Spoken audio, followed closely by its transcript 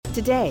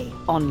Today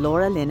on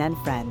Laura Lynn and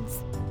Friends.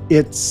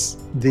 It's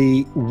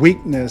the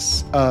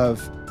weakness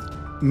of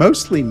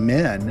mostly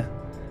men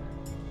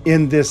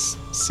in this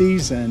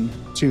season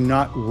to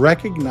not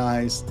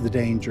recognize the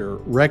danger,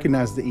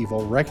 recognize the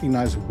evil,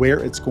 recognize where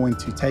it's going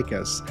to take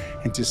us,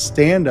 and to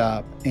stand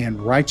up and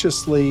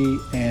righteously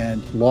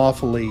and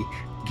lawfully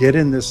get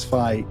in this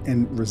fight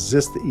and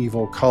resist the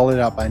evil, call it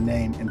out by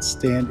name, and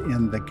stand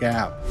in the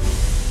gap.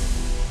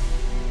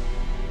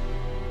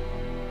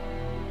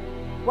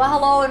 Well,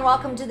 hello and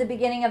welcome to the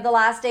beginning of the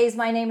last days.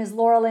 My name is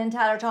Laura Lynn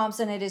Tyler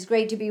Thompson. It is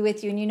great to be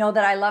with you. And you know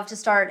that I love to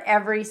start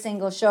every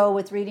single show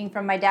with reading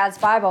from my dad's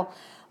Bible.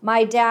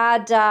 My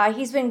dad,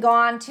 he's been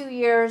gone 2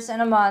 years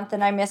and a month,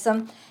 and I miss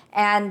him.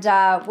 And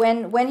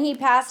when he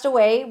passed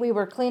away, we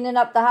were cleaning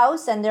up the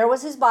house, and there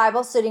was his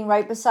Bible sitting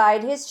right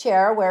beside his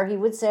chair where he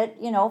would sit,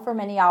 for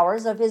many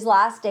hours of his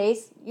last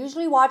days,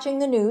 usually watching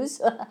the news.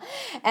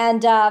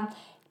 And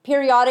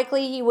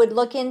periodically, he would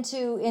look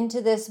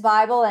into this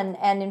Bible,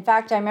 and in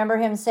fact, I remember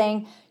him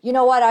saying, "You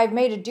know what? I've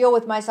made a deal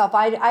with myself.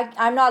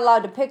 I'm not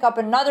allowed to pick up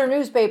another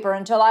newspaper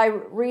until I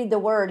read the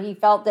Word." He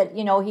felt that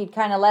he'd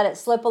kind of let it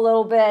slip a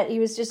little bit. He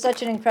was just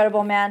such an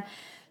incredible man.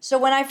 So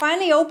when I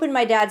finally opened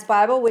my dad's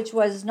Bible, which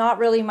was not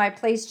really my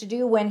place to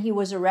do when he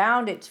was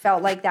around, it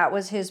felt like that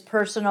was his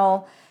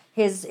personal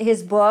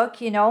his book.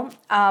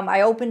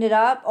 I opened it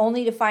up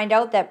only to find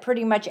out that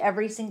pretty much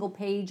every single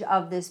page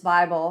of this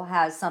Bible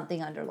has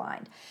something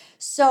underlined.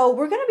 So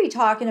we're going to be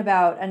talking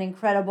about an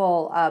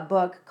incredible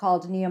book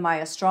called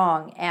Nehemiah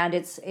Strong, and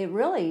it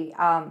really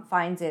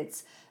finds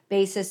its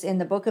basis in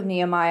the book of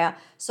Nehemiah.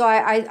 So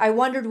I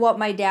wondered what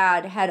my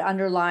dad had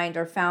underlined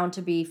or found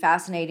to be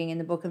fascinating in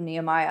the book of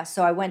Nehemiah.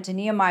 So I went to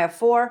Nehemiah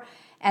 4,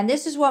 and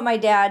this is what my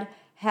dad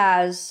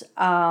has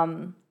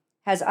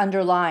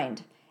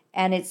underlined.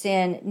 And it's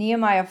in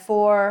Nehemiah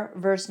 4,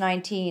 verse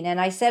 19.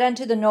 "And I said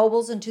unto the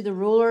nobles and to the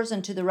rulers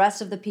and to the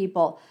rest of the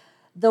people,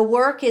 the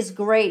work is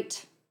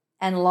great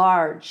and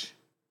large,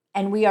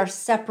 and we are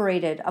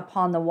separated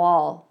upon the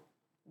wall,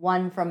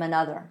 one from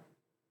another."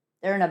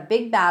 They're in a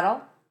big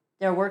battle.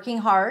 They're working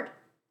hard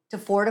to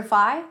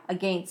fortify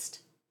against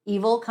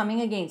evil coming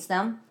against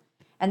them,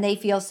 and they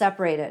feel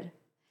separated.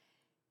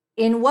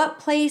 "In what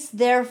place,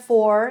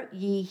 therefore,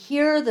 ye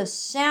hear the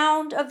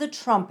sound of the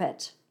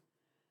trumpet,"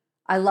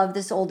 I love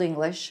this Old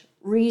English,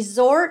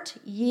 "resort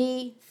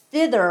ye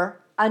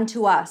thither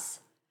unto us.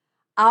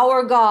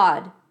 Our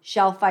God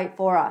shall fight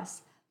for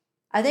us."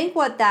 I think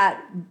what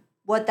that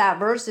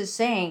verse is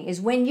saying is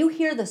when you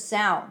hear the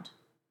sound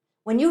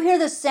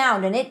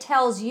and it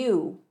tells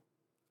you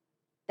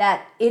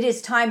that it is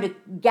time to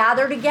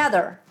gather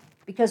together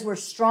because we're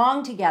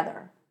strong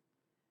together,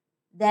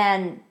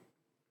 then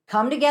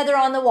come together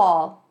on the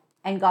wall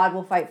and God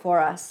will fight for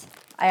us.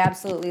 I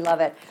absolutely love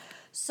it.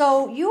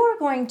 So you are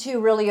going to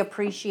really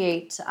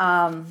appreciate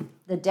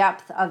the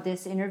depth of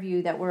this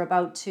interview that we're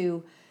about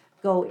to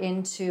go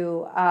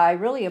into. I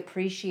really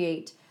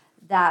appreciate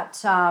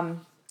that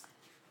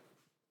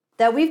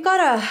that we've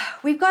got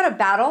a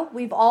battle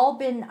we've all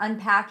been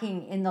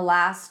unpacking in the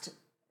last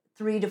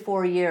 3 to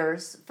 4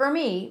 years. For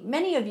me,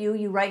 many of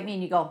you write me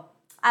and you go,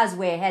 "I was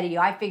way ahead of you.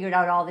 I figured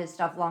out all this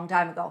stuff a long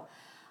time ago."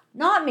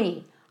 Not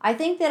me. I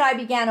think that I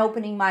began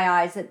opening my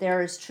eyes that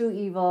there is true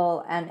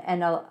evil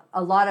and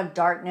a lot of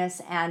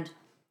darkness, and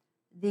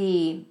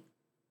the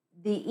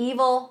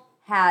evil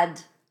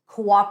had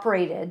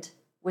cooperated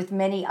with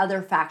many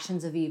other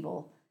factions of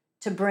evil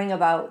to bring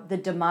about the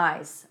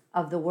demise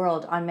of the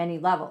world on many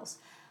levels.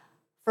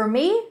 For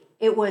me,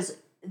 it was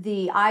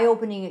the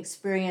eye-opening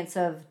experience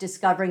of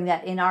discovering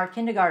that in our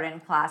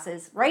kindergarten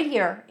classes, right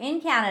here in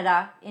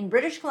Canada, in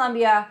British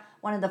Columbia,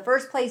 one of the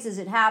first places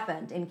it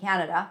happened in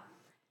Canada,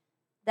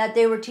 that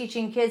they were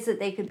teaching kids that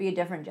they could be a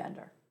different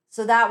gender.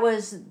 So that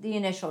was the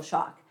initial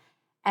shock.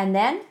 And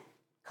then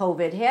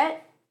COVID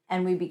hit,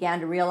 and we began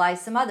to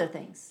realize some other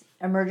things.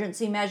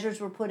 Emergency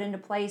measures were put into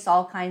place.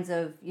 All kinds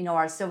of,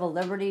 our civil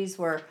liberties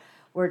were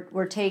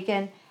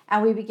taken,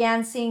 and we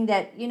began seeing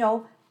that,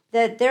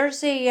 that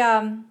there's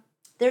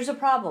a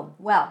problem.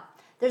 Well,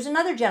 there's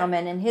another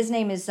gentleman, and his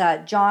name is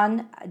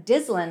John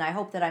Dislin. I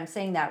hope that I'm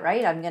saying that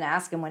right. I'm going to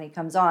ask him when he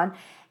comes on,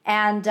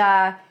 and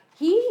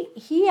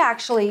he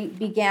actually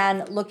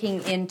began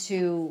looking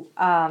into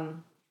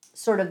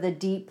sort of the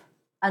deep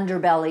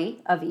underbelly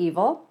of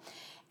evil.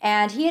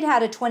 And he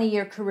had a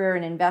 20-year career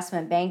in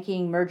investment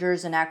banking,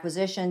 mergers and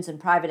acquisitions, and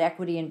private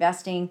equity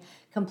investing,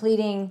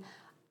 completing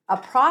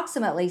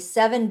approximately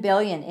 $7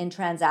 billion in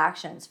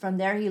transactions. From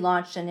there, he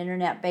launched an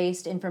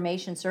internet-based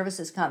information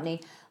services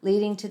company,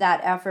 leading to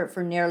that effort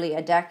for nearly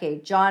a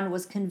decade. John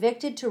was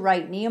convicted to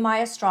write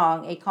Nehemiah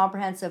Strong, a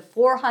comprehensive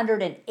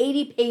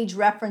 480-page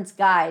reference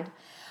guide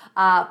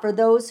for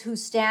those who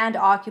stand,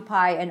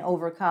 occupy, and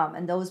overcome,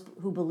 and those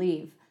who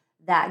believe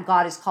that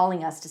God is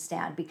calling us to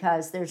stand,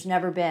 because there's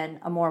never been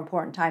a more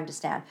important time to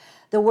stand.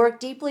 The work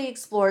deeply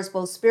explores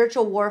both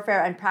spiritual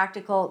warfare and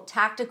practical,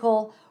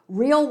 tactical,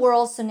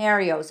 real-world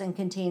scenarios, and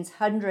contains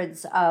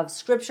hundreds of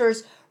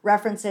scriptures,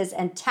 references,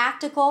 and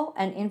tactical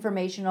and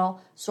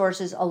informational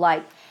sources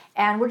alike.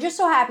 And we're just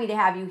so happy to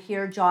have you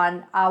here,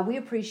 John. We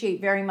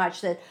appreciate very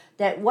much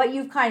that what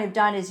you've kind of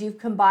done is you've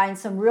combined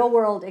some real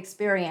world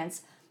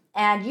experience,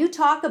 and you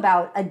talk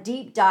about a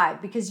deep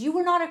dive because you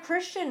were not a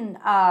Christian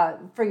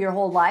for your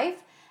whole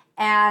life,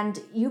 and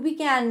you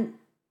began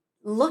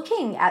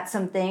looking at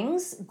some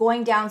things,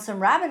 going down some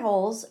rabbit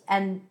holes,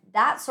 and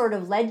that sort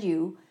of led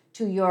you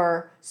to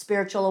your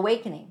spiritual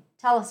awakening.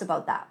 Tell us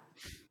about that.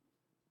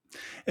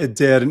 It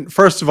did. And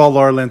first of all,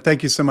 Laura Lynn,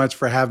 thank you so much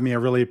for having me. I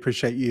really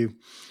appreciate you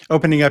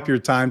opening up your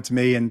time to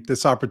me and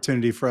this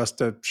opportunity for us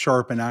to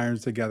sharpen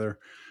irons together.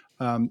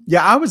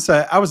 Yeah, I was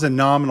a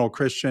nominal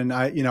Christian.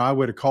 I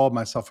would have called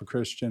myself a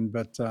Christian,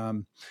 but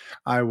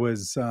I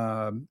was,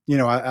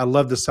 I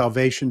love the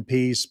salvation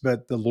piece,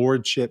 but the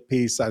lordship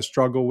piece I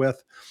struggle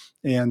with,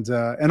 and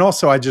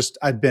also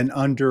I'd been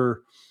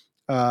under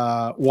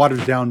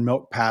watered down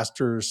milk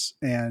pastors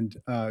and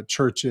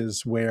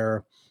churches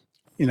where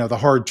the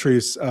hard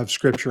truths of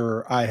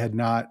scripture I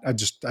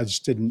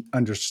just didn't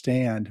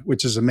understand,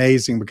 which is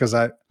amazing because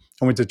I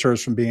went to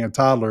church from being a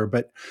toddler.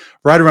 But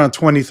right around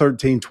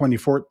 2013,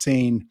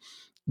 2014,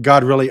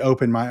 God really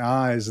opened my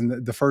eyes.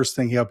 And the first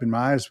thing he opened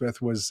my eyes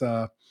with was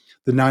the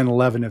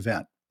 9/11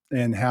 event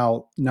and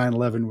how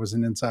 9/11 was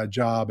an inside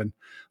job. And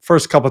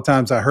first couple of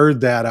times I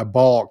heard that, I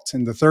balked.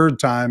 And the third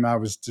time I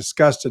was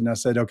disgusted and I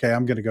said, okay,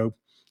 I'm going to go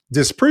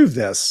disprove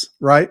this,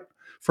 right,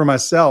 for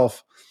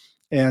myself.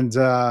 And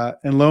lo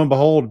and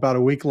behold, about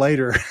a week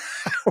later,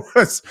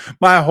 was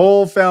my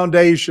whole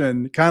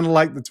foundation, kind of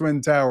like the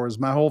Twin Towers,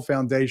 my whole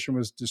foundation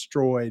was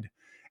destroyed.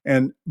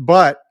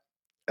 But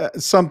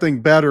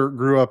something better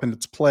grew up in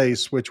its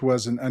place, which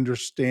was an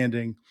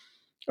understanding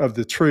of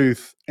the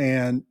truth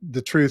and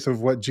the truth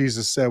of what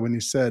Jesus said when he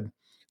said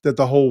that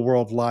the whole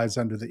world lies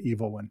under the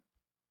evil one.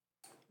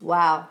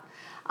 Wow.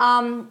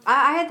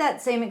 I had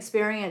that same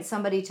experience,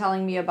 somebody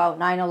telling me about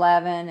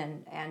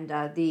 9/11 and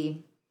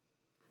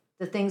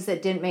the things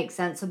that didn't make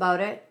sense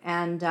about it,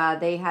 and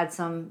they had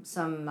some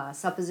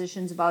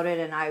suppositions about it,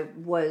 and I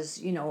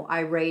was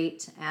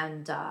irate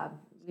and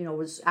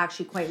was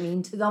actually quite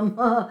mean to them.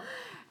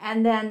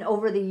 And then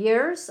over the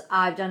years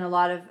I've done a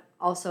lot of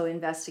also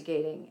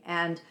investigating,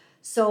 and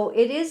so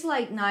it is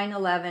like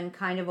 9/11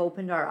 kind of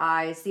opened our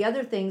eyes. The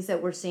other things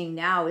that we're seeing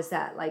now is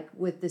that, like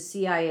with the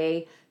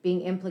CIA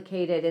being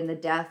implicated in the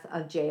death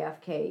of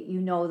JFK,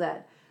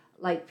 that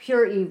like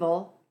pure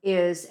evil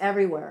is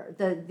everywhere.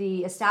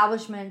 The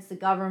establishments, the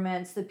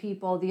governments, the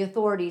people, the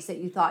authorities that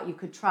you thought you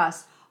could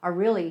trust are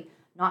really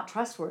not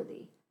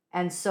trustworthy.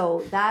 And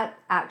so that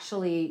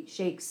actually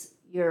shakes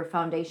your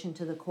foundation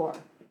to the core.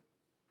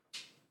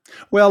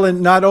 Well,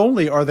 and not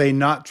only are they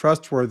not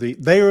trustworthy,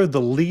 they are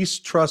the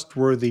least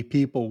trustworthy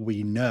people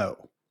we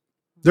know.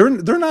 They're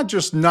not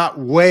just not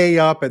way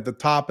up at the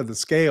top of the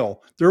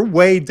scale. They're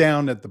way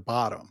down at the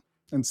bottom.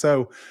 And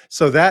so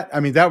that, I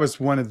mean, that was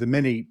one of the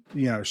many,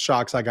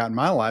 shocks I got in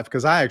my life,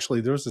 because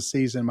there was a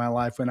season in my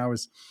life when I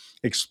was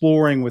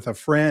exploring with a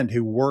friend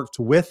who worked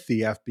with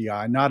the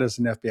FBI, not as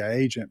an FBI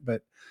agent,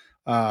 but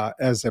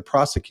as a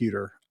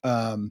prosecutor.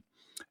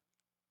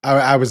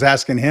 I was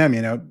asking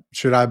him,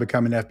 should I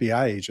become an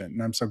FBI agent?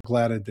 And I'm so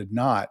glad I did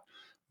not.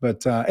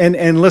 But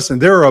and listen,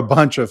 there are a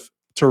bunch of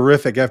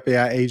terrific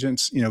FBI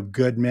agents,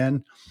 good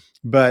men,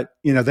 but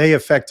they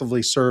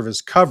effectively serve as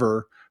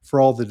cover for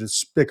all the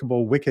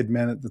despicable, wicked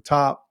men at the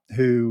top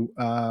who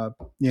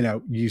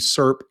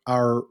usurp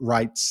our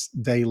rights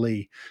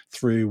daily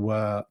through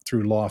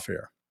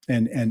lawfare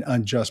and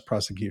unjust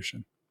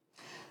prosecution.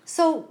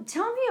 So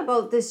tell me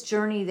about this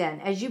journey then.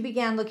 As you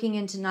began looking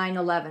into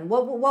 9/11,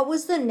 what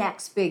was the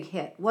next big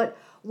hit? What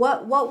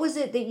was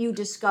it that you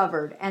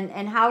discovered,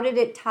 and how did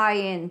it tie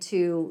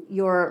into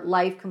your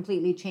life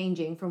completely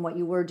changing from what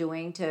you were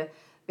doing to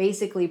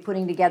basically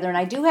putting together? And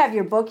I do have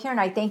your book here, and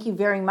I thank you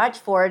very much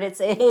for it.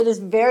 It is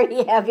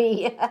very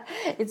heavy.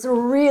 It's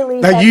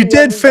really Now, heavy, you did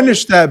everybody.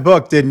 finish that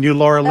book, didn't you,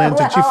 Laura Lynn?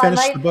 Did you Well,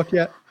 finish the book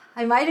yet?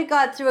 I might have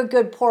got through a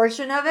good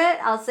portion of it.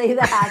 I'll say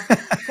that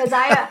because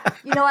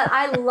you know what,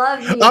 I love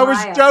Nehemiah. I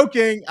was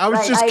joking. I was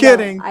Right, just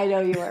kidding. I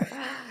know you were.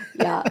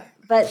 Yeah,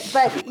 but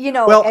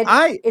Well,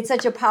 it's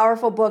such a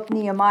powerful book,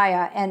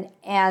 Nehemiah,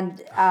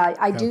 and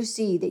I do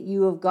see that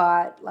you have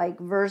got like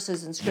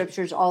verses and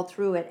scriptures all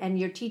through it, and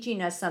you're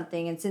teaching us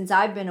something. And since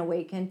I've been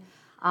awakened,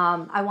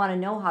 I want to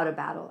know how to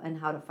battle and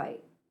how to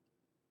fight.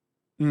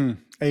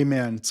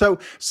 Amen. So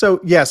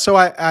yeah, so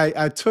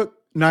I took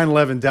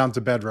 9/11 down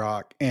to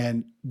bedrock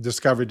and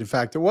discovered, in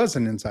fact, it was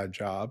an inside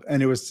job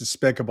and it was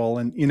despicable.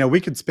 And we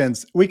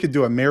could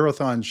do a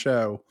marathon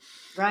show,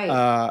 Right.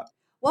 uh,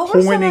 What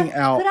were some pointing of,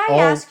 out could I all.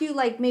 ask you,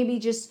 like, maybe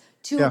just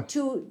Yeah,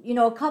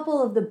 a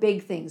couple of the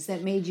big things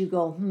that made you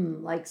go,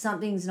 like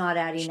something's not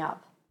adding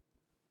up?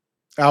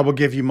 I will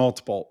give you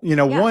multiple.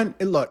 Yeah. One,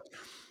 look,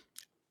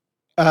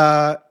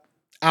 uh,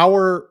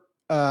 our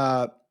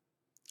uh,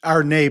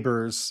 our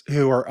neighbors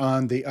who are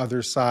on the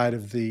other side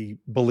of the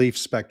belief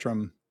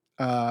spectrum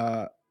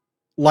uh,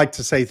 like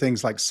to say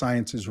things like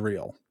science is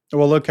real.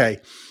 Well, okay,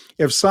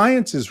 if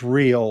science is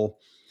real,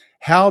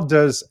 how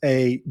does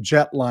a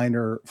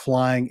jetliner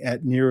flying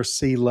at near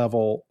sea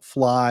level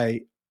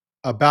fly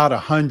about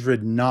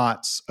 100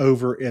 knots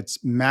over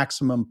its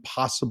maximum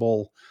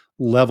possible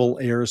level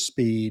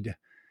airspeed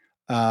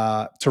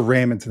to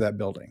ram into that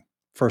building.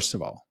 First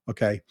of all,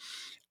 okay,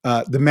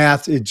 the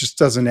math, it just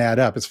doesn't add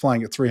up. It's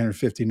flying at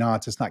 350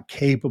 knots. It's not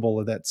capable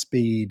of that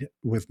speed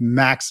with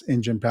max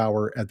engine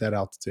power at that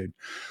altitude.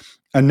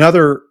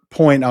 Another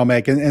point I'll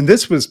make, and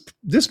this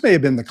may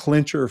have been the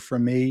clincher for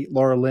me,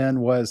 Laura Lynn,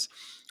 was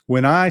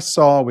when I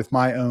saw with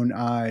my own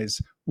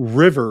eyes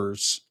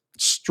rivers,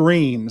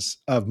 streams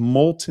of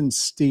molten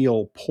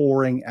steel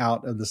pouring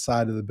out of the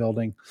side of the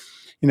building.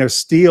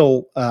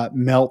 Steel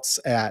melts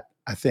at,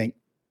 I think,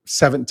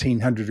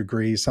 1700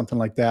 degrees, something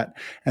like that.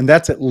 And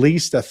that's at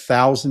least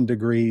 1,000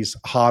 degrees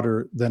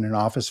hotter than an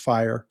office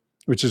fire,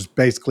 which is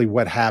basically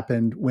what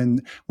happened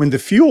when the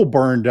fuel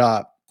burned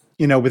up.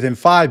 Within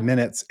 5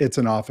 minutes, it's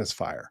an office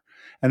fire.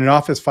 And an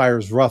office fire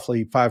is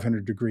roughly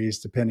 500 degrees,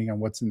 depending on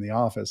what's in the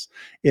office.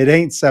 It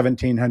ain't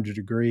 1700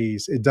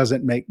 degrees. It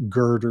doesn't make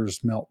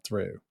girders melt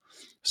through.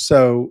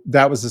 So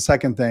that was the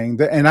second thing.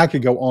 And I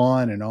could go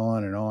on and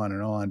on and on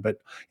and on. But,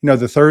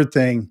 the third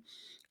thing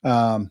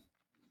that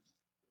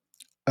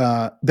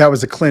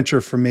was a clincher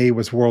for me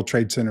was World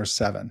Trade Center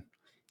 7.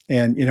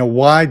 And,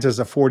 why does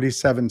a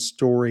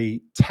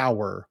 47-story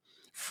tower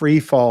free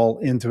fall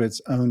into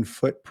its own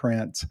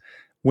footprint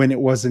when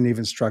it wasn't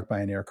even struck by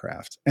an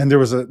aircraft? And there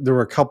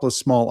were a couple of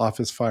small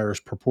office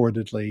fires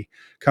purportedly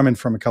coming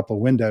from a couple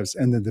of windows,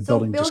 and then the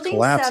building just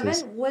collapses. Building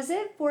 7, was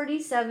it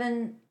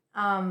 47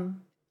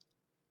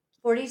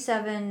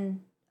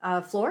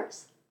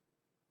 floors?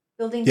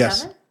 Building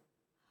Yes. 7?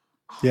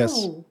 Yes.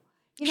 Oh,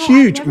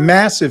 Huge,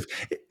 massive.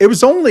 It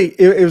was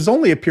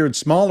only appeared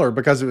smaller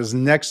because it was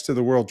next to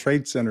the World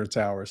Trade Center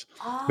towers,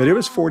 but it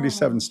was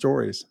 47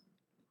 stories.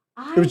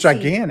 It was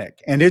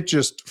gigantic, and it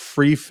just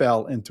free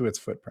fell into its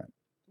footprint.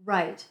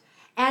 Right.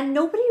 And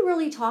nobody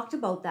really talked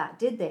about that,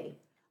 did they?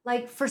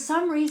 Like, for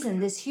some reason,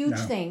 this huge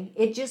thing,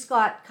 it just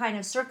got kind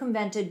of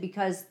circumvented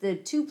because the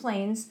two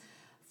planes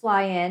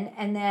fly in,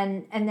 and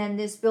then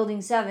this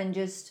Building 7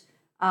 just,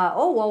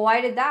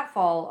 why did that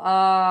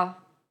fall?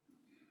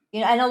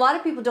 And a lot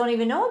of people don't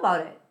even know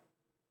about it.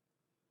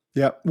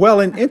 Yeah. Well,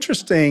 and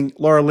interesting,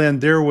 Laura Lynn,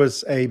 there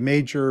was a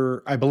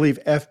major, I believe,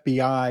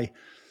 FBI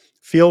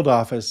field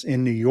office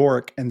in New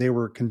York, and they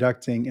were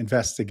conducting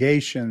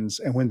investigations.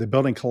 And when the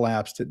building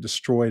collapsed, it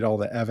destroyed all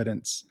the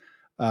evidence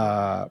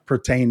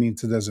pertaining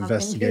to those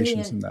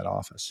investigations in that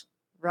office.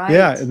 Right.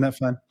 Yeah. Isn't that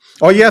fun?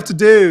 All you have to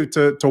do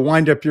to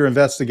wind up your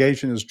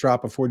investigation is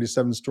drop a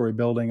 47-story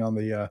building on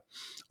the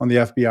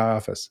FBI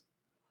office.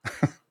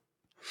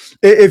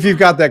 If you've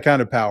got that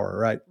kind of power,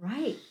 right?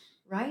 Right.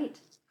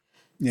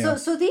 Yeah.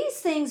 So these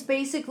things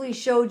basically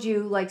showed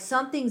you like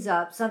something's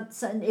up,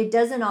 it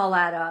doesn't all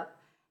add up.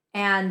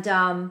 And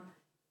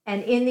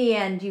in the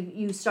end,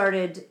 you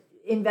started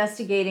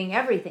investigating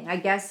everything. I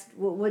guess,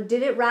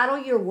 did it rattle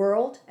your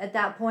world at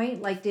that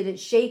point? Like, did it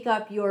shake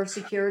up your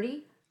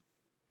security?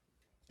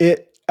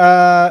 It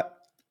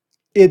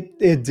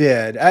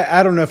did.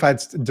 I don't know if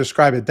I'd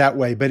describe it that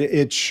way, but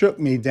it shook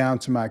me down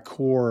to my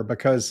core,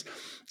 because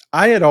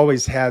I had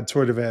always had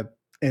sort of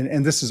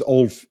and this is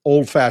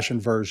old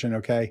fashioned version,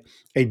 okay,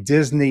 a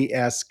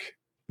Disney-esque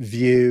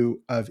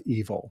view of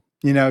evil.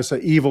 So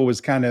evil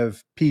was kind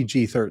of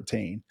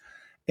PG-13,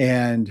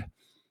 and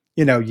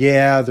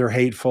they're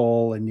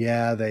hateful, and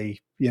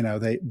they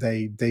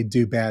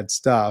do bad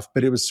stuff,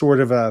 but it was sort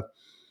of a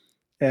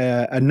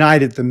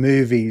night at the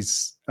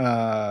movies,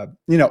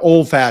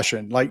 old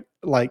fashioned, like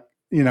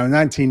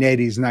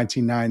 1980s,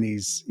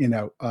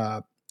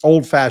 1990s,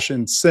 old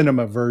fashioned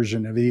cinema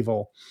version of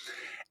evil.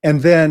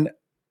 And then,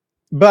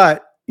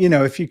 but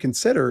if you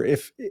consider,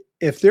 if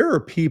there are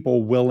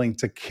people willing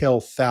to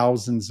kill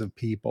thousands of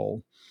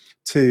people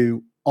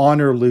to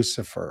honor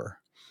Lucifer,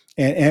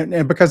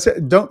 and because,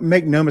 don't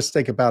make no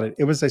mistake about it,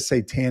 it was a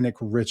satanic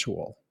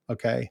ritual.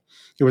 Okay.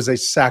 It was a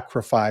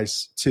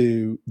sacrifice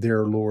to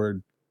their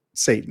Lord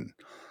Satan.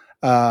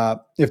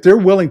 If they're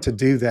willing to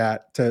do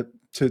that,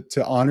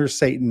 to honor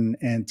Satan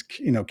and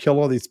kill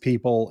all these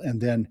people,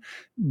 and then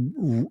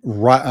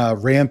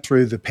ran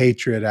through the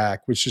Patriot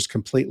Act, which just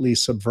completely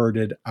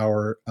subverted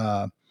our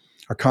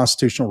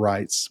constitutional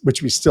rights,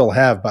 which we still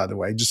have, by the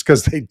way. Just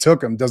because they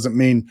took them doesn't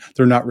mean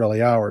they're not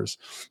really ours.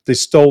 They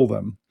stole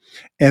them,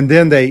 and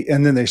then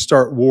they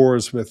start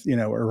wars with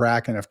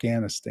Iraq and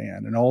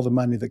Afghanistan and all the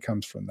money that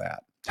comes from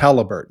that.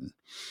 Halliburton.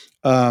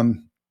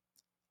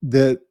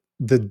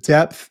 The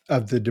depth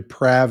of the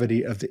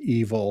depravity of the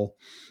evil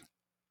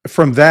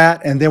from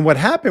that. And then what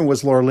happened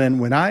was, Laura Lynn,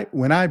 when I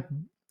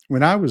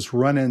was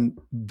running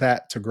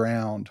that to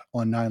ground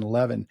on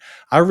 9/11,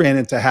 I ran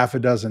into half a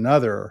dozen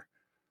other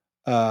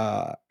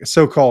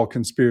so-called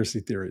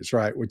conspiracy theories,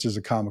 right? Which is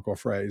a comical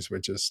phrase,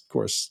 which is, of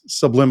course,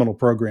 subliminal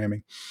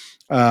programming.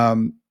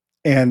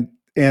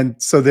 And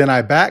so then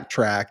I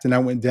backtracked, and I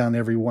went down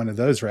every one of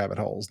those rabbit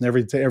holes. And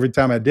every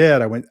time I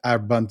did, I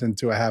bumped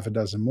into a half a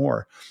dozen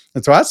more.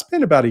 And so I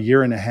spent about a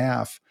year and a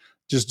half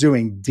just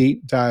doing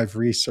deep dive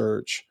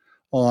research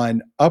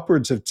on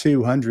upwards of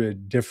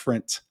 200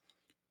 different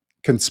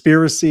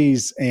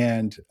conspiracies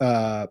and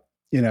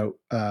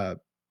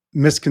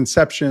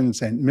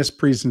misconceptions and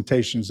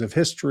mispresentations of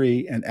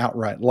history and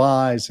outright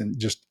lies and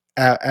just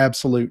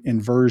absolute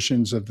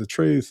inversions of the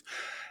truth.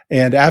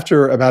 And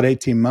after about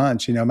 18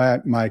 months,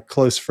 my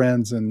close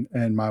friends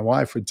and my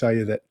wife would tell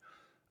you that,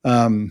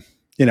 um,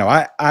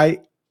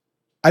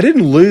 I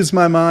didn't lose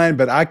my mind,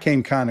 but I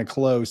came kind of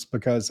close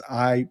because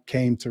I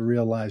came to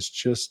realize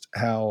just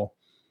how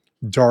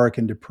dark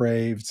and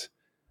depraved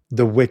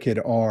the wicked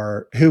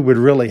are, who would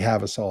really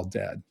have us all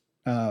dead.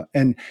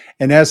 And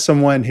as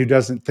someone who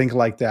doesn't think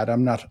like that,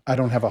 I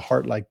don't have a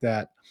heart like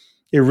that.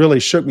 It really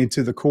shook me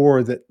to the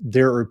core that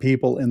there are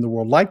people in the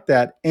world like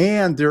that,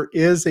 and there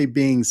is a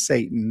being,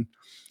 Satan.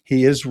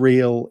 He is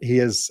real. He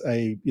is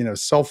a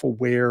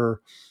self-aware,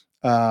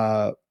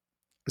 uh,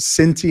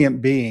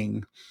 sentient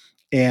being,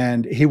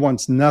 and he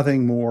wants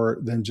nothing more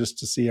than just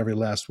to see every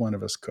last one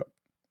of us cooked.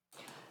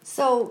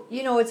 So,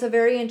 it's a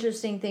very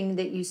interesting thing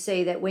that you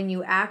say that when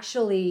you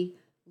actually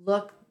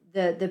look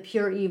the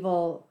pure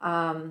evil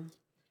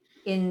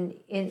in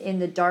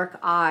the dark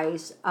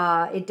eyes,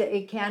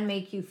 it can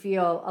make you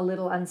feel a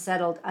little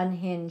unsettled,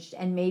 unhinged,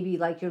 and maybe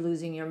like you're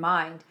losing your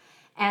mind.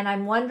 And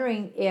I'm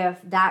wondering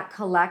if that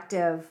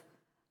collective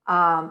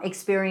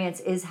experience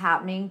is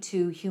happening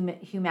to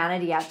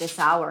humanity at this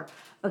hour,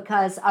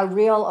 because a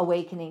real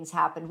awakening's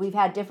happened. We've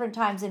had different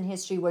times in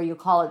history where you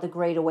call it the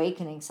Great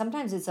Awakening.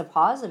 Sometimes it's a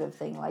positive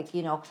thing, like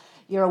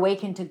you're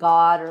awakened to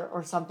God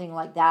or something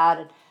like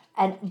that.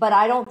 But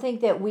I don't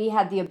think that we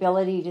had the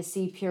ability to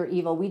see pure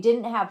evil. We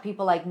didn't have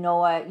people like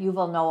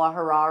Yuval Noah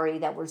Harari,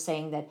 that were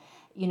saying that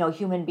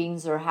human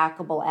beings are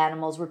hackable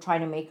animals. We're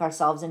trying to make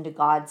ourselves into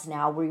gods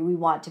now. We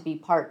want to be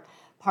part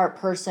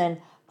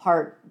person,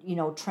 part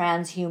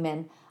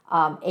transhuman,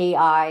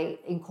 AI,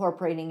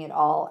 incorporating it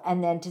all,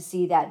 and then to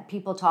see that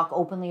people talk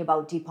openly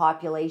about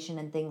depopulation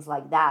and things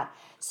like that.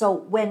 So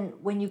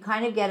when you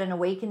kind of get an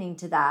awakening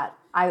to that,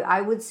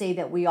 I would say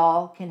that we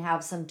all can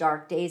have some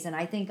dark days, and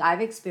I think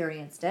I've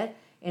experienced it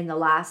in the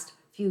last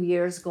few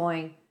years,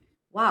 going,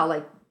 wow,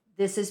 like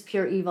this is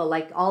pure evil.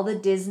 Like all the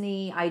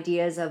Disney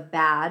ideas of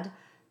bad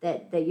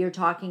that you're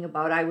talking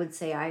about, I would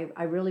say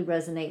I really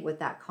resonate with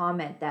that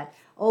comment that,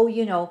 oh,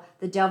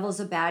 the devil's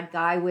a bad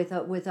guy with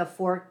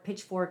a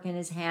pitchfork in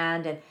his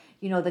hand, and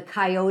the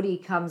coyote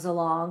comes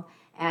along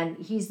and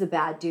he's the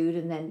bad dude,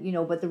 and then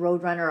but the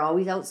roadrunner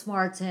always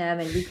outsmarts him,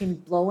 and we can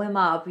blow him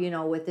up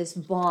with this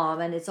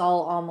bomb, and it's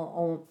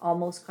all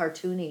almost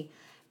cartoony.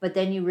 But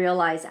then you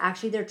realize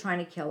actually they're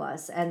trying to kill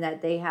us, and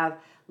that they have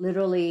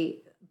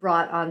literally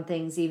brought on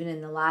things even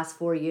in the last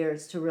 4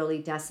 years to really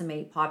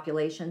decimate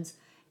populations.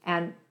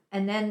 And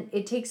then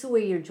it takes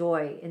away your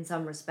joy in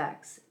some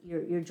respects,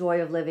 your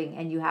joy of living,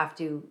 and you have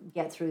to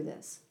get through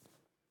this.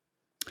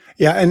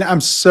 Yeah, and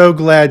I'm so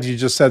glad you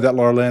just said that,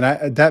 Laura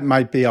Lynn. That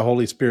might be a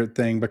Holy Spirit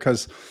thing,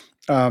 because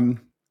um,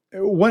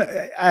 when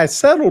I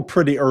settled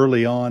pretty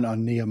early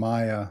on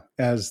Nehemiah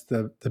as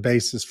the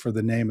basis for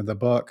the name of the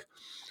book,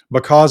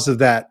 because of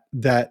that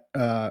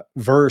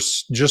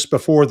verse just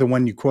before the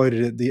one you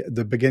quoted at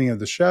the beginning of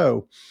the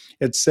show.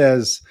 It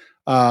says,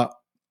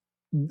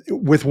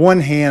 with one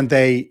hand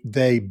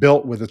they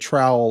built with a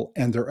trowel,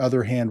 and their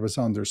other hand was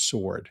on their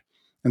sword.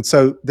 And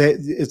so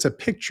it's a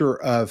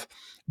picture of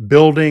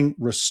building,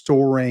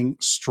 restoring,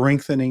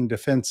 strengthening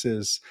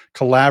defenses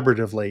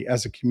collaboratively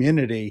as a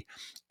community,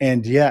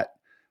 and yet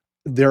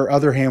their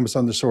other hand was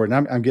on the sword.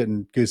 And I'm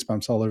getting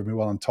goosebumps all over me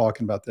while I'm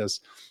talking about this.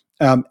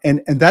 And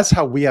that's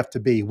how we have to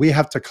be. We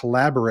have to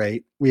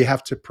collaborate. We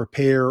have to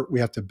prepare. We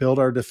have to build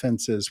our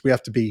defenses. We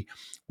have to be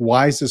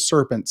wise as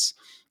serpents,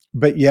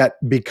 but yet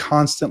be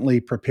constantly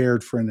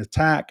prepared for an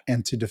attack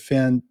and to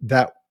defend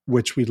that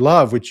which we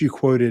love, which you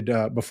quoted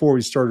before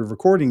we started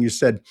recording. You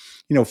said,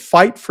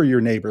 fight for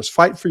your neighbors,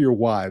 fight for your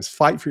wives,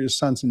 fight for your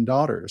sons and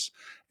daughters.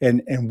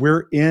 And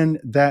we're in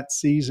that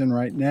season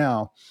right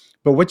now.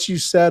 But what you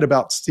said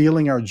about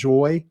stealing our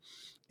joy,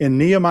 in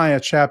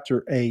Nehemiah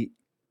chapter 8,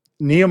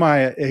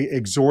 Nehemiah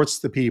exhorts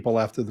the people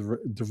after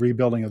the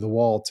rebuilding of the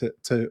wall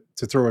to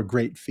throw a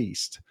great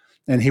feast.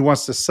 And he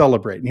wants to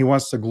celebrate, and he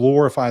wants to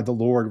glorify the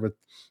Lord with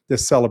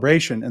this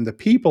celebration. And the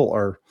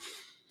people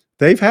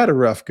they've had a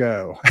rough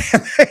go.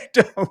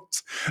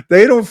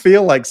 they don't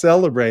feel like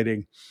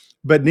celebrating.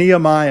 But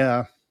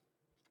Nehemiah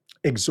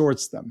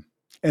exhorts them.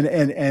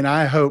 And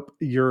I hope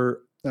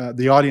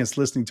the audience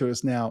listening to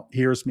us now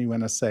hears me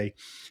when I say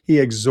he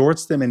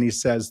exhorts them, and he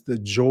says, the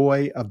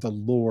joy of the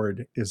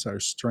Lord is our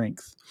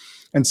strength.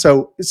 And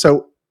so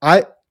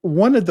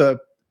one of the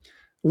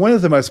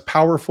most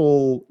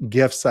powerful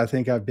gifts I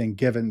think I've been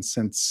given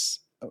since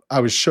I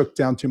was shook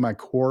down to my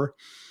core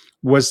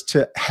was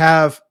to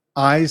have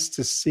eyes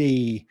to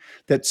see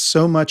that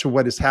so much of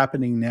what is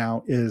happening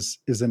now is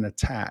an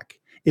attack.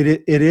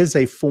 It is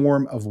a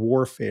form of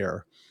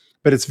warfare,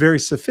 but it's very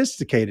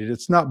sophisticated.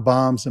 It's not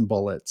bombs and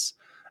bullets,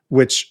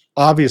 which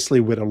obviously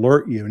would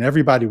alert you, and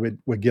everybody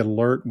would get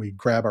alert, and we'd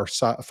grab our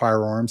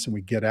firearms and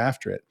we'd get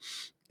after it.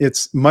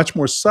 It's much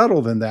more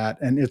subtle than that,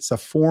 and it's a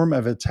form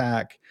of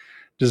attack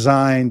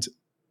designed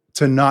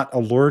to not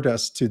alert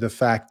us to the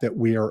fact that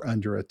we are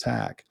under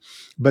attack.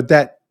 But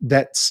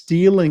that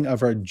stealing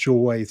of our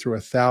joy through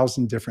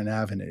 1,000 different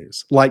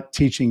avenues, like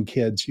teaching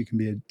kids you can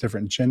be a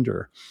different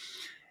gender.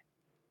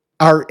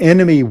 Our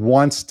enemy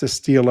wants to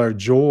steal our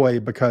joy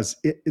because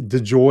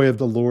the joy of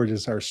the Lord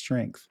is our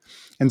strength.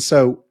 And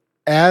so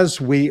as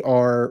we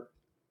are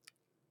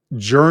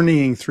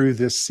journeying through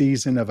this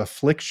season of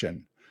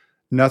affliction,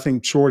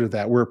 nothing short of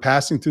that, we're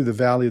passing through the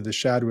valley of the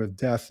shadow of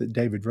death that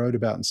David wrote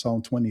about in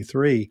Psalm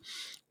 23.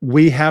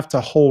 We have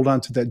to hold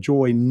on to that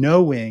joy,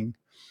 knowing,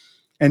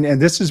 and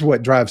this is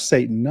what drives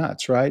Satan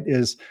nuts, right?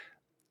 Is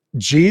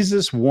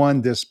Jesus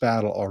won this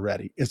battle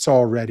already. It's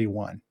already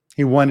won.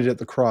 He won it at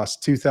the cross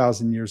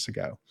 2,000 years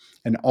ago.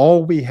 And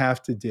all we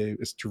have to do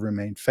is to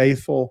remain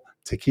faithful,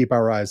 to keep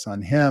our eyes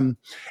on him,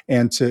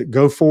 and to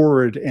go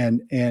forward.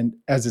 And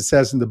as it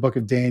says in the book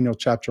of Daniel,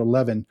 chapter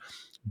 11,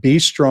 be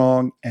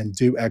strong and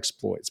do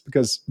exploits,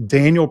 because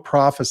Daniel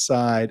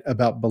prophesied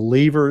about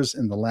believers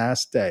in the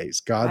last days,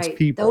 God's Right.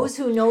 people. Those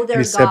who know And their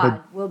he said, but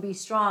God will be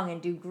strong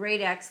and do great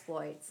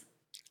exploits.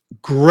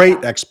 great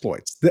Yeah.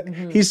 exploits.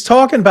 Mhm. He's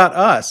talking about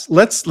us.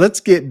 Let's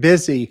get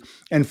busy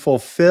and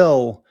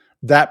fulfill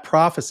that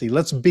prophecy.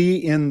 Let's be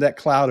in that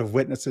cloud of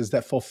witnesses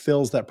that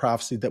fulfills that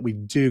prophecy, that we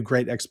do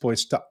great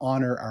exploits to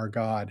honor our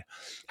God,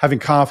 having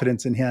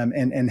confidence in him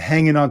and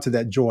hanging on to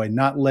that joy,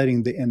 not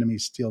letting the enemy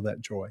steal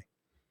that joy.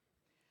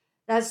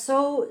 That's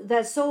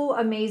so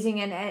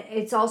amazing, and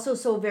it's also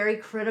so very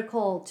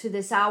critical to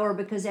this hour,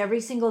 because every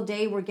single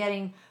day we're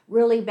getting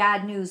really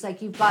bad news.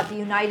 Like, you've got the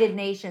United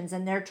Nations,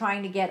 and they're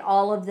trying to get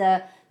all of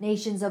the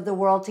nations of the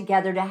world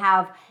together to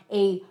have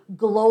a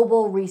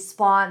global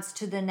response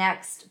to the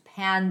next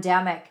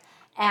pandemic.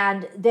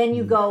 And then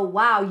you go,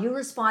 wow, you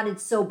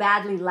responded so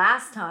badly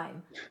last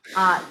time.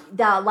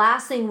 The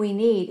last thing we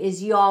need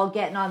is you all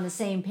getting on the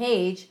same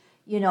page,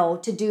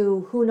 to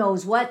do who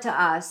knows what to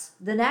us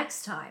the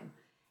next time.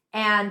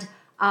 And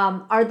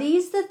are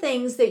these the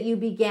things that you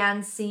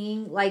began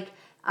seeing? Like,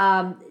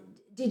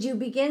 did you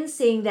begin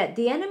seeing that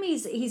the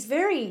enemy's, he's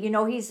very,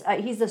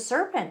 he's a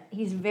serpent.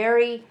 He's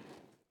very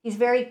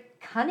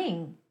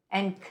cunning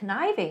and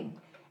conniving.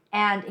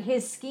 And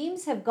his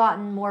schemes have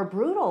gotten more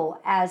brutal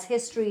as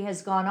history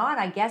has gone on.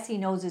 I guess he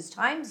knows his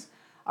times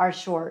are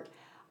short.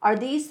 Are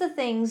these the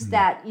things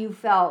that you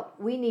felt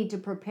we need to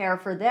prepare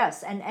for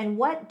this? And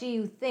what do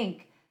you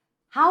think?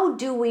 How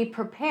do we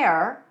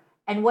prepare?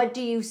 And what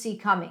do you see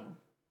coming?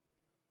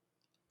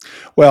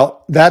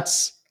 Well,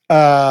 that's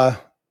let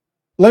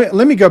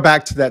me go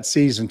back to that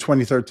season,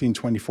 2013,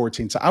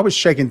 2014. So I was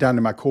shaken down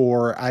to my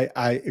core.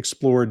 I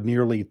explored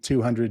nearly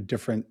 200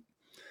 different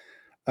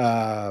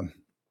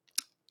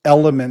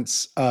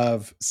elements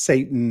of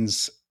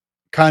Satan's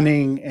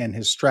cunning and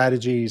his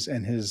strategies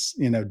and his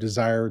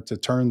desire to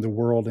turn the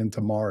world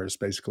into Mars,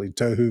 basically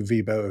tohu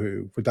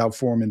vibohu, without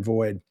form and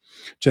void,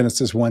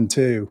 Genesis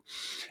 1-2.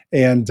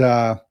 And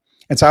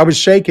so I was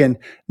shaken.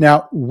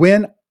 Now,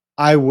 when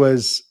I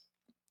was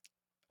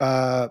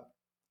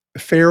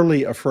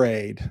fairly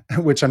afraid,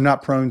 which I'm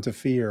not prone to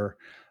fear,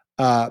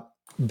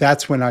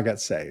 that's when I got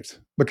saved.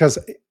 Because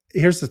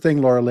here's the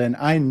thing, Laura Lynn,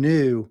 I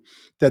knew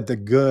that the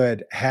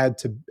good had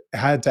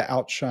to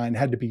outshine,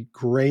 had to be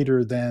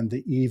greater than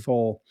the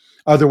evil.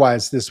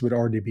 Otherwise, this would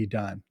already be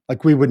done.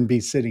 Like, we wouldn't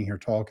be sitting here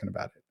talking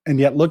about it. And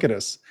yet, look at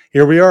us.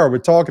 Here we are. We're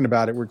talking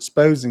about it. We're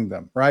exposing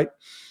them, right?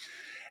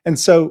 And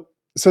so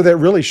that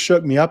really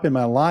shook me up in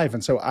my life.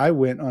 And so I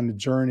went on a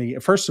journey.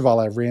 First of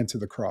all, I ran to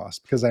the cross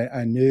because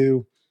I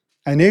knew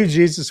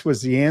Jesus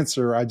was the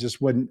answer. I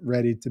just wasn't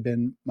ready to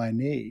bend my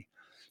knee.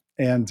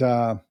 And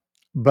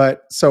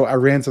but so I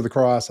ran to the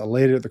cross. I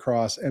laid it at the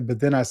cross. But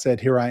then I said,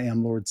 "Here I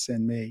am, Lord,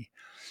 send me."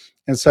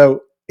 And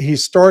so he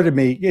started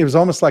me. It was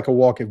almost like a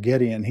walk of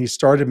Gideon. He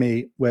started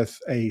me with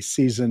a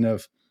season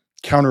of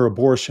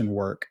counter-abortion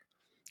work.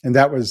 And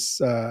that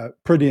was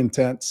pretty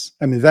intense.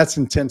 I mean, that's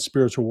intense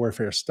spiritual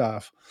warfare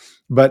stuff,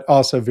 but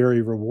also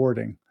very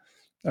rewarding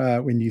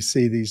when you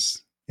see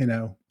these,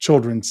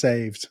 children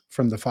saved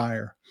from the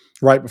fire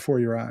right before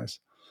your eyes.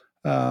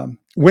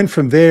 Went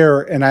from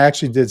there, and I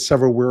actually did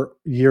several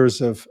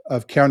years of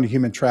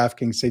counter-human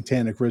trafficking,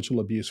 satanic ritual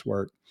abuse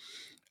work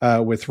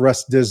with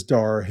Russ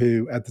Dizdar,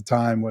 who at the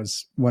time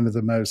was one of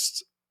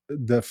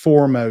the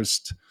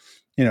foremost,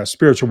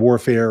 spiritual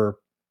warfare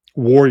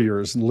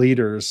warriors and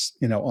leaders,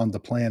 on the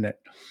planet,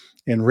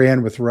 and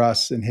ran with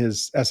Russ and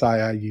his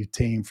SIIU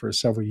team for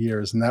several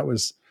years. And that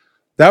was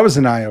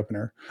an eye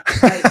opener.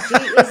 Right.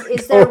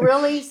 Is there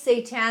really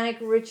satanic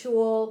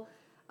ritual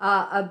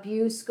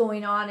abuse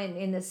going on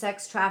in the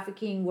sex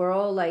trafficking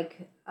world?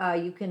 Like,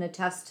 you can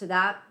attest to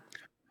that?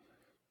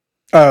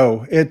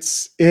 Oh, it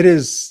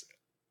is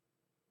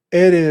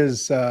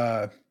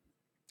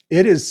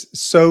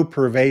so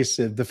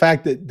pervasive. The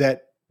fact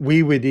that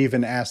we would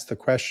even ask the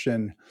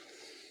question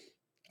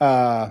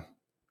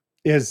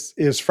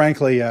is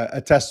frankly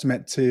a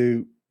testament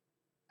to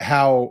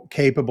how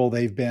capable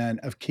they've been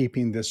of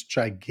keeping this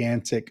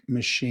gigantic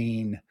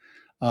machine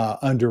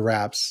under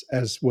wraps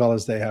as well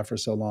as they have for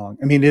so long.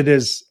 I mean, it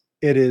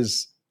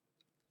is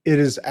it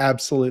is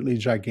absolutely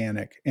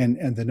gigantic,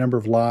 and the number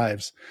of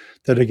lives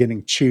that are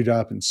getting chewed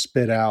up and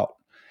spit out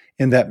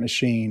in that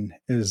machine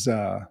is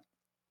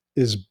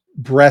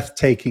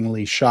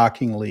breathtakingly,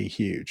 shockingly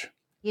huge.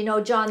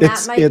 John,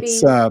 It's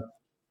it's uh,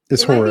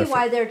 it's it might be horrific.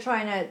 why they're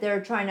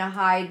trying to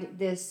hide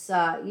this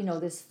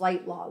this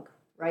flight log,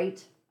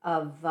 right?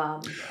 Of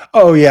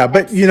Oh yeah,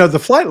 but that's the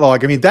flight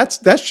log. I mean, that's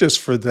just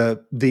for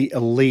the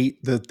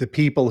elite, the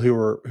people who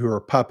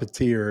are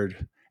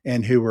puppeteered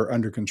and who are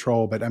under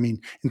control. But I mean,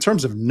 in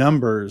terms of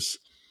numbers,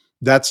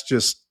 that's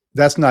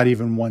not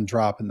even one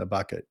drop in the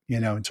bucket.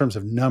 In terms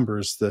of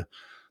numbers, the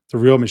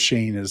real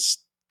machine is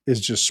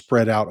just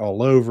spread out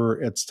all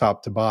over. It's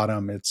top to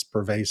bottom. It's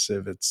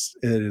pervasive. It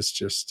is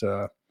just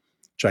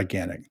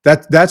gigantic.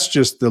 That's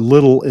just the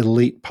little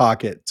elite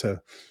pocket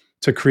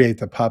to create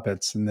the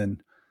puppets, and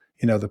then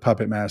the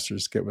puppet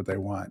masters get what they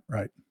want,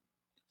 right?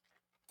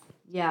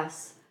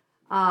 Yes.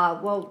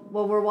 Well,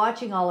 we're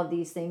watching all of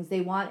these things.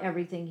 They want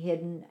everything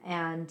hidden,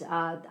 and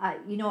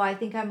I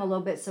think I'm a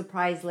little bit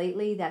surprised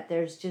lately that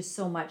there's just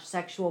so much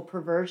sexual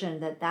perversion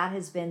that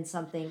has been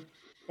something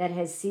that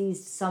has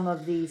seized some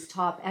of these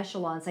top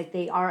echelons. Like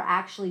they are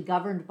actually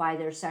governed by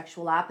their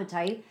sexual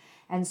appetite,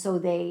 and so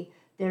they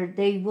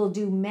will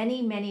do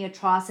many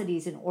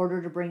atrocities in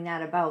order to bring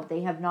that about.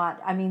 They have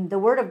not. I mean, the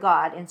Word of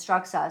God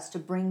instructs us to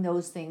bring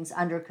those things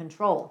under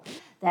control.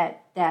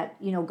 That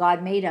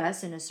God made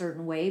us in a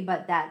certain way,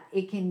 but that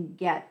it can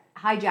get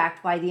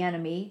hijacked by the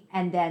enemy,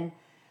 and then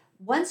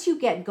once you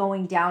get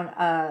going down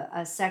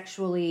a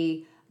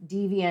sexually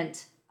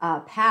deviant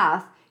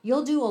path,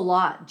 you'll do a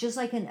lot, just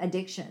like an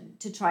addiction,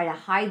 to try to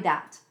hide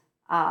that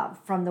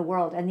from the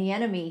world. And the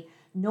enemy,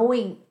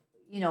 knowing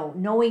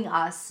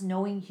us,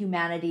 knowing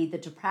humanity, the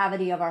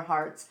depravity of our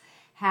hearts,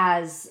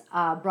 has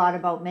brought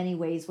about many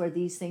ways where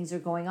these things are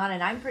going on.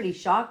 And I'm pretty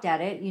shocked at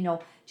it.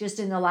 Just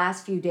in the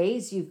last few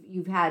days,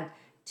 you've had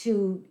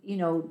two,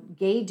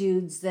 gay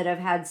dudes that have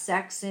had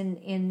sex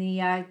in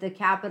the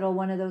Capitol,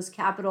 one of those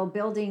Capitol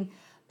building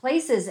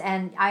places,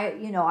 and I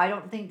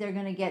don't think they're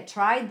going to get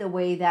tried the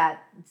way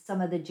that some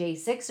of the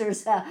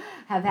J6ers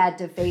have had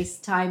to face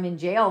time in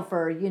jail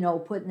for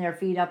putting their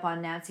feet up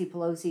on Nancy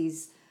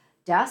Pelosi's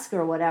desk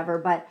or whatever.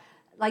 But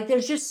like,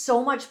 there's just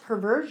so much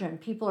perversion.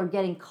 People are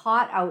getting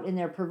caught out in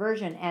their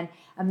perversion. And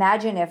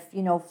imagine if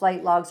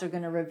flight logs are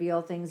going to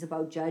reveal things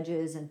about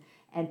judges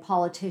and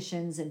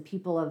politicians and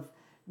people of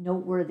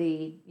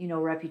noteworthy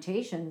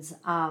reputations.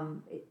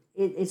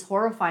 It's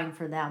horrifying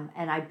for them,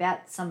 and I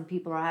bet some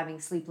people are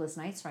having sleepless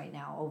nights right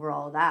now over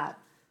all of that.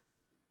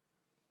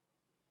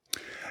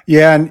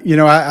 Yeah,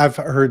 and I've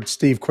heard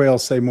Steve Quayle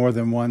say more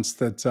than once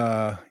that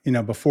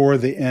before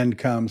the end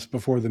comes,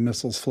 before the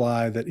missiles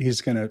fly, that he's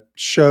going to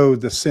show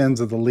the sins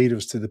of the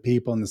leaders to the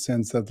people and the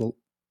sins of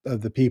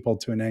the people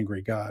to an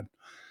angry God.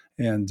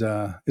 And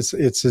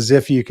it's as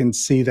if you can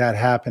see that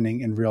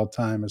happening in real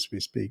time as we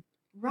speak.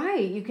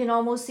 Right. You can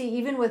almost see,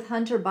 even with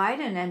Hunter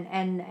Biden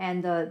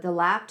and the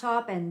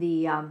laptop and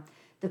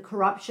the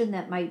corruption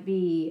that might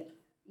be,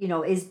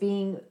 is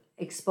being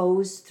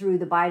exposed through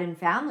the Biden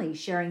family,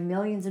 sharing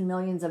millions and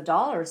millions of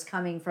dollars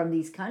coming from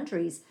these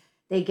countries.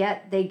 They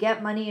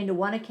get money into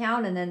one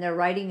account, and then they're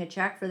writing a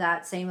check for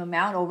that same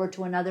amount over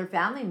to another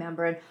family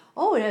member. And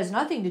it has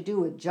nothing to do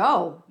with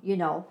Joe.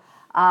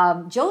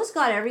 Joe's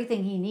got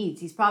everything he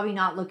needs. He's probably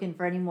not looking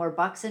for any more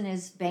bucks in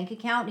his bank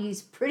account.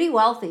 He's pretty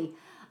wealthy.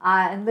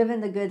 And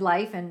living the good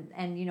life, and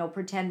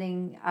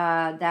pretending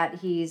that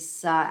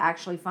he's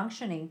actually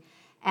functioning,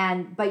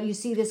 but you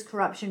see this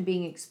corruption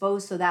being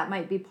exposed, so that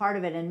might be part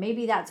of it, and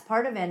maybe that's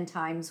part of end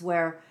times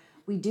where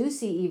we do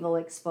see evil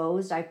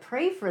exposed. I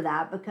pray for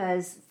that,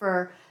 because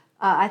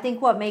I think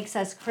what makes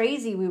us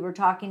crazy, we were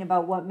talking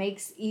about what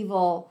makes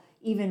evil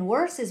even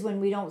worse, is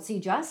when we don't see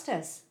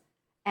justice,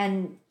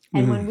 and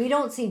when we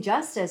don't see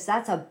justice,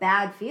 that's a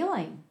bad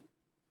feeling.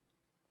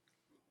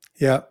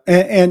 Yeah,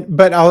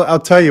 but I'll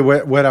tell you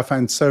what I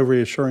find so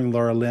reassuring,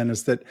 Laura Lynn,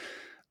 is that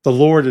the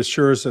Lord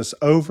assures us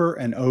over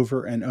and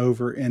over and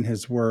over in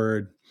His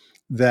Word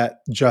that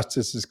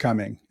justice is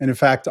coming. And in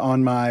fact,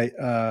 on my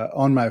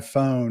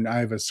phone, I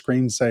have a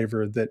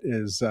screensaver that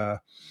is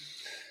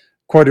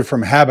quoted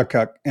from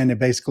Habakkuk, and it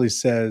basically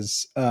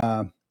says,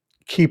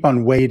 "Keep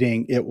on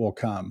waiting; it will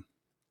come."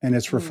 And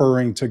it's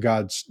referring to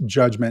God's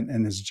judgment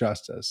and His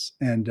justice,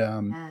 and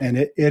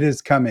it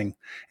is coming.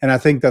 And I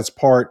think that's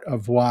part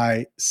of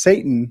why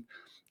Satan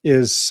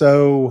is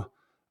so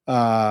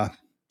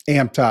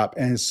amped up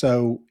and is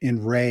so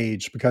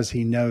enraged, because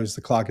he knows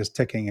the clock is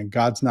ticking, and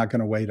God's not going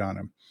to wait on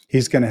him.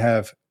 He's going to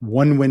have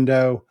one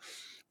window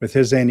with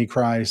his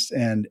Antichrist,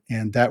 and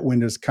that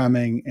window's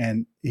coming,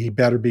 and he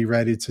better be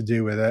ready to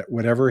do with it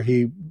whatever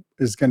he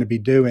is going to be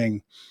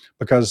doing,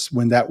 because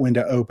when that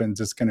window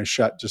opens, it's going to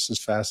shut just as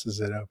fast as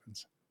it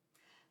opens.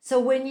 So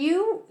when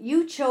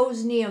you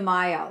chose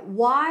Nehemiah,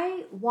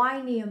 why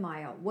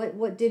Nehemiah?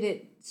 What did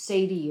it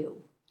say to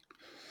you?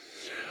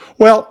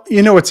 Well,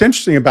 what's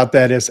interesting about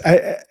that is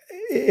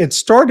it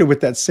started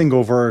with that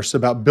single verse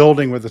about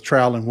building with a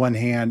trowel in one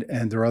hand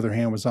and their other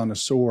hand was on a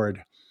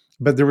sword.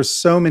 But there were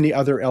so many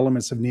other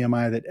elements of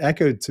Nehemiah that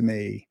echoed to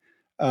me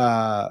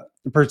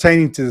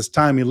pertaining to this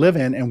time we live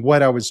in and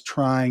what I was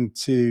trying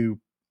to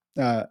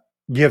uh,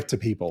 give to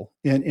people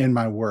in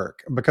my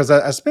work. Because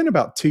I spent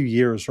about 2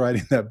 years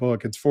writing that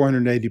book. It's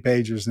 480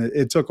 pages, and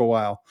it took a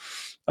while.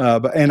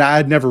 And I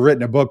had never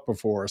written a book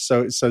before,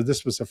 so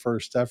this was a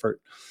first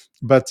effort.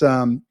 But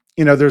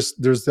there's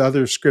the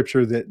other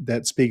scripture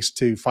that speaks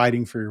to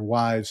fighting for your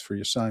wives, for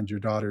your sons, your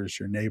daughters,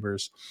 your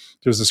neighbors.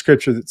 There's a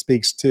scripture that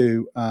speaks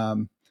to uh,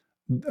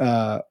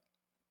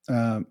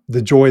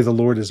 the joy of the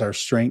Lord is our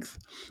strength.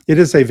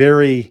 It's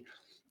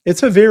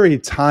a very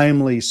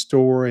timely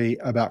story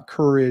about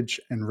courage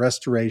and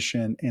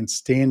restoration and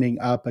standing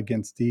up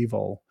against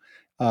evil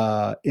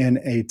in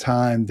a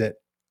time that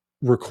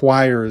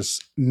requires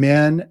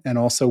men and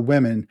also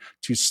women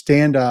to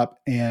stand up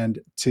and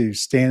to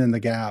stand in the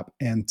gap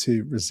and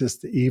to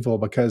resist the evil.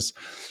 Because,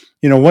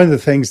 one of the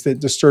things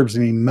that disturbs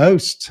me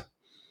most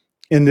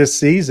in this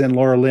season,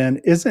 Laura Lynn,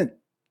 isn't,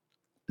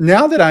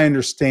 now that I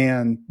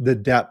understand the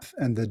depth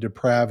and the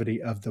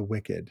depravity of the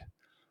wicked,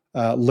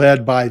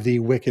 led by the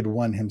wicked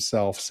one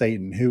himself,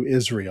 Satan, who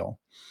Israel,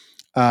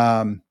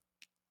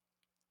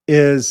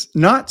 is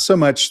not so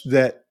much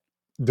that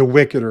the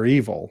wicked are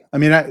evil. I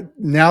mean,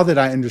 now that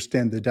I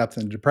understand the depth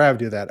and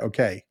depravity of that,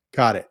 okay,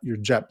 got it. You're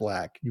jet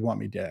black. You want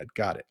me dead.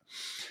 Got it.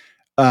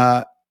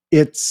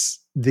 It's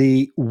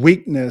the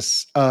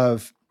weakness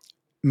of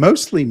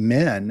mostly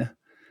men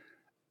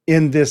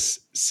in this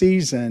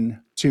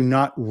season to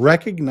not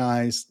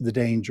recognize the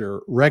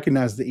danger,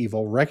 recognize the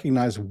evil,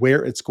 recognize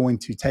where it's going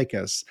to take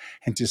us,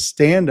 and to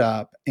stand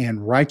up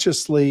and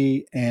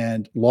righteously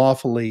and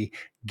lawfully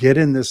get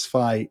in this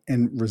fight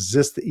and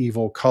resist the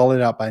evil, call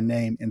it out by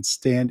name, and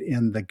stand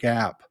in the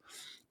gap.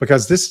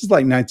 Because this is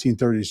like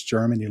 1930s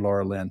Germany,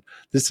 Laura Lynn.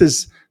 This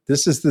is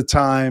the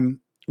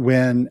time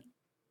when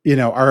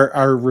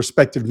our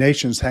respective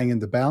nations hang in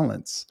the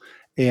balance,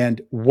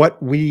 and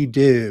what we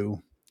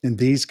do in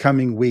these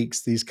coming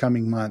weeks, these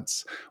coming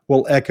months,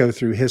 will echo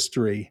through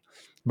history.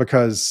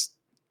 Because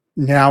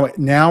now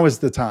is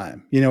the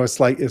time.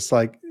 It's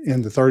like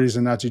in the 30s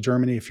in Nazi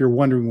Germany. If you're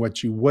wondering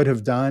what you would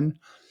have done,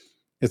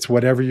 it's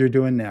whatever you're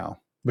doing now,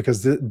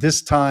 because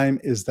this time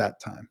is that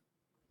time.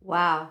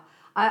 Wow.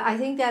 I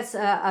think that's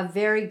a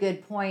very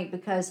good point,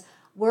 because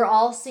we're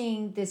all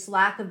seeing this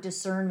lack of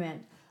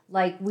discernment.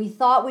 Like, we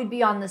thought we'd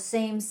be on the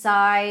same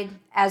side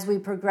as we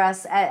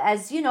progress,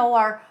 as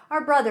our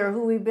brother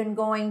who we've been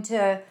going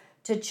to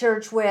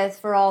church with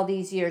for all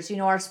these years,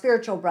 our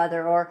spiritual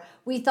brother, or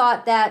we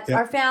thought that Yep.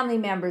 our family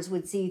members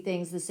would see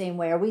things the same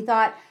way, or we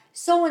thought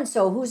so and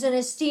so, who's an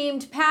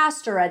esteemed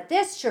pastor at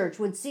this church,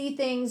 would see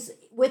things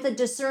with a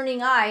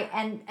discerning eye,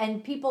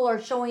 and people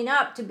are showing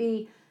up to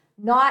be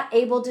not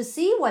able to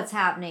see what's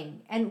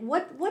happening. And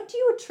what do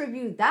you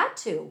attribute that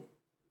to?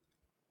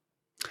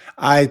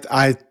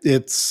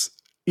 It's,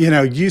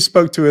 you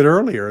spoke to it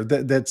earlier,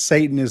 that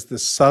Satan is the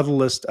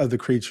subtlest of the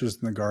creatures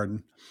in the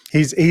garden.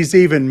 He's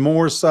even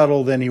more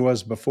subtle than he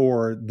was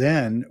before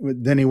than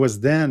he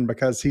was then,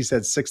 because he's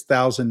had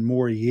 6,000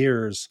 more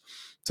years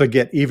to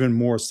get even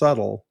more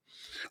subtle.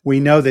 We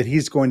know that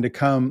he's going to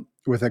come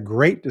with a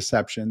great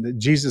deception that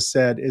Jesus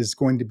said is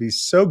going to be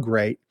so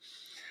great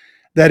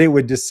that it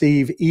would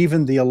deceive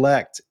even the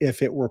elect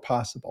if it were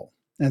possible.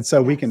 And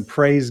so we can Yes.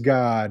 praise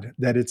God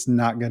that it's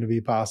not going to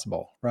be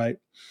possible, right?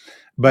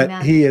 But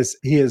Amen. he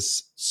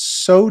is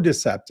so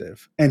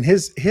deceptive, and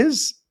his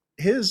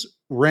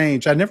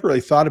range. I never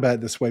really thought about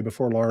it this way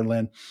before, Laura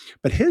Lynn,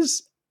 but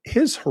his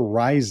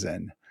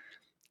horizon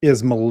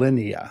is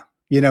millennia.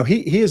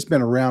 He has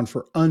been around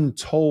for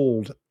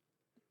untold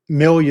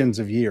millions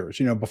of years.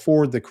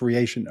 Before the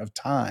creation of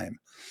time,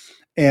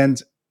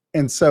 and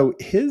so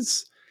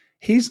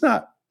he's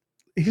not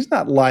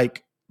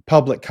like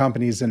public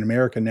companies in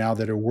America now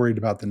that are worried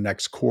about the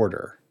next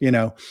quarter.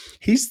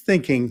 He's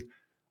thinking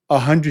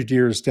 100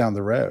 years down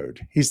the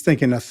road. He's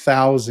thinking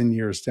 1,000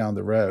 years down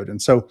the road.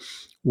 And so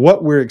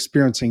what we're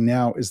experiencing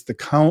now is the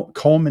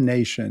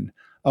culmination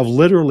of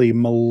literally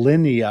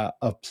millennia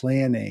of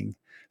planning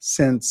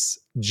since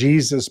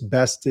Jesus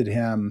bested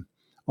him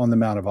on the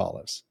Mount of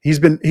Olives. He's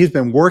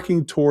been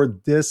working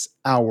toward this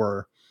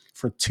hour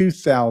for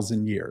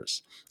 2,000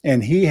 years.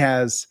 And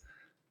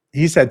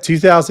he's had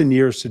 2,000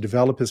 years to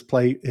develop his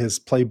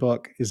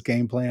playbook, his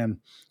game plan,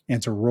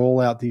 and to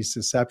roll out these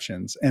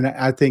deceptions. And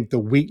I think the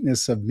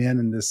weakness of men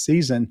in this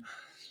season,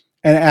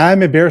 and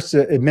I'm embarrassed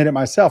to admit it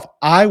myself,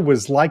 I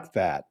was like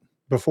that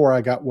before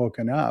I got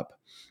woken up.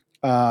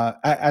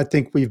 I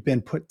think we've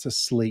been put to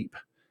sleep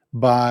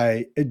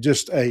by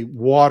just a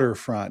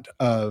waterfront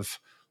of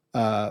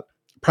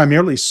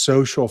primarily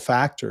social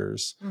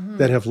factors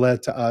that have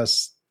led to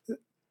us,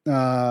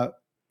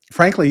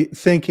 frankly,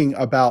 thinking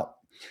about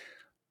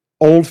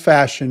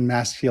old-fashioned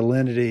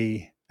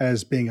masculinity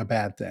as being a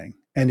bad thing.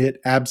 And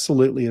it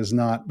absolutely is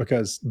not,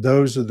 because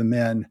those are the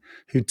men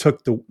who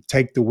take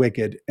the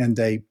wicked and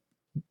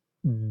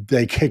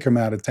they kick them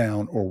out of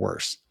town or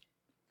worse.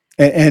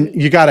 And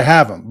you got to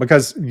have them,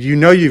 because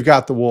you've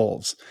got the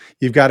wolves.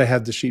 You've got to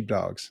have the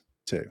sheepdogs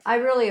too. I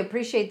really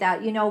appreciate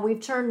that.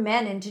 We've turned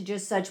men into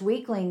just such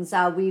weaklings.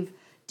 We've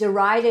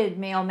derided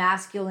male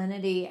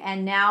masculinity,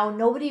 and now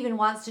nobody even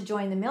wants to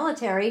join the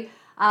military.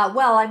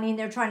 Well, I mean,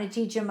 they're trying to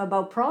teach them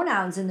about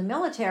pronouns in the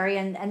military,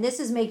 and this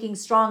is making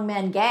strong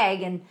men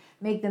gag and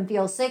make them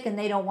feel sick, and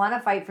they don't want to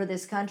fight for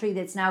this country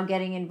that's now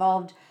getting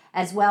involved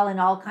as well in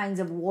all kinds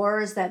of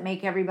wars that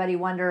make everybody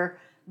wonder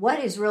what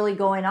is really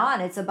going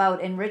on. It's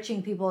about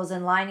enriching people's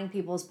and lining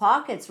people's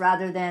pockets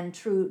rather than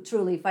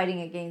truly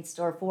fighting against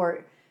or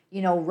for,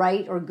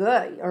 right or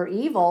good or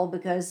evil,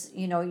 because,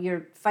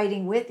 you're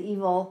fighting with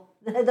evil,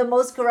 the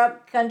most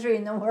corrupt country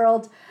in the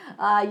world,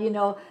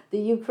 the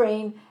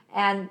Ukraine.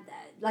 And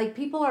like,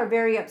 people are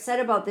very upset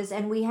about this,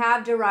 and we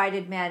have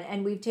derided men,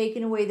 and we've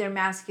taken away their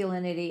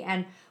masculinity,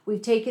 and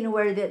we've taken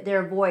away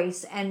their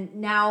voice. And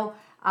now,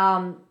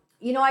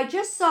 I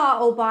just saw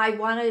I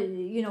want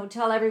to,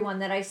 tell everyone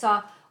that I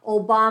saw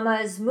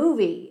Obama's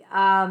movie.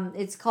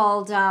 It's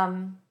called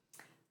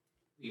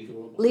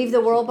Leave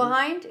the World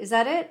Behind. Is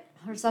that it?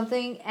 Or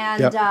something?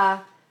 And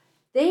Yep.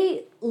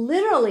 they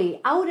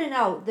literally, out and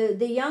out,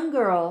 the young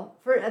girl,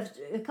 for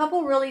a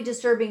couple really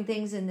disturbing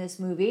things in this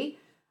movie.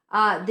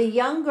 The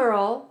young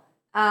girl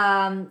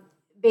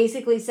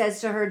basically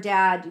says to her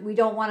dad, "We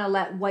don't want to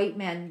let white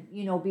men,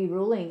 be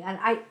ruling." And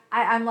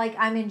I'm like,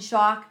 I'm in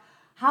shock.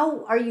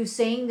 How are you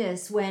saying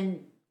this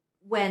when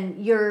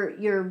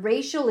you're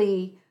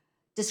racially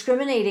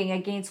discriminating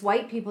against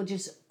white people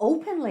just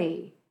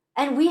openly?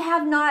 And we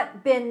have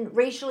not been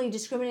racially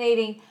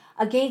discriminating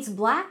against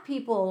black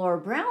people or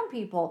brown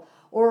people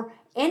or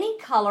any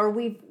color.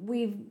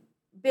 We've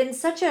been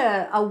such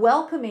a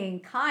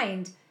welcoming,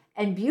 kind,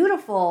 and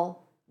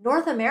beautiful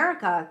North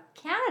America.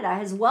 Canada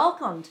has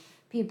welcomed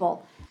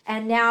people.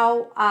 And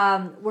now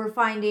we're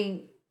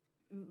finding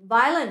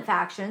violent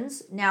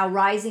factions now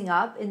rising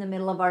up in the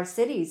middle of our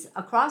cities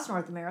across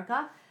North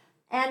America.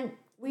 And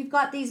we've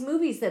got these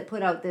movies that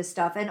put out this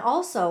stuff. And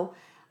also,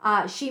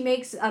 she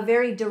makes a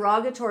very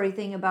derogatory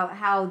thing about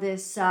how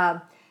this,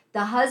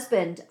 the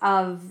husband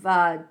of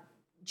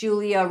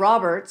Julia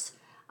Roberts,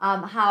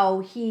 how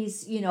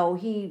he's,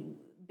 he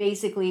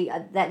basically,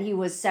 that he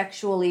was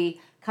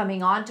sexually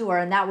coming on to her,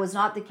 and that was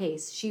not the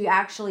case. She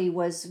actually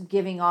was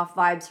giving off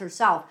vibes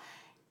herself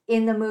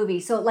in the movie.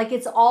 So like,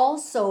 it's all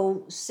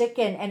so sick,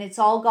 and it's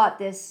all got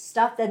this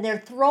stuff, and they're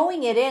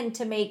throwing it in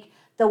to make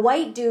the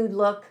white dude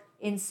look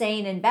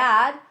insane and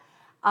bad,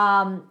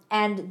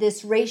 and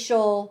this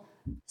racial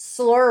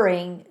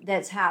slurring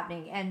that's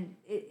happening, and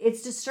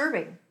it's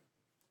disturbing.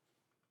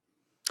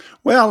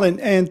 Well,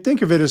 and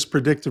think of it as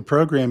predictive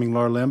programming,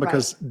 Laura Lynn, Right.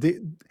 because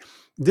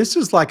this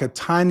is like a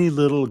tiny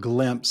little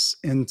glimpse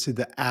into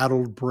the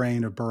addled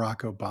brain of Barack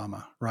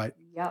Obama, right?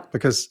 Yep.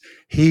 Because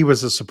he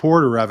was a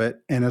supporter of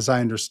it, and as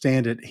I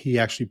understand it, he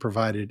actually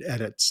provided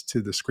edits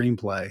to the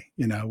screenplay,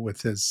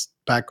 with his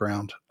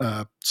background,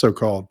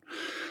 so-called.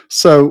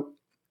 So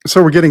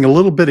we're getting a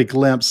little bit of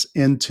glimpse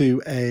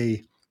into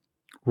a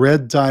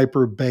red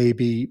diaper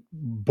baby,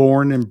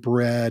 born and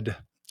bred,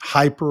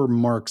 hyper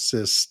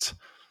Marxist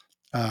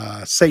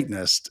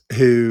Satanist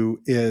who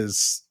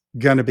is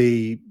going to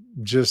be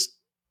just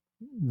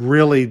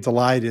really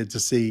delighted to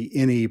see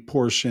any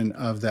portion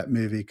of that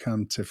movie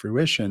come to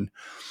fruition.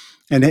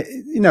 And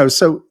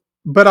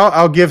but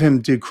I'll give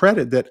him due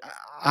credit that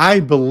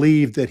I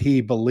believe that he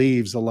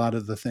believes a lot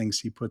of the things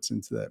he puts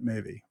into that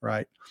movie,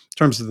 right? In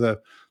terms of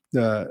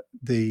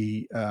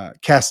the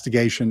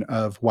castigation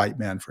of white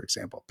men, for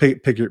example.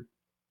 Pick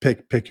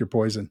your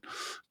poison,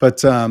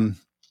 but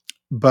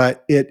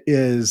it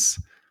is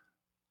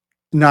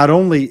not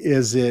only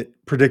is it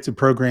predictive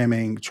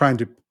programming trying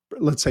to,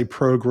 let's say,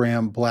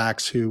 program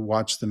blacks who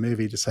watch the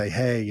movie to say,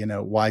 hey,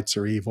 whites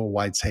are evil,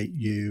 whites hate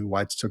you,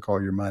 whites took all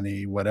your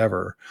money,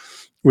 whatever,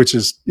 which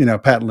is,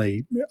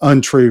 patently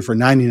untrue for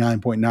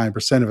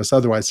 99.9% of us.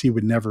 Otherwise, he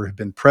would never have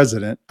been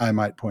president, I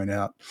might point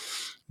out.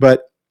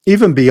 But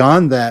even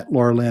beyond that,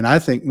 Laura Lynn, I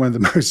think one of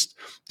the most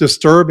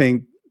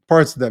disturbing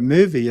parts of that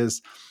movie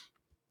is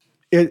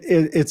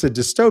it's a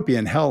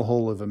dystopian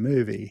hellhole of a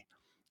movie.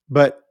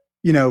 But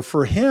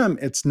for him,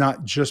 it's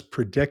not just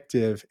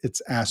predictive,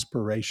 it's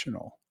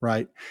aspirational,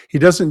 right? He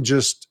doesn't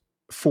just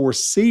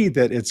foresee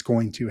that it's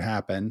going to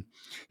happen.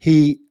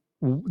 He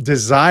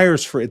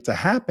desires for it to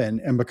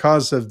happen. And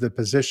because of the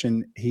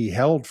position he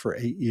held for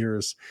 8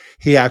 years,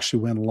 he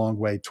actually went a long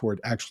way toward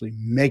actually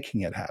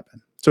making it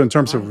happen. So in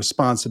terms of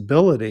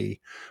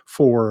responsibility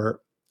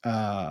for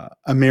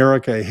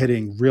America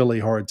hitting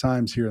really hard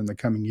times here in the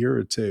coming year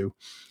or two,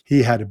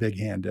 he had a big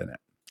hand in it.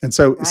 And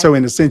so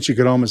in a sense, you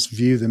could almost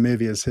view the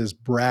movie as his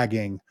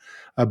bragging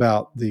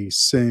about the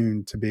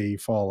soon-to-be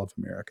fall of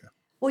America.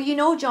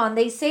 Well, John,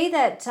 they say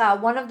that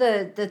one of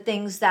the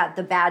things that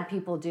the bad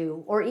people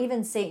do, or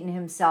even Satan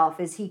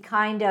himself, is he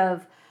kind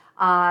of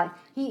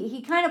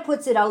he kind of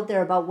puts it out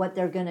there about what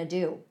they're going to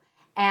do,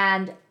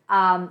 and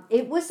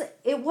it was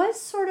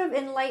sort of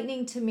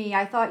enlightening to me.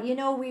 I thought,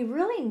 we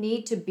really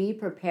need to be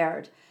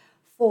prepared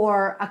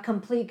for a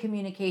complete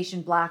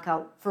communication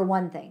blackout. For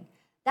one thing,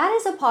 that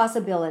is a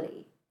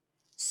possibility.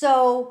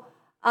 So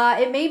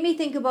it made me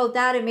think about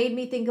that. It made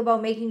me think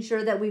about making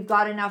sure that we've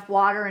got enough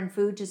water and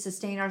food to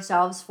sustain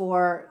ourselves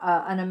for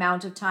an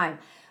amount of time.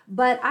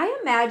 But I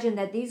imagine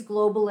that these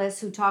globalists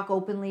who talk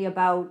openly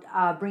about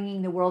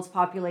bringing the world's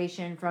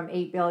population from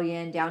 8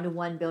 billion down to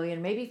 1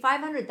 billion, maybe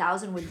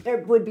 500,000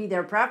 would be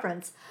their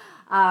preference,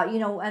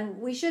 and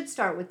we should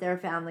start with their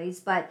families.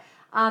 But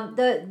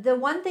the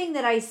one thing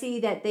that I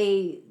see that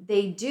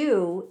they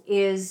do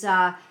is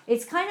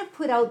it's kind of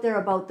put out there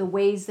about the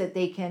ways that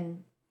they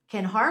can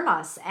harm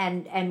us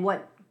and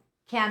what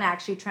can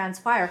actually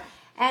transpire.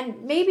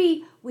 And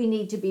maybe we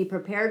need to be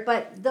prepared,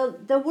 but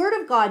the word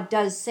of God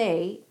does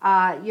say,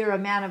 you're a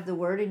man of the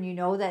word, and you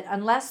know that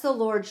unless the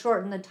Lord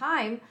shortened the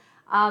time,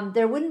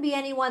 there wouldn't be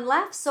anyone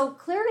left. So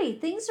clearly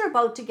things are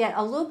about to get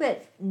a little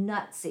bit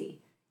nutsy,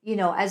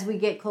 as we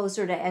get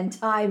closer to end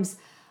times.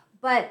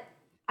 But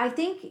I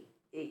think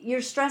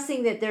you're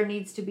stressing that there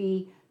needs to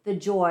be the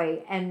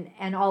joy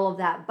and all of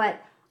that.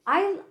 But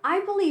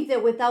I believe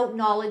that without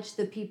knowledge,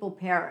 the people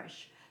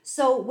perish.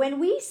 So when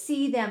we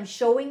see them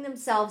showing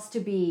themselves to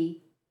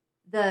be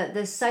the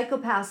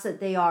psychopaths that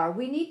they are,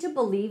 we need to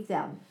believe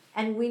them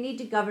and we need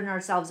to govern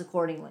ourselves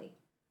accordingly.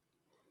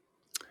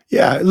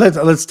 Yeah,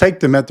 let's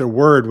take them at their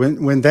word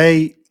when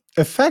they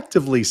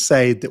effectively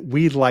say that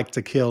we'd like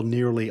to kill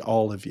nearly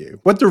all of you.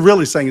 What they're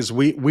really saying is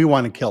we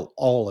want to kill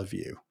all of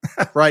you,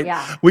 right?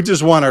 Yeah. We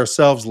just want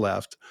ourselves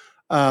left.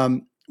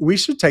 We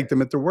should take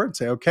them at their word.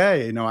 Say,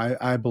 okay,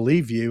 I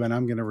believe you, and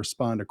I'm going to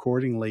respond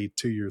accordingly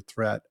to your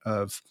threat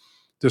of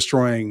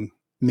destroying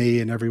me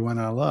and everyone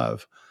I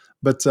love.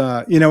 But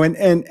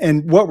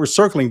and what we're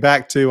circling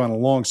back to on a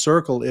long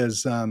circle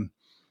is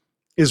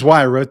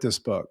why I wrote this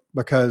book,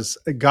 because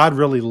God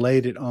really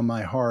laid it on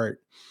my heart.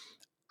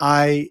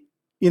 And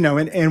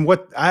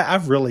what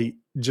I've really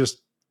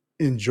just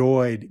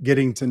enjoyed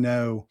getting to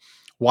know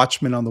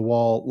watchmen on the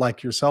wall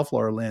like yourself,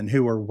 Laura Lynn,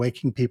 who are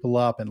waking people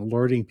up and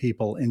alerting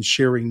people and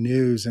sharing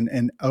news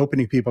and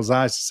opening people's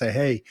eyes to say,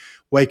 hey,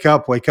 wake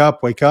up, wake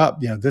up, wake up.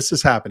 This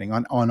is happening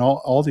on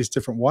all these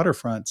different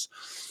waterfronts.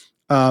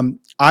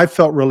 I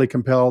felt really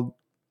compelled.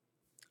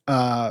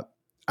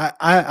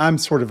 I'm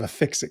sort of a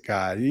fix it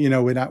guy.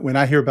 When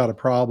I hear about a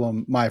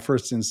problem, my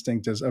first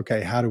instinct is,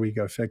 okay, how do we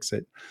go fix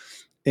it?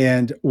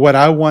 And what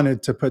I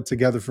wanted to put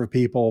together for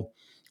people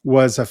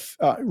was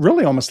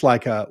really almost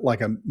like a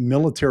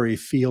military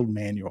field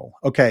manual.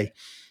 Okay,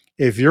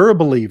 if you're a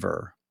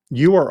believer,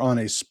 you are on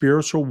a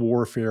spiritual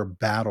warfare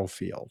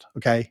battlefield.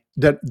 Okay,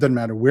 that doesn't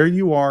matter where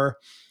you are,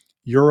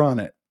 you're on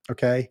it.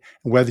 Okay,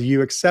 and whether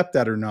you accept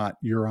that or not,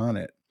 you're on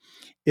it.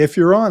 If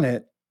you're on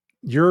it,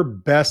 your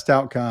best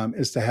outcome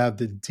is to have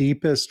the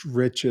deepest,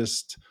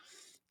 richest,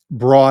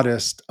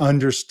 broadest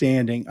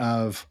understanding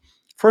of,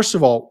 first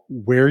of all,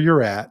 where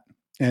you're at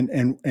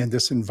and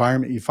this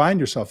environment you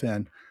find yourself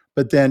in,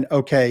 but then,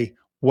 okay,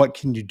 what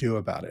can you do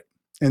about it?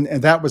 And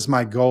that was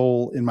my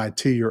goal in my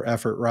 2-year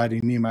effort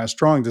writing Nehemiah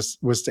Strong,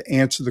 was to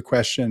answer the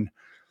question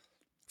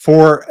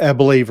for a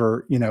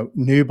believer,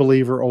 new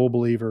believer, old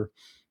believer,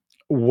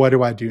 what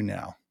do I do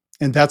now?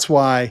 And that's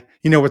why,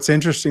 what's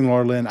interesting,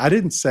 Laura Lynn, I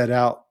didn't set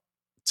out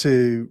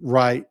to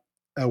write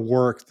a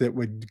work that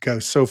would go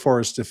so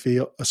far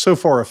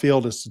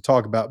afield as to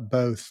talk about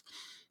both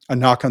a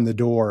knock on the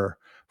door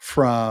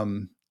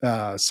from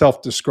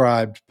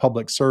self-described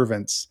public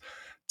servants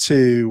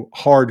to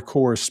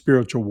hardcore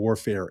spiritual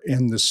warfare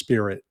in the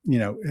spirit,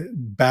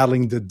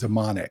 battling the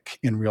demonic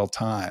in real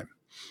time.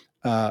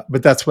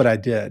 But that's what I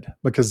did,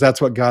 because that's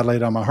what God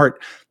laid on my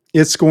heart.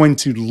 It's going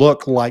to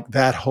look like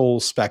that whole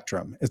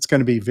spectrum. It's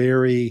going to be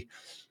very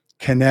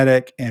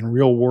kinetic and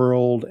real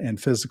world and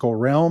physical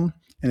realm.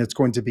 And it's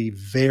going to be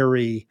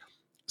very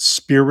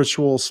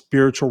spiritual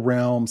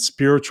realm,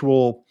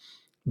 spiritual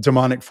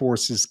demonic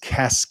forces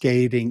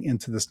cascading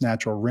into this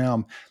natural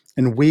realm.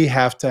 And we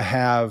have to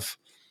have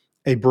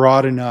a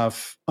broad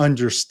enough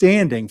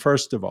understanding,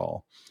 first of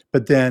all,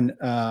 but then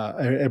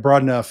a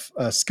broad enough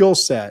skill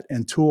set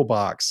and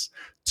toolbox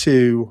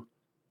to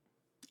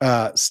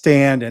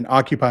stand and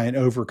occupy and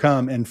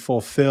overcome and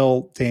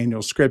fulfill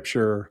Daniel's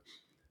scripture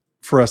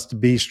for us to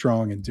be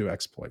strong and do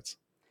exploits.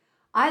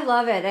 I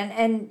love it,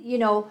 and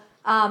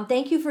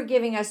thank you for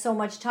giving us so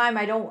much time.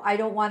 I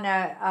don't want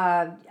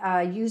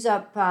to use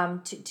up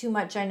too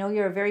much. I know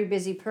you're a very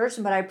busy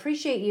person, but I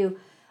appreciate you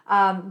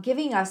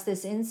giving us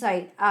this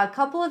insight. A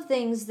couple of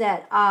things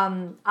that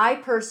I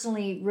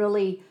personally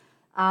really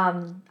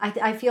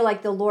I feel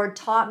like the Lord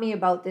taught me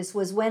about this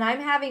was when I'm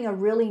having a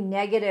really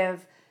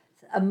negative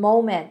a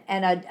moment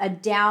and a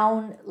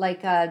down,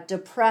 like a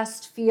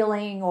depressed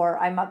feeling, or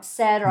I'm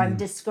upset or I'm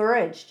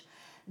discouraged,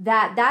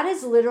 that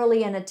is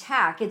literally an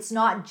attack. It's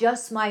not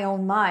just my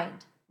own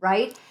mind,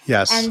 right?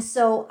 Yes. And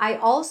so I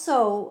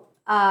also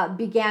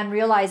began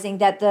realizing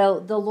that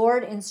the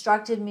Lord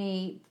instructed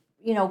me,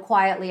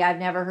 quietly. I've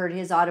never heard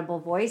his audible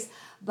voice,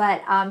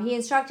 but he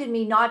instructed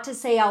me not to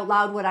say out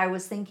loud what I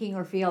was thinking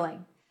or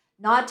feeling,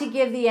 not to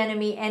give the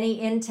enemy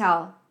any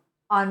intel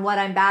on what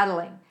I'm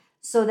battling.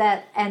 So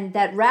that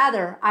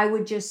rather I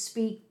would just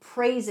speak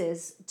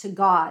praises to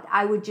God.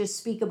 I would just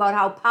speak about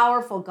how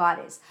powerful God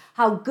is,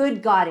 how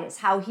good God is,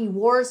 how he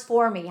wars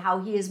for me,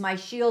 how he is my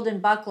shield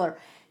and buckler.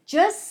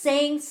 Just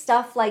saying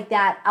stuff like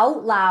that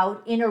out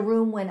loud in a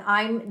room when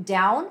I'm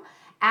down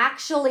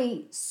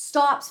actually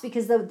stops,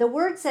 because the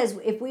word says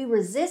if we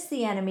resist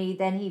the enemy,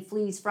 then he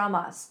flees from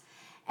us.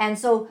 And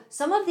so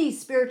some of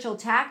these spiritual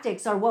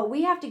tactics are what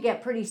we have to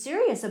get pretty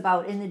serious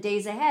about in the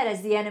days ahead,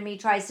 as the enemy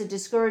tries to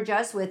discourage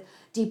us with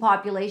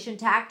depopulation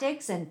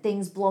tactics and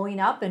things blowing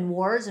up and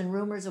wars and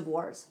rumors of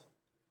wars.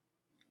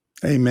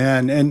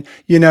 Amen. And,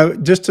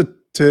 just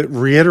to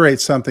reiterate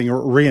something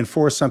or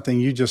reinforce something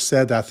you just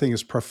said that I think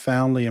is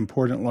profoundly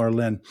important, Laura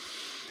Lynn,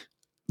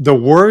 the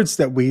words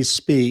that we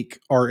speak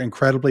are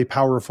incredibly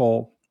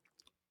powerful,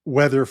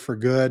 whether for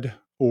good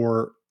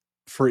or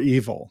for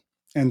evil.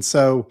 And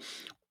so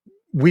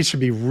we should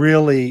be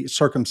really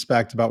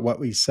circumspect about what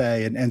we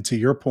say. And to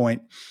your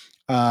point,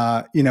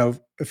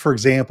 for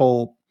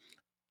example,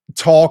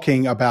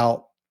 talking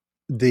about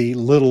the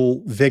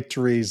little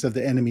victories of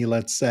the enemy,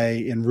 let's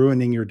say, in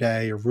ruining your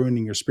day or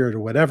ruining your spirit or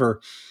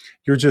whatever,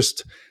 you're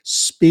just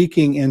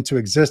speaking into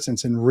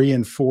existence and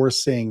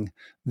reinforcing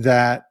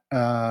that,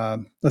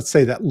 let's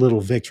say, that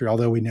little victory,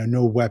 although we know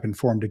no weapon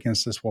formed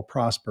against us will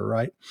prosper,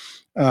 right?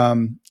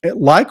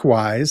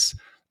 Likewise,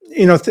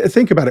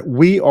 think about it.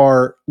 We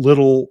are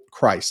little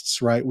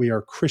Christs, right? We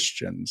are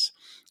Christians.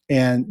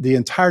 And the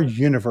entire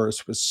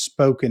universe was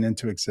spoken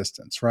into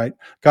existence, right?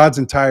 God's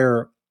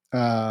entire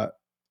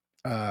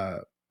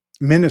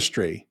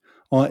ministry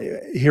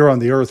here on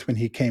the earth when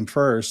he came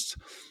first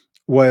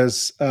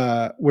was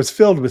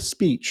filled with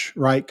speech,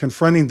 right?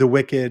 Confronting the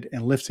wicked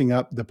and lifting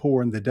up the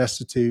poor and the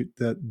destitute,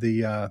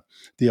 the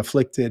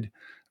afflicted,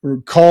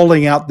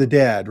 calling out the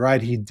dead,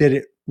 right? He did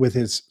it with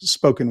his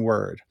spoken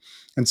word.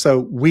 And so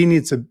we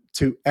need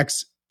to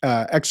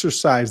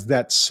exercise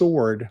that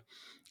sword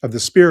of the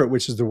Spirit,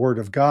 which is the word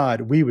of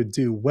God. We would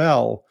do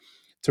well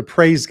to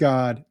praise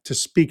God, to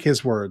speak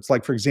his words.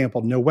 Like, for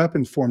example, no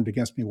weapon formed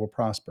against me will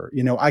prosper.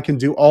 I can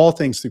do all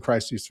things through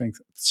Christ who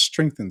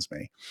strengthens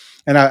me.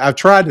 And I've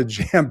tried to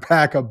jam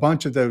pack a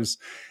bunch of those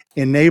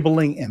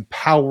enabling,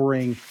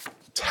 empowering,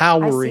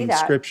 towering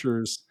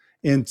scriptures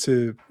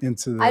into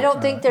the, I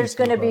don't think there's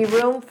going to be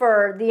room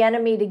for the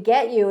enemy to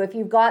get you if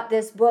you've got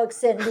this book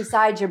sitting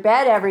beside your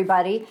bed,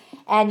 everybody.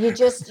 And you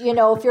just,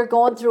 if you're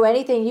going through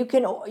anything, you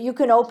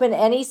can open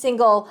any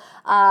single,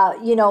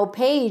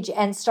 page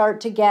and start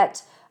to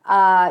get,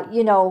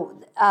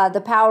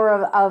 the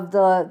power of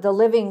the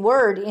living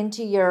word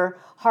into your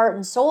heart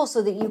and soul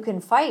so that you can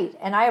fight.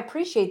 And I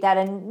appreciate that.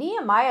 And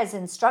Nehemiah's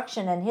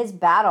instruction and his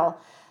battle,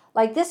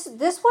 like this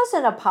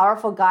wasn't a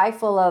powerful guy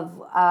full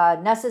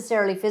of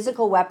necessarily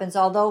physical weapons,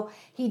 although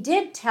he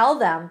did tell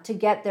them to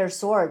get their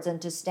swords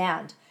and to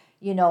stand,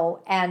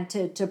 and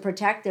to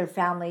protect their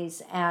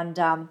families. And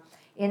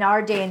in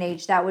our day and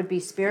age, that would be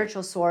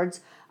spiritual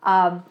swords.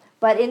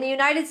 But in the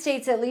United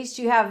States, at least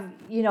you have,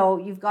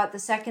 you've got the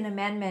Second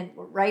Amendment,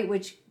 right,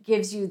 which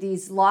gives you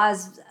these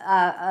laws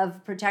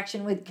of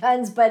protection with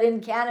guns. But in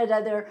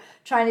Canada, they're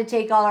trying to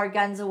take all our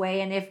guns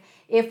away. And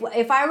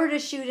if I were to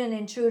shoot an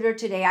intruder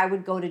today, I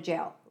would go to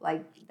jail.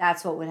 Like,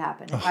 that's what would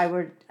happen. If I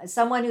were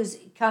someone who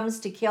comes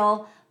to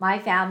kill my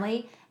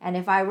family, and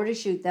if I were to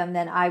shoot them,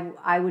 then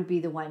I would be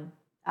the one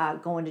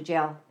going to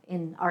jail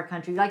in our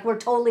country. Like, we're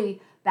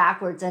totally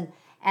backwards.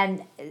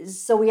 And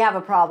so we have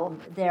a problem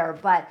there.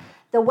 But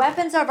the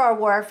weapons of our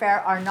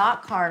warfare are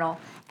not carnal.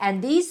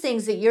 And these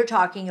things that you're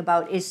talking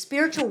about is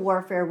spiritual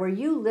warfare, where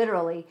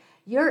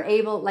you're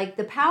able, like,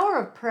 the power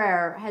of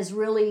prayer has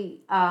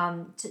really,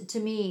 to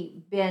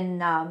me,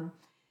 been,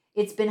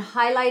 it's been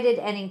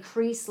highlighted and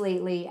increased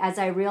lately as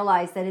I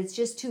realize that it's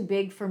just too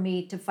big for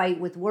me to fight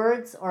with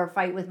words or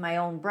fight with my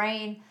own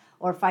brain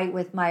or fight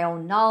with my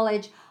own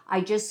knowledge.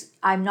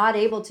 I'm not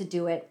able to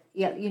do it.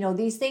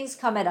 These things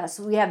come at us.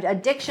 We have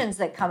addictions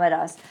that come at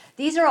us.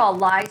 These are all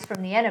lies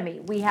from the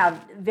enemy. We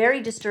have very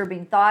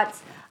disturbing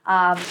thoughts.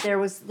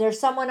 There's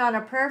someone on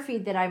a prayer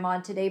feed that I'm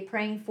on today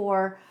praying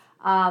for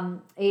a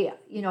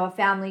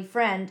family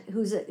friend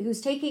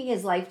who's taking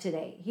his life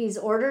today. He's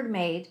ordered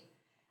MAID,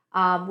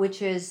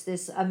 which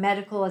is a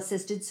medical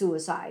assisted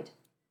suicide,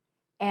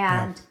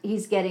 and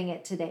he's getting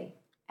it today.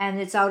 And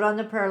it's out on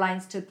the prayer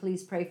lines to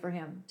please pray for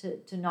him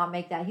to not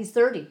make that. He's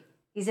 30.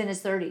 He's in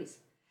his 30s.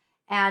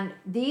 And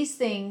these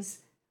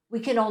things,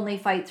 we can only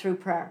fight through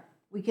prayer.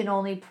 We can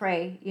only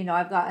pray.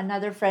 I've got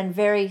another friend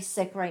very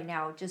sick right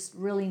now, just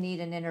really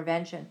need an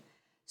intervention.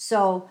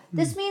 So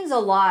this means a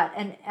lot.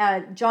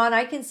 And John,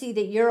 I can see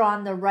that you're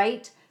on the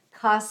right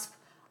cusp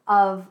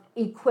of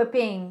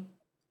equipping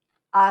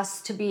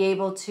us to be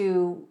able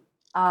to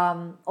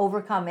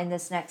overcome in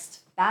this next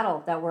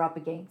battle that we're up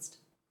against.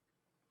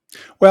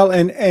 Well,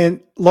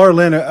 and Laura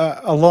Lynn,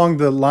 along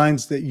the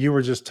lines that you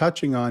were just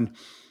touching on,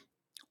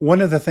 one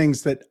of the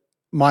things that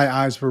my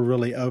eyes were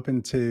really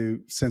open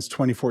to since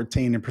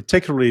 2014, and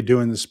particularly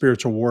doing the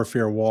spiritual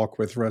warfare walk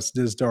with Russ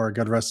Dizdar,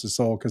 God rest his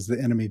soul, because the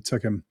enemy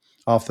took him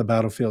off the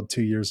battlefield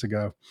 2 years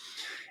ago,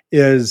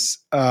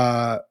 is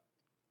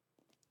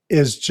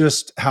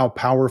just how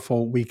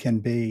powerful we can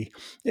be.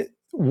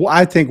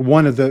 I think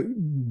one of the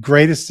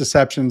greatest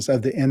deceptions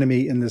of the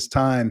enemy in this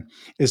time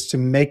is to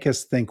make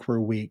us think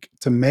we're weak,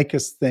 to make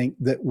us think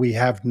that we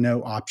have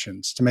no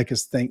options, to make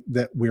us think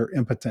that we're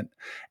impotent.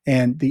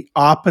 And the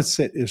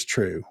opposite is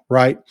true,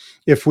 right?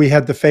 If we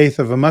had the faith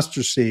of a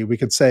mustard seed, we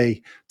could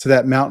say to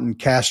that mountain,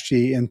 cast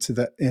ye into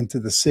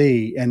the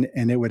sea, and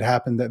it would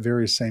happen that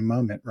very same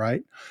moment,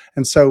 right?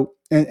 And so,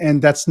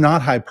 and that's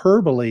not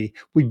hyperbole.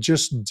 We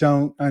just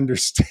don't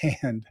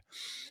understand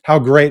how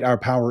great our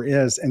power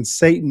is. And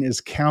Satan is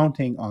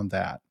counting on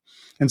that.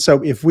 And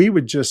so if we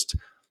would just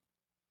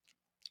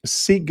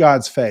seek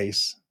God's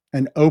face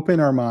and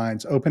open our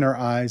minds, open our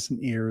eyes and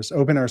ears,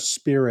 open our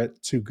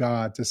spirit to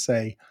God to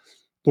say,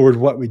 Lord,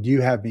 what would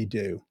you have me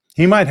do?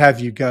 He might have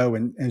you go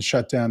and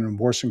shut down an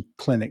abortion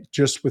clinic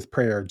just with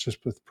prayer,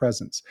 just with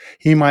presence.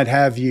 He might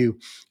have you,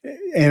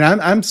 and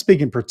I'm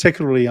speaking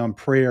particularly on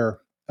prayer,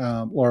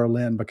 Laura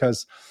Lynn,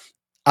 because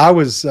I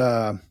was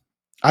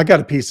I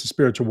got a piece of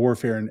spiritual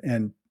warfare,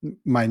 and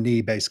my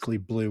knee basically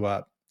blew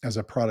up as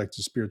a product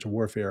of spiritual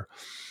warfare.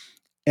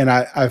 And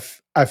I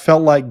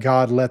felt like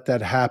God let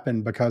that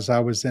happen because I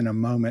was in a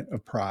moment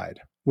of pride,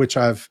 which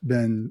I've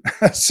been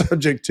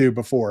subject to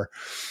before.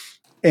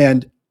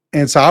 And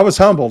so I was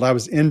humbled. I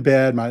was in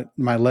bed.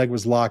 My leg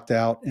was locked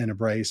out in a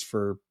brace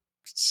for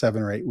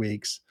 7 or 8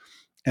 weeks.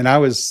 And I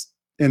was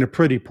in a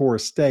pretty poor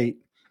state.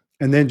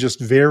 And then just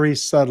very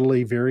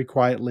subtly, very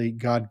quietly,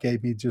 God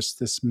gave me just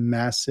this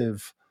massively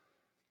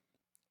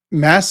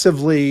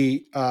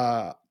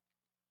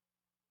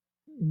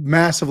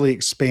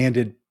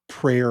expanded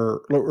prayer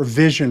or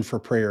vision for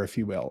prayer, if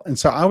you will. And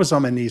so I was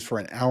on my knees for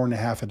an hour and a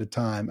half at a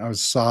time. I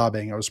was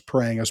sobbing. I was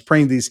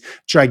praying these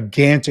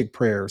gigantic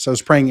prayers. I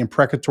was praying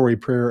imprecatory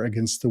prayer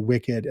against the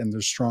wicked and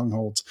their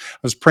strongholds. I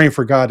was praying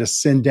for God to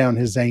send down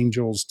his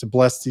angels to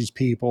bless these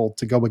people,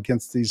 to go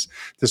against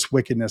this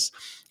wickedness.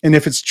 And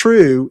if it's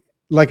true,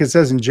 like it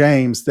says in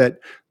James, that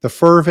the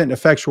fervent,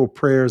 effectual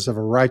prayers of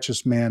a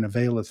righteous man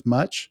availeth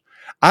much.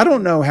 I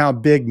don't know how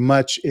big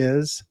much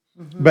is,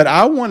 but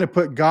I want to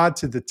put God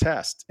to the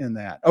test in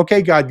that.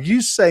 Okay, God,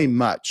 you say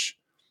much.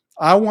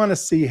 I want to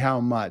see how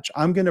much.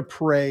 I'm going to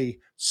pray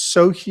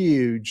so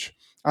huge.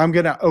 I'm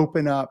going to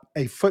open up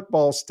a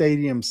football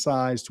stadium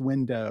sized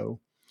window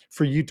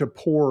for you to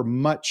pour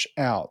much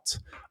out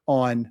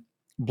on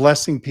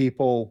blessing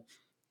people,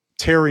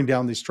 tearing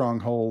down these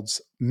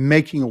strongholds,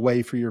 making a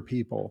way for your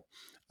people.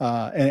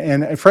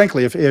 And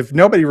frankly, if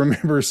nobody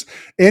remembers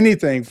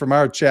anything from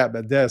our chat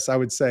but this, I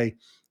would say,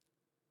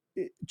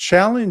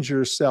 challenge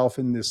yourself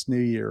in this new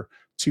year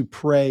to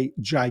pray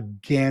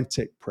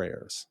gigantic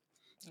prayers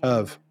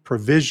of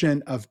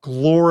provision, of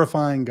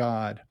glorifying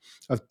God,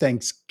 of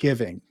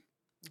thanksgiving.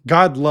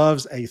 God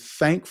loves a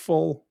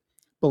thankful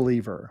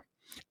believer.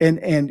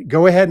 And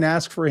go ahead and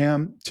ask for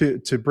him to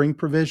bring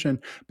provision,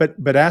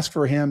 but ask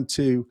for him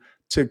to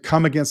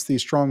come against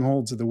these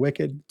strongholds of the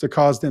wicked, to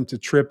cause them to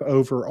trip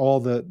over all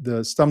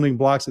the stumbling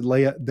blocks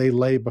that they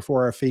lay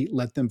before our feet.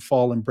 Let them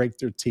fall and break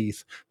their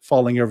teeth,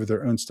 falling over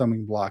their own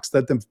stumbling blocks.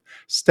 Let them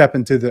step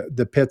into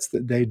the pits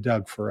that they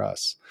dug for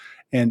us.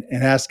 And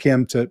ask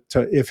him to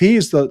if he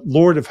is the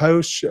Lord of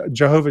hosts,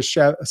 Jehovah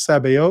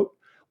Sabaoth,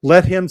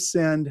 let him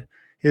send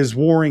his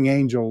warring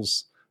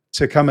angels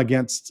to come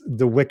against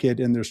the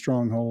wicked in their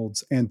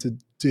strongholds and to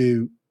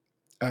do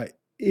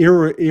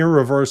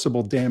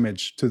irreversible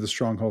damage to the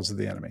strongholds of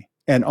the enemy,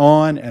 and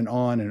on and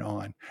on and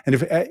on. And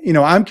if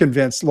I'm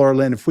convinced, Laura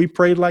Lynn, if we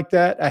prayed like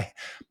that,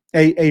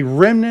 a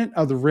remnant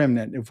of the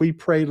remnant, if we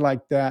prayed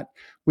like that,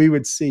 we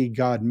would see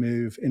God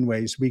move in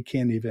ways we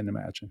can't even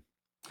imagine.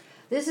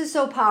 This is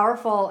so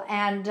powerful,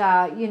 and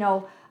I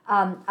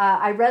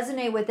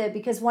resonate with it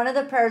because one of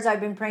the prayers I've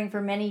been praying for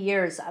many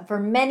years,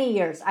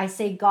 I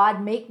say,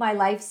 God, make my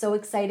life so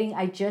exciting,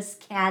 I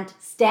just can't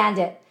stand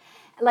it.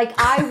 Like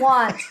I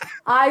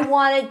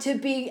want it to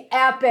be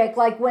epic.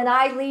 Like when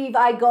I leave,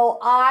 I go,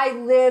 I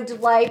lived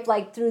life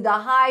like through the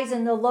highs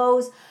and the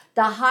lows,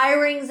 the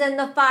hirings and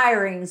the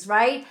firings,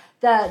 right?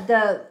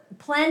 The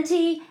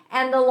plenty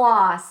and the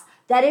loss.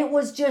 That it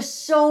was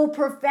just so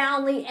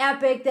profoundly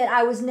epic that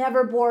I was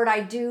never bored. I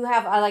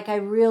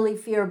really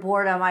fear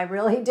boredom. I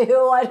really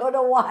do. I don't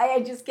know why.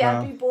 I just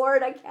can't be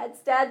bored. I can't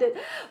stand it.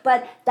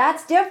 But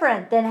that's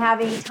different than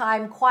having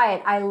time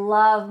quiet. I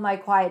love my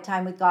quiet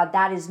time with God.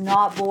 That is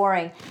not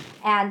boring.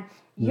 And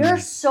you're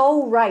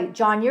so right,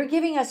 John. You're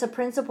giving us a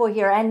principle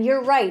here. And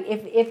you're right.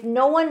 If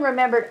no one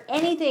remembered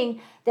anything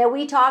that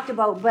we talked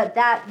about, but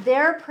that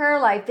their prayer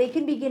life, they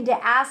can begin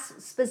to ask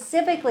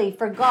specifically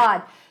for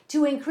God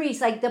to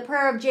increase, like the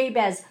prayer of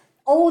Jabez.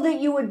 Oh, that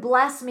you would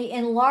bless me,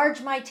 enlarge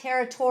my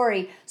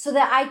territory so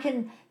that I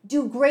can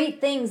do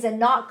great things and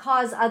not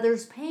cause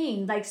others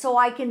pain. Like, so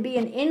I can be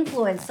an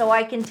influence, so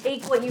I can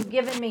take what you've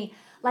given me.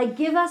 Like,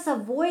 give us a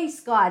voice,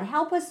 God.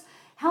 Help us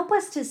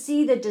to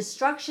see the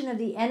destruction of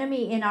the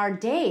enemy in our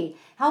day.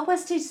 Help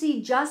us to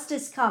see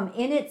justice come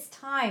in its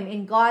time,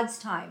 in God's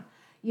time.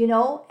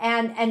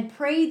 and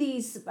pray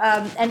these.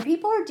 And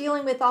people are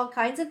dealing with all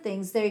kinds of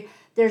things.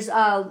 There's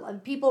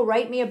people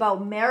write me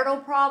about marital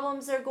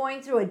problems they're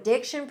going through,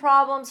 addiction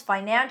problems,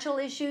 financial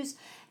issues,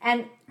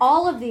 and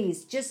all of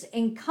these, just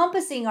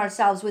encompassing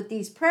ourselves with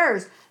these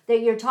prayers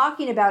that you're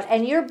talking about.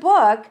 And your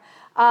book,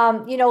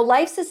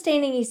 Life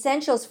Sustaining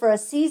Essentials for a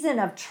Season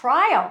of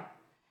Trial.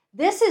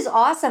 This is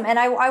awesome. And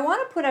I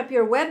want to put up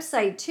your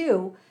website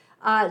too,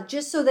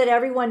 just so that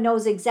everyone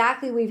knows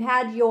exactly. We've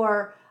had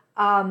your,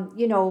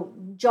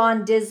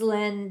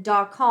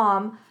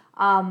 johndislin.com.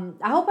 I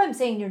hope I'm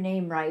saying your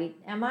name right.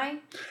 Am I?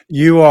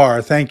 You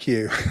are. Thank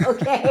you.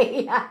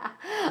 Okay.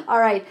 All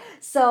right.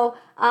 So,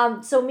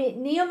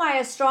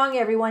 Nehemiah Strong,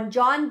 everyone,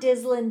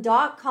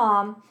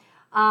 johndislin.com,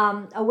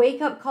 a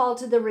wake up call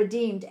to the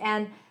redeemed.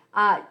 And,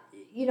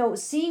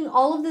 seeing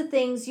all of the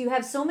things, you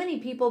have so many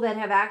people that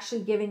have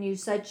actually given you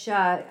such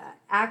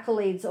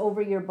accolades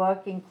over your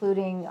book,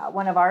 including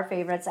one of our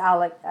favorites,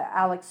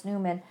 Alex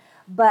Newman.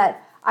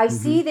 But I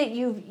see that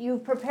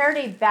you've prepared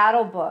a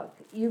battle book.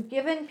 You've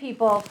given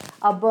people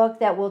a book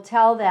that will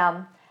tell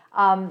them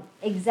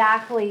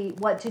exactly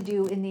what to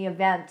do in the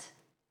event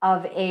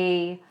of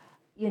a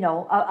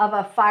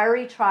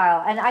fiery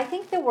trial. And I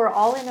think that we're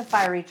all in a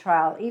fiery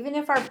trial, even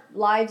if our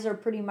lives are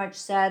pretty much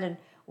set and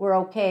we're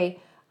okay.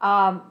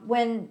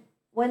 When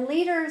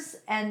leaders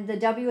and the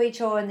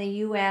WHO and the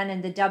UN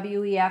and the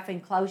WEF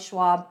and Klaus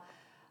Schwab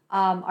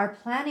are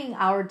planning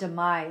our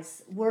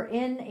demise, we're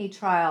in a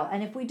trial.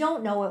 And if we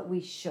don't know it,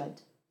 we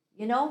should,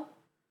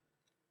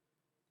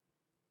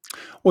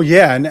 Well,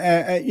 yeah,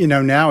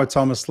 and now it's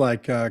almost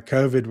like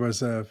COVID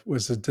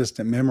was a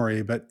distant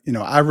memory. But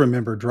I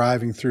remember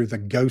driving through the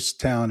ghost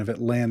town of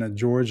Atlanta,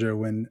 Georgia,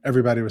 when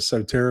everybody was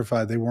so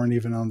terrified they weren't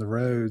even on the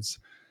roads,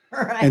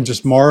 and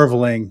just Right.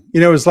 marveling.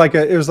 It was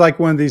like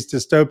one of these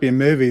dystopian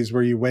movies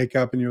where you wake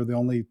up and you're the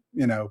only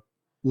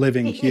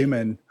living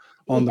human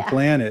on the Yeah,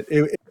 planet.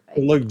 It right.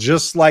 looked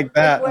just like Like,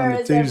 that on where a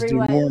is Tuesday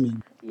everyone?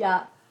 morning.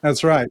 Yeah,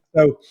 That's right.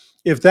 So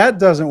if that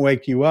doesn't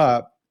wake you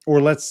up,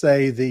 or let's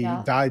say the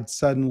yeah, died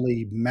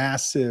suddenly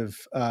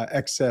massive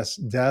excess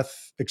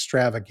death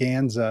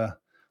extravaganza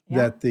yeah.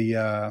 that the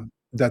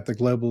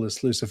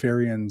globalist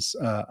Luciferians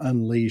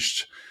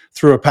unleashed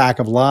through a pack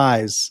of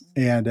lies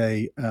and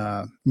a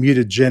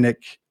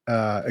mutagenic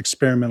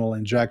experimental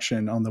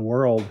injection on the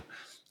world.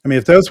 I mean,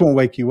 if those won't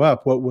wake you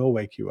up, what will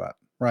wake you up,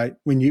 right?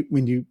 When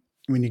you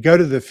go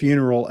to the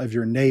funeral of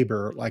your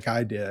neighbor, like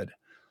I did,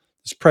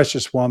 this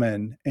precious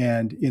woman,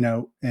 and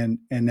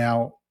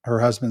now her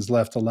husband's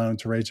left alone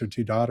to raise her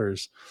two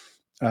daughters.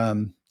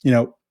 um, you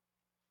know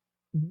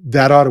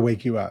that ought to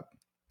wake you up.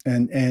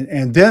 And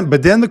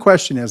then the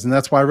question is, and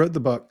that's why I wrote the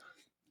book,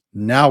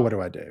 now what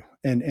do I do?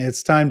 And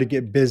it's time to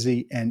get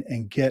busy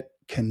and get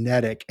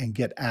kinetic and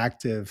get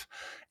active,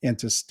 and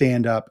to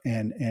stand up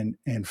and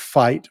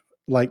fight,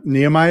 like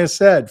Nehemiah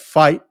said,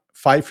 fight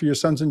for your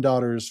sons and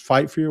daughters,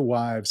 fight for your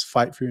wives,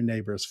 fight for your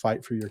neighbors,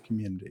 fight for your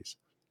communities.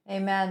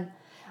 Amen.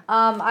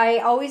 I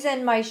always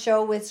end my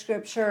show with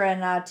scripture,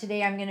 and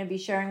today I'm going to be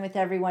sharing with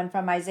everyone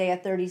from Isaiah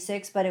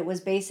 36, but it was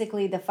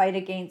basically the fight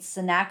against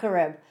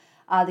Sennacherib,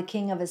 the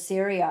king of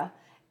Assyria.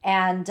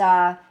 And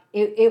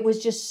it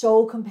was just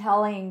so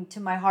compelling to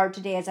my heart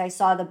today as I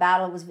saw the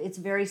battle. It's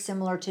very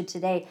similar to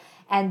today.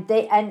 And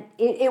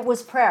it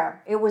was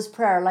prayer. It was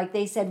prayer. Like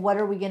they said, what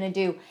are we going to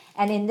do?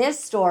 And in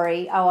this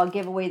story, I'll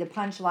give away the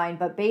punchline,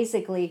 but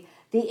basically,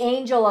 the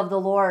angel of the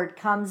Lord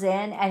comes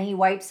in and he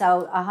wipes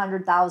out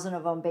 100,000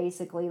 of them,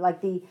 basically. Like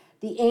the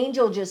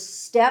angel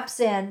just steps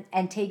in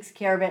and takes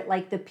care of it.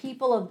 Like the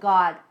people of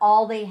God,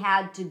 all they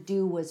had to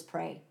do was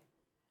pray.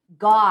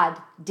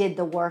 God did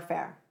the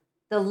warfare.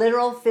 The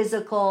literal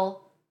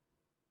physical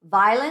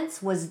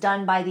violence was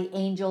done by the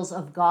angels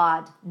of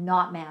God,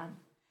 not man.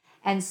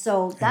 And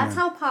so that's Amen.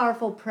 how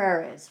powerful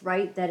prayer is,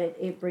 right? That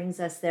it brings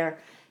us there.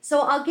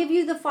 So I'll give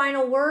you the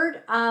final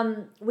word.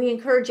 We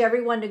encourage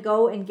everyone to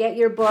go and get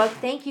your book.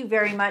 Thank you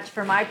very much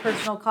for my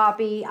personal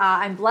copy.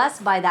 I'm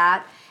blessed by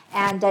that.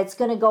 And it's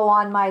going to go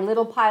on my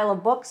little pile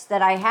of books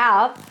that I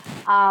have,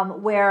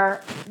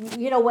 where,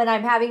 when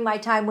I'm having my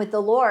time with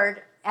the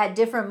Lord at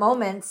different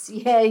moments.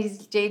 Yeah,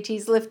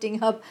 JT's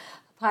lifting up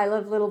pile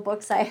of little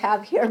books I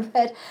have here.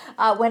 But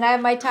when I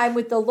have my time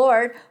with the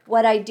Lord,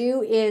 what I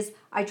do is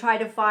I try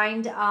to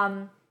find,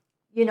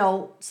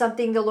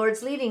 something the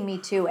Lord's leading me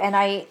to. And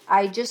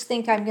I just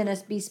think I'm going to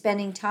be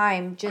spending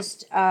time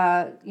just,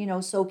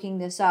 soaking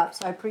this up.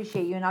 So I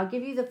appreciate you. And I'll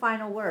give you the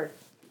final word.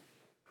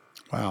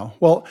 Wow.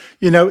 Well,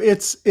 it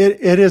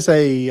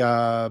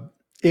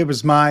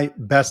was my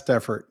best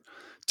effort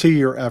to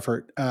your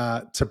effort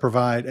to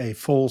provide a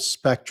full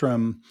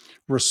spectrum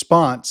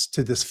response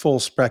to this full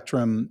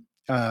spectrum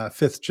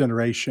fifth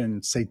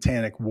generation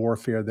satanic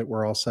warfare that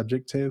we're all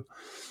subject to.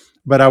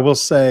 But I will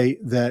say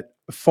that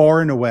far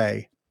and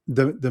away,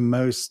 the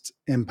most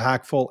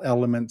impactful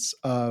elements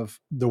of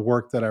the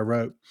work that I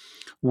wrote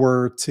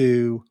were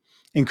to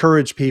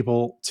encourage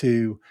people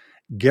to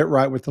get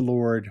right with the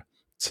Lord,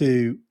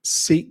 to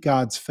seek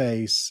God's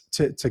face,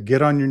 to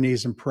get on your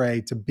knees and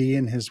pray, to be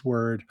in His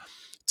Word,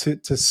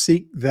 to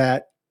seek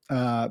that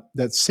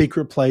that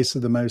secret place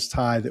of the Most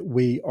High that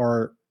we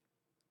are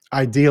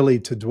ideally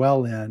to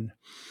dwell in,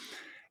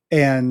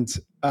 and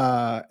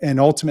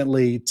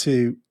ultimately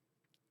to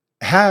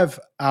have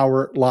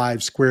our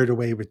lives squared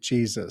away with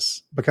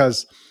Jesus.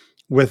 Because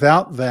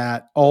without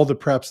that, all the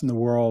preps in the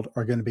world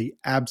are going to be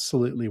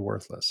absolutely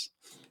worthless.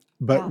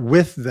 But Yeah.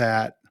 with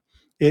that,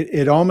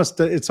 it's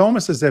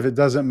almost as if it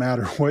doesn't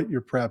matter what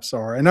your preps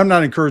are. And I'm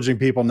not encouraging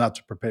people not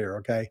to prepare,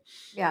 okay?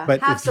 Yeah.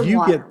 But Have if some you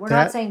water. get We're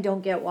not that, saying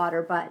don't get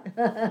water, but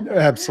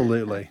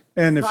absolutely,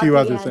 and a not few the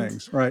other end.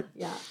 things, right?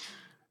 Yeah.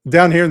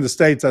 Down here in the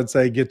States, I'd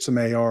say get some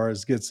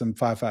ARs, get some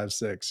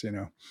 5.56,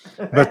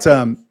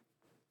 Right.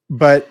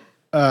 But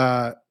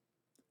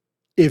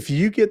if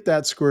you get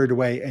that squared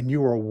away and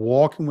you are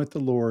walking with the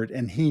Lord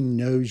and He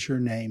knows your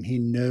name, He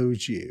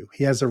knows you,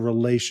 He has a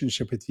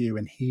relationship with you,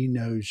 and He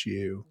knows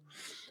you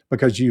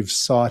because you've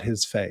sought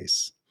His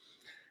face,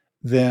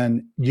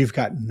 then you've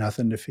got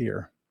nothing to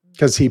fear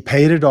because He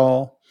paid it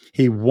all.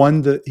 He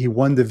won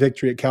the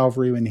victory at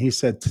Calvary when He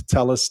said,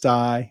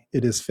 "Tetelestai,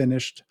 it is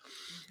finished."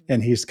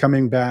 And He's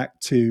coming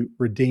back to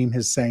redeem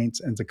His saints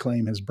and to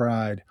claim His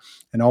bride.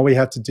 And all we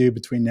have to do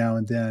between now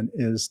and then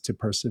is to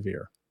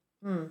persevere.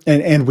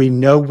 And we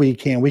know we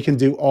can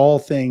do all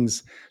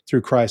things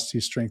through Christ who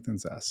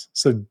strengthens us.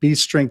 So be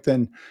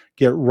strengthened,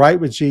 get right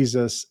with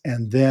Jesus,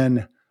 and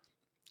then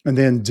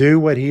do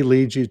what He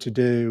leads you to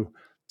do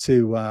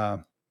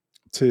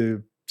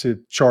to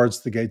charge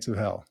the gates of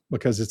hell,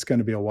 because it's going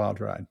to be a wild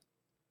ride.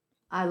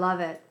 I love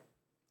it.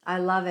 I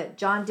love it.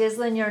 John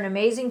Dislin, you're an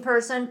amazing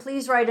person.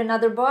 Please write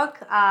another book,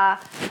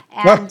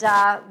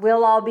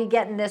 we'll all be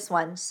getting this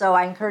one. So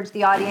I encourage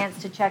the audience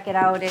to check it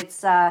out.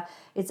 It's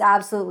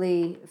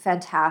absolutely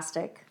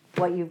fantastic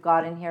what you've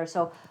got in here.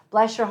 So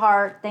bless your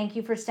heart. Thank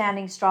you for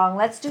standing strong.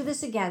 Let's do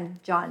this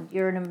again, John.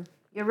 You're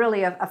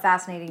really a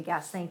fascinating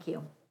guest. Thank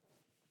you.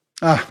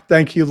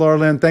 Thank you, Laura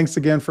Lynn. Thanks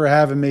again for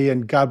having me,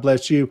 and God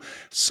bless you.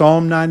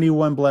 Psalm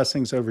 91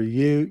 blessings over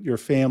you, your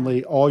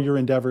family, all your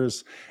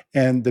endeavors,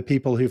 and the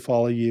people who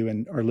follow you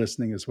and are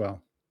listening as well.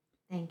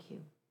 Thank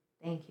you.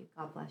 Thank you.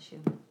 God bless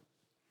you.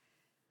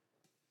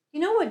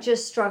 You know what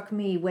just struck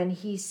me when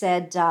he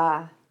said,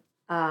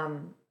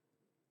 when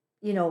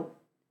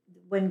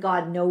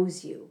God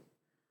knows you?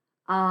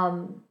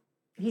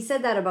 He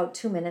said that about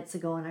 2 minutes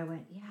ago, and I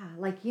went,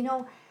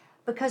 yeah,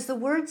 because the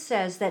word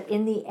says that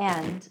in the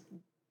end,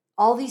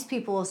 all these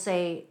people will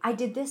say, I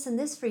did this and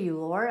this for you,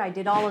 Lord. I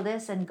did all of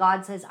this. And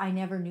God says, I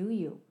never knew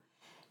you.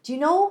 Do you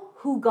know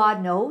who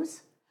God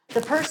knows?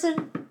 The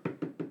person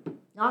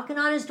knocking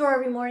on His door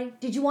every morning.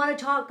 Did you want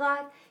to talk,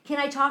 God? Can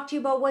I talk to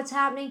you about what's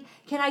happening?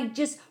 Can I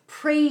just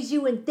praise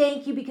you and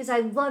thank you because I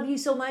love you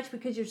so much,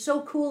 because you're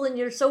so cool and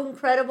you're so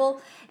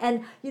incredible.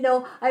 And,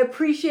 I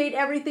appreciate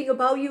everything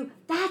about you.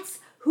 That's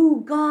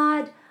who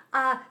God,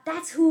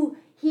 that's who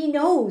He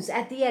knows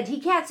at the end. He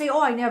can't say,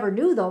 oh, I never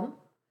knew them,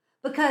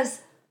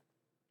 because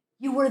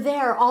you were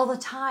there all the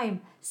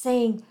time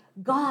saying,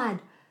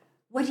 God,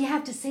 what do you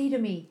have to say to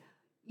me?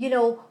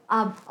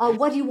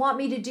 What do you want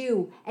me to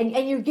do?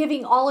 And you're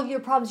giving all of your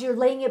problems, you're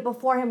laying it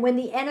before Him. When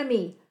the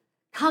enemy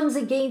comes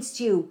against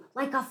you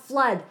like a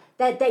flood,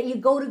 that you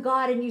go to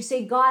God and you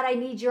say, God, I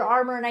need your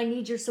armor and I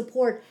need your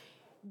support.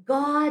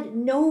 God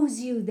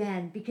knows you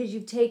then, because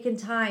you've taken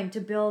time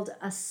to build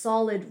a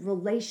solid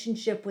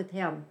relationship with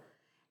Him.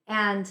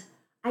 And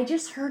I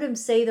just heard him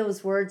say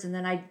those words, and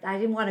then I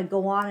didn't want to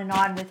go on and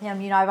on with him.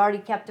 I've already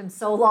kept him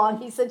so long.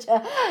 He's such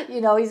a,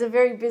 he's a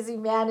very busy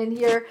man in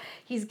here.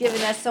 He's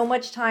given us so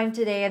much time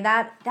today. And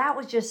that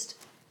was just,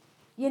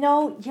 you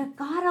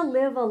gotta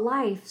live a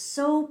life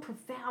so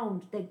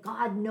profound that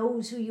God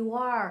knows who you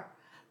are,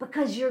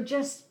 because you're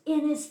just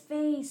in His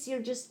face.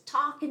 You're just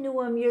talking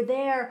to Him. You're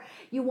there.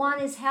 You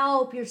want His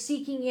help. You're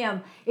seeking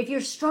Him. If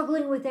you're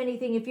struggling with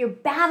anything, if you're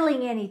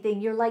battling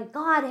anything, you're like,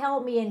 God,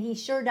 help me. And He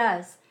sure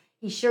does.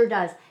 He sure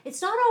does. It's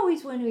not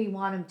always when we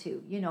want Him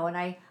to, and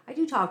I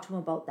do talk to Him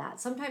about that.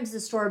 Sometimes the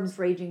storm's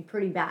raging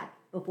pretty bad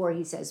before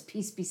He says,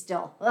 peace be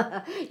still.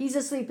 He's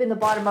asleep in the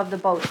bottom of the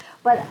boat.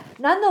 But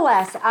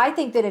nonetheless, I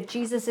think that if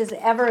Jesus is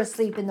ever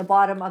asleep in the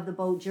bottom of the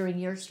boat during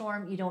your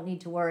storm, you don't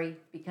need to worry,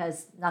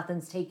 because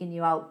nothing's taking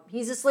you out.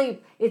 He's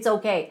asleep. It's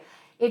okay.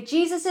 If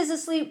Jesus is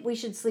asleep, we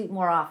should sleep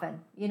more often,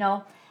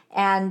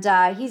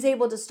 and He's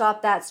able to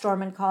stop that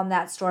storm and calm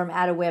that storm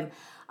at a whim.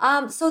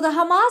 So the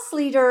Hamas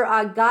leader,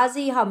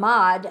 Ghazi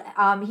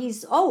Hamad,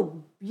 he's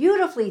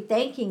beautifully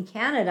thanking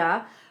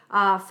Canada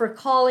for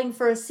calling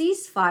for a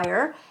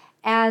ceasefire.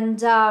 And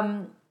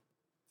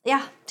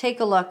take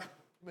a look.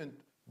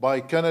 By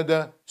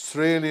Canada,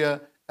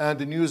 Australia,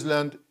 and New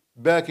Zealand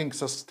backing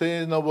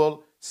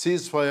sustainable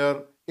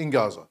ceasefire in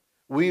Gaza.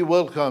 We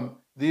welcome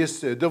these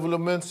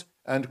developments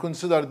and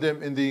consider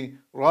them in the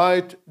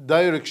right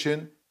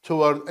direction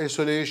toward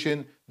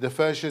isolation the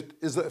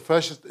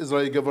fascist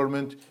Israeli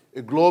government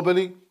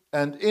globally,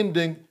 and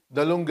ending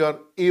the longer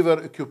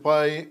ever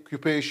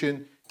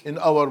occupation in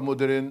our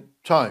modern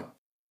time.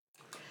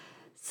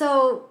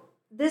 So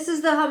this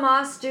is the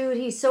Hamas dude.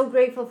 He's so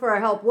grateful for our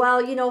help.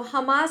 Well,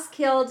 Hamas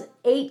killed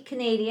 8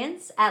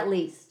 Canadians at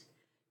least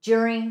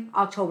during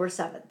October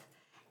 7th.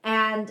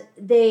 And and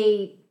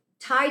they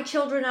tied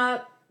children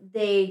up.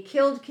 They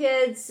killed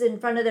kids in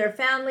front of their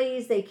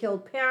families. They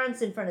killed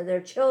parents in front of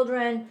their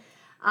children.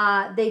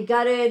 They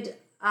gutted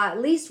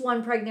at least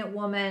one pregnant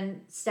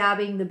woman,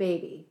 stabbing the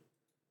baby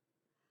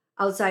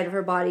outside of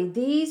her body.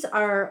 These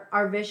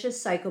are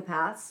vicious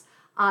psychopaths.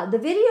 The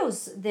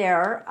video's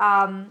there.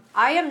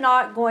 I am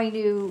not going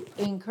to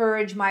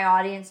encourage my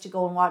audience to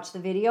go and watch the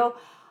video.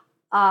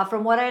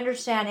 From what I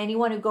understand,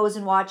 anyone who goes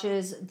and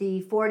watches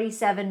the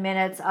 47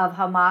 minutes of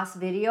Hamas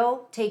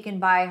video taken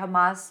by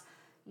Hamas,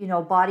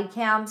 body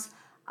cams,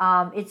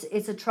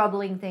 it's a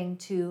troubling thing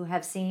to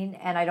have seen,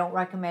 and I don't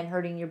recommend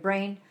hurting your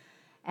brain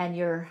and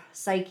your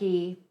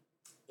psyche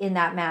in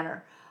that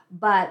manner.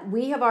 But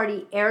we have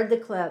already aired the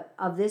clip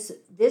of this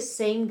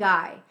same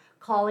guy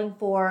calling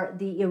for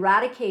the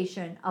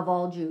eradication of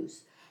all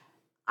Jews.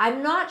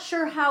 I'm not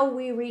sure how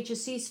we reach a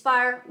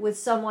ceasefire with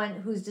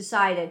someone who's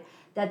decided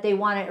that they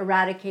want to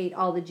eradicate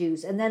all the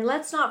Jews. And then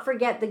let's not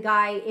forget the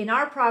guy in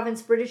our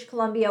province, British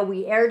Columbia.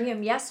 We aired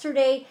him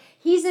yesterday.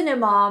 He's an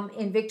imam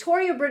in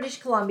Victoria, British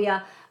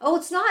Columbia. Oh,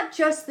 it's not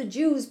just the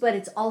Jews, but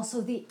it's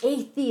also the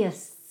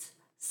atheists.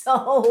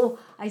 So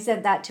I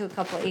sent that to a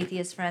couple of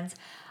atheist friends,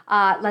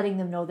 letting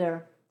them know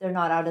they're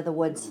not out of the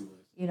woods.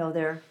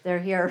 They're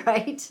here,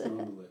 right?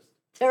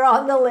 They're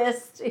on the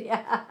list.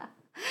 Yeah.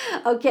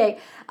 Okay.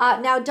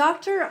 Now,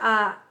 Dr.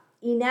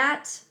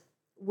 Einat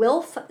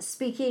Wilf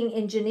speaking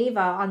in Geneva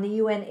on the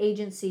UN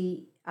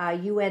agency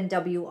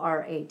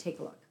UNWRA. Take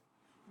a look.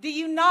 The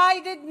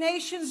United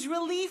Nations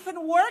Relief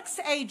and Works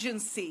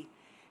Agency.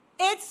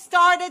 It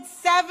started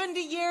 70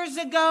 years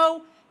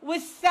ago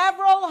with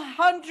several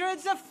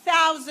hundreds of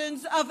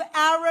thousands of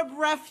Arab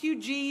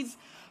refugees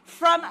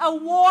from a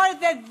war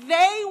that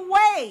they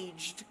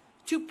waged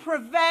to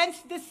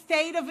prevent the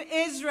state of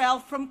Israel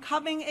from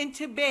coming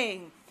into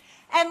being.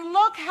 And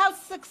look how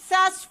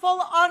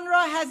successful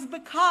UNRWA has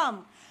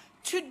become.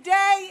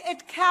 Today,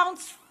 it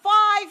counts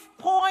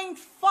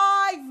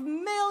 5.5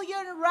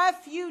 million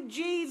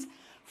refugees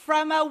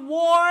from a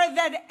war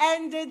that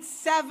ended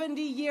 70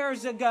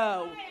 years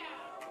ago.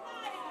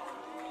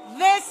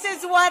 This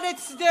is what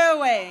it's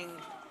doing.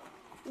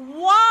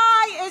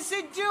 Why is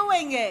it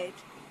doing it?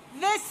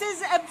 This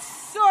is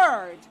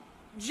absurd.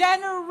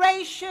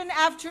 Generation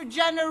after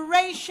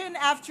generation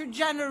after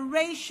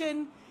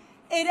generation,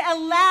 it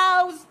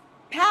allows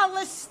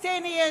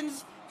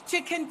Palestinians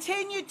to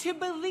continue to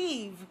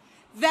believe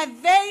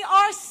that they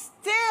are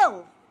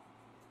still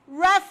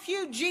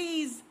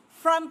refugees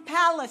from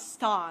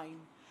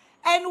Palestine.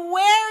 And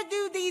where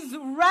do these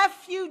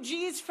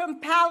refugees from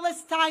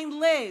Palestine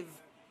live?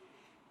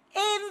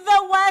 In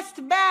the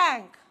West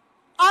Bank,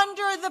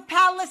 under the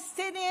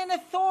Palestinian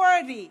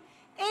Authority,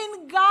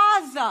 in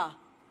Gaza.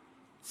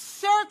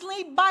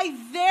 Certainly by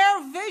their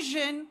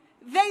vision,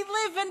 they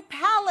live in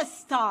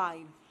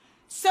Palestine.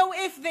 So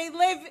if they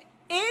live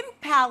in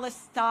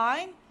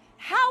Palestine,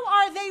 how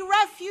are they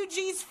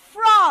refugees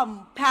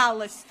from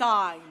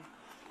Palestine?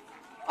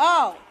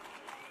 Oh,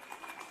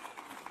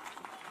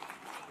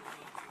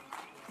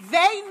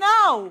 they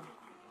know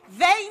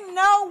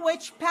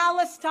which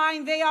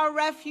Palestine they are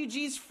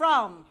refugees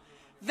from.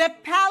 The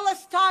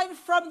Palestine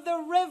from the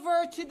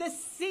river to the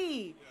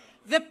sea.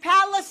 The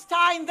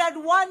Palestine that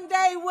one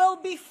day will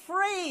be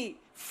free.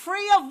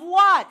 Free of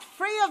what?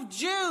 Free of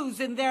Jews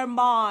in their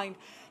mind.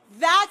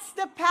 That's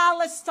the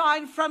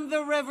Palestine from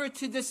the river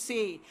to the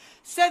sea.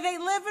 So they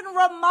live in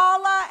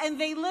Ramallah and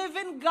they live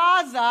in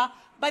Gaza,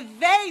 but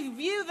they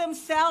view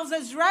themselves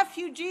as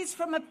refugees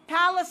from a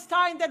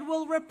Palestine that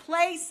will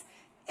replace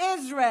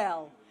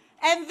Israel.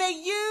 And the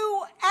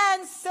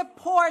UN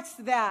supports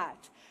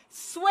that.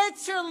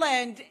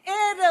 Switzerland,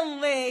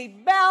 Italy,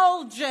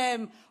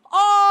 Belgium,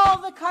 all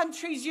the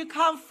countries you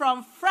come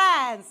from,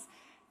 France,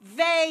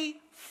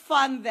 they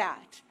fund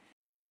that.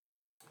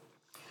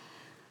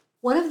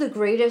 One of the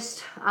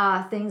greatest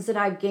things that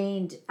I've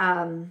gained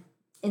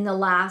in the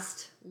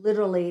last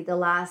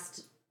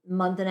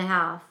month and a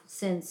half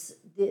since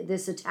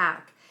this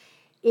attack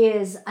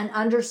is an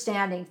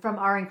understanding from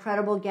our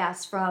incredible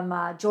guests, from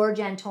George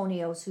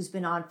Antonios, who's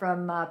been on,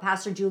 from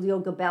Pastor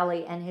Giulio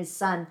Gabelli and his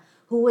son,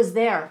 who was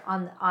there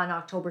on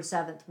October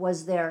 7th,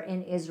 was there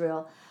in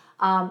Israel,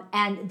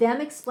 and them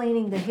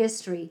explaining the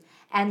history,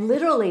 and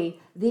literally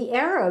the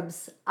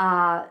Arabs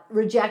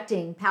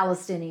rejecting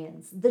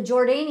Palestinians, the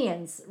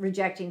Jordanians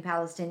rejecting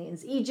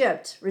Palestinians,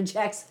 Egypt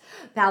rejects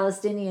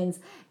Palestinians,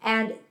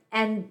 and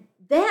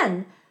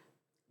then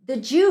the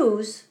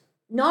Jews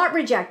not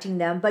rejecting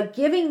them, but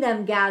giving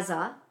them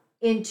Gaza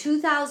in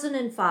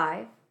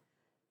 2005,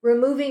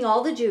 removing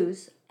all the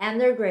Jews and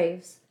their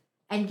graves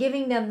and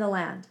giving them the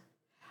land.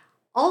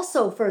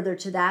 Also, further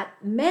to that,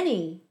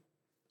 many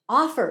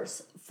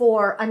offers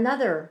for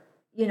another,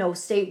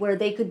 state where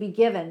they could be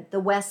given the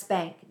West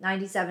Bank,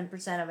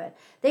 97% of it.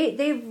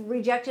 They've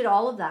rejected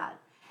all of that.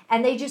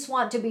 And they just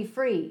want to be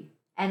free.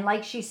 And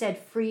like she said,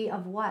 free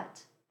of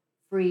what?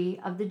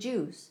 Free of the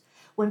Jews.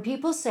 When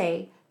people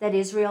say that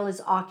Israel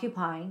is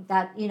occupying,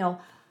 that,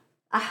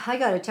 I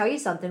got to tell you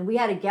something. We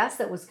had a guest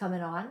that was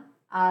coming on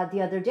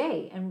the other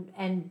day.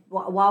 And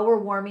while we're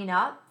warming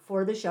up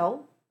for the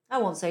show. I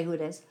won't say who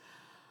it is.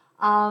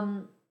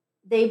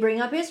 They bring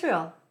up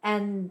Israel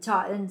and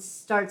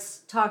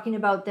starts talking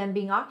about them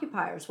being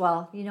occupiers.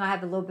 Well, I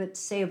have a little bit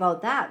to say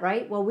about that,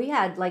 right? Well, we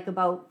had like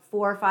about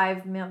 4 or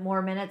 5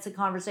 more minutes of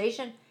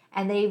conversation,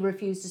 and they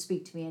refused to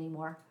speak to me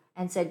anymore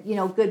and said,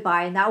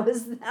 goodbye. And that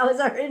was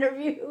our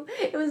interview.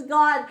 It was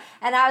gone.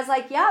 And I was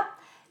like, yep,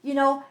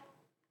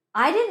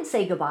 I didn't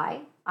say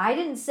goodbye. I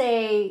didn't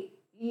say,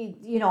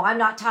 I'm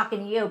not talking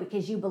to you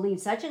because you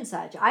believe such and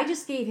such. I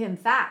just gave him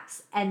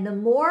facts. And the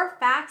more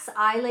facts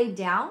I laid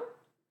down,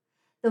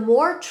 the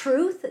more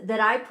truth that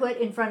I put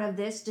in front of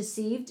this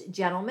deceived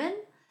gentleman,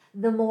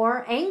 the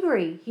more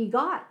angry he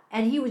got.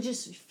 And he was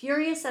just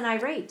furious and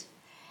irate.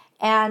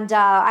 And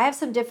I have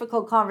some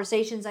difficult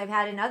conversations I've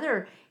had in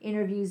other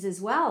interviews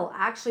as well,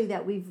 actually,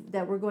 that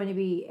we're going to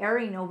be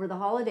airing over the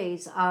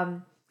holidays.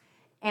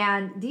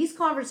 And these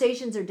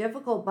conversations are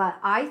difficult, but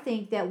I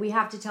think that we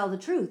have to tell the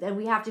truth, and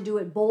we have to do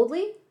it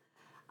boldly,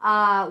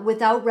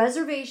 without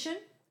reservation,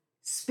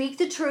 speak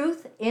the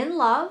truth in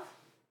love,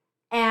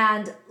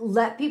 and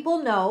let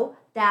people know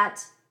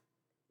that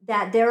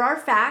there are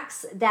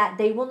facts that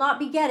they will not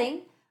be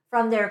getting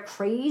from their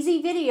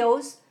crazy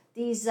videos,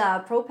 these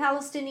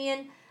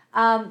pro-Palestinian,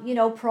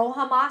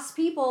 pro-Hamas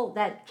people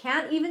that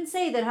can't even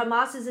say that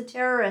Hamas is a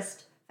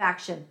terrorist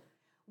faction.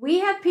 We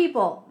have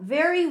people,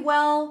 very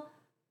well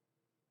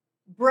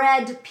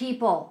bred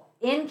people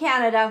in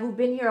Canada who've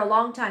been here a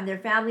long time. Their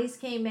families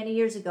came many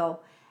years ago,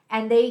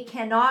 and they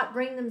cannot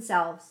bring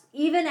themselves,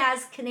 even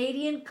as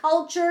Canadian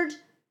cultured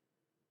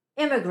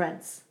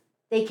immigrants,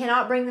 they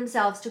cannot bring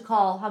themselves to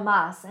call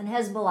Hamas and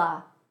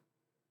Hezbollah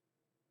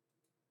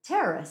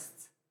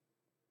terrorists.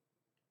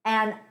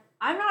 And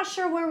I'm not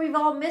sure where we've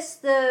all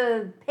missed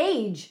the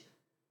page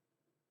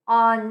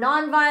on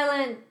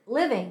nonviolent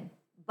living,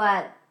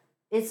 but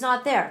it's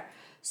not there.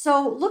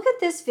 So look at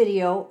this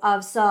video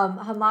of some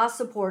Hamas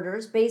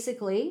supporters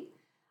basically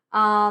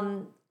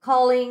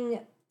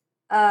calling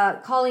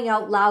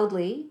out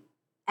loudly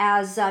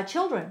as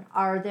children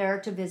are there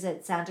to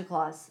visit Santa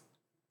Claus.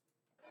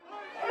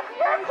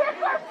 Your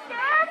kids are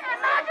scared?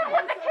 Imagine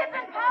what the kids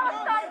in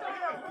Palestine do.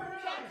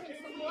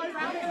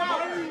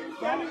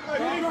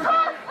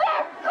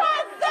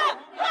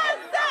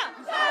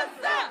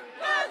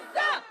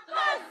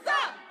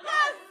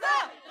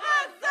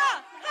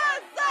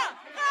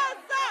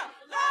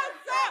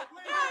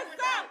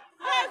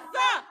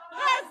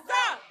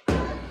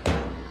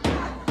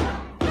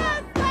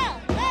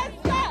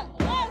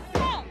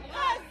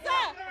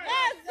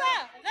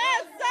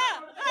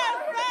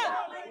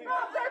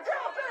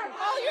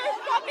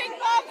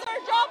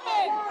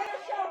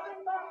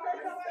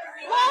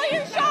 While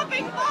your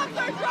shopping bombs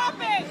are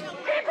dropping, people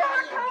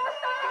in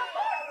Palestine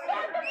are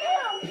scared of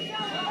you.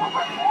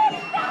 Over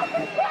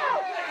 40,000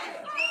 killed.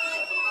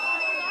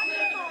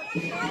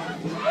 We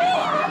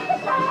have the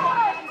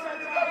power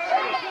to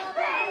change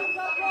things.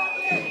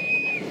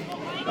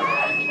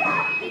 Gaza!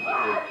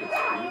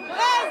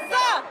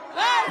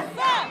 Gaza!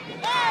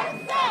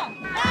 Gaza!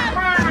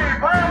 Free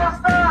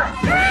Palestine!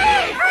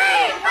 Free!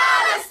 Free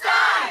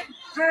Palestine!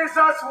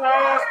 Jesus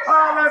was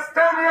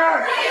Palestinian!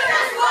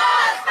 Jesus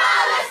was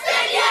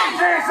Palestinian!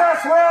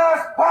 Jesus was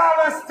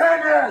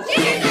Palestinian!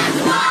 Jesus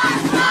was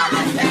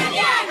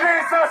Palestinian!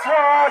 Jesus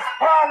was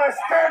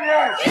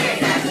Palestinian!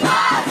 Jesus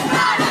was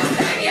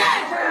Palestinian!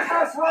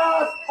 Jesus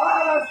was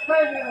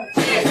Palestinian!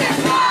 Jesus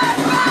was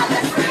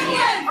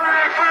Palestinian!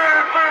 Free,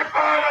 free, free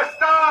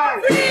Palestine!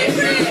 Free,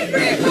 free,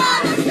 free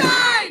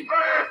Palestine!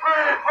 Free,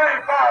 free, free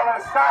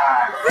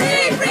Palestine!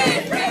 Free, free,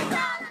 free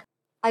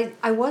Palestine!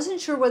 I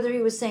wasn't sure whether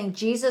he was saying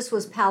Jesus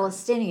was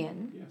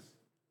Palestinian. Yes.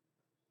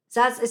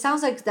 So it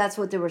sounds like that's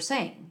what they were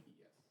saying.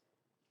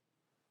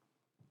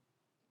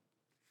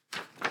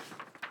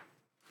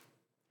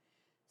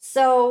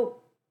 So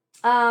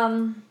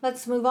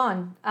let's move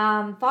on.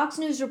 Fox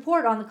News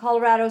report on the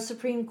Colorado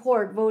Supreme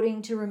Court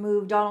voting to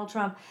remove Donald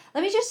Trump.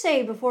 Let me just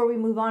say before we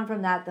move on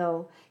from that,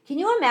 though, can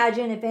you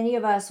imagine if any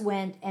of us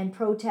went and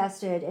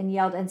protested and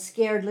yelled and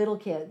scared little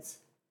kids,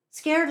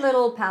 scared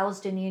little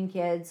Palestinian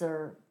kids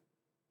or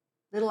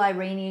little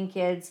Iranian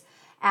kids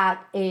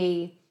at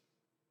a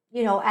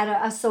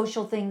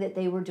social thing that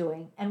they were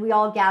doing, and we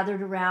all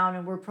gathered around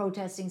and we're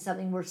protesting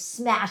something, we're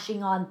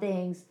smashing on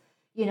things.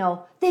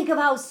 Think of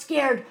how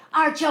scared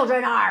our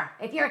children are.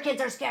 If your kids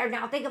are scared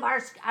now, think of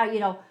our,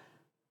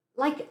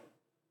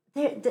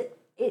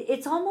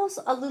 it's almost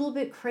a little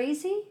bit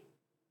crazy,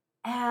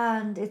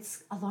 and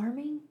it's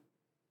alarming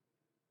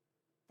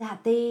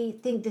that they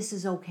think this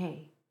is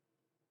okay.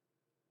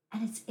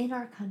 And it's in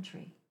our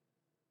country.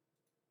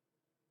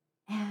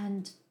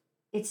 And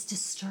it's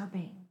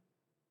disturbing.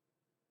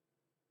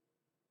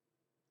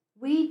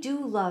 We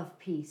do love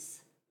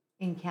peace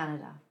in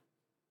Canada.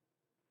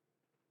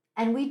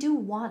 And we do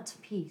want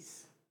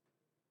peace.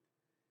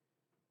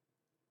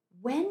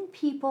 When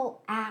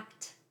people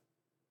act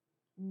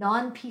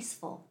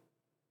non-peaceful,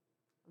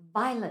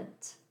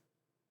 violent.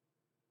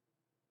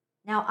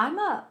 Now, I'm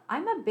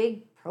a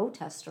big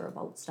protester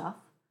about stuff.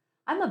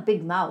 I'm a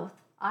big mouth.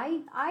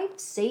 I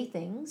say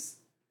things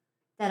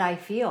that I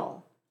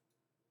feel.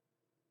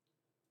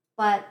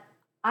 but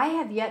I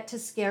have yet to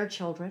scare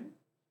children.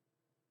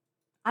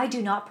 I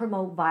do not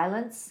promote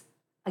violence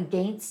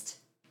against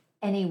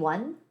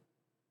anyone.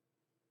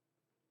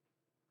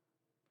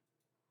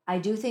 I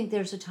do think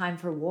there's a time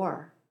for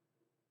war.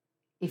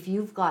 If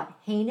you've got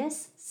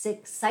heinous,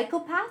 sick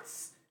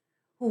psychopaths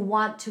who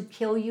want to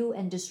kill you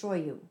and destroy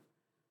you,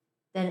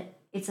 then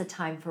it's a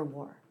time for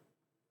war.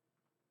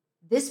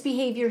 This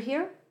behavior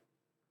here,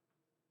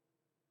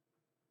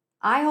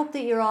 I hope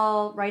that you're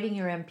all writing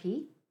your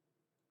MP,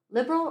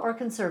 liberal or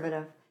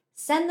conservative.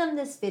 Send them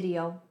this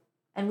video,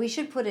 and we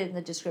should put it in the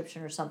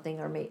description or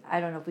something, or maybe, I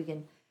don't know if we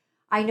can.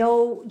 I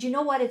know, do you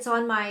know what? It's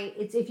on my,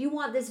 if you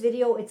want this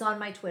video, it's on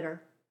my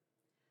Twitter.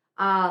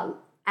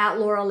 At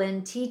Laura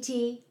Lynn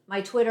TT, my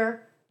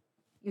Twitter.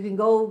 You can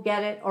go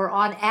get it, or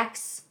on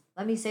X.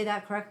 Let me say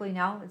that correctly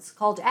now. It's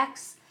called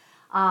X.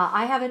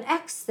 I have an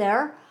X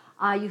there.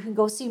 You can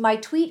go see my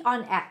tweet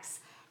on X,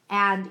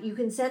 and you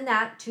can send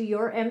that to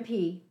your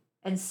MP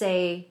and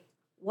say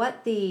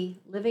what the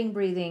living,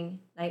 breathing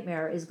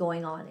nightmare is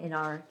going on in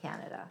our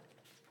Canada.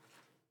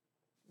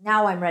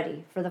 Now I'm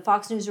ready for the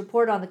Fox News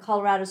report on the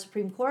Colorado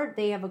Supreme Court.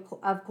 They have,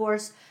 of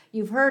course,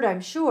 you've heard,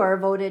 I'm sure,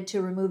 voted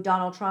to remove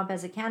Donald Trump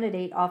as a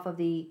candidate off of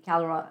the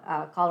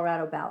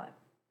Colorado ballot.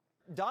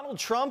 Donald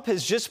Trump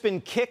has just been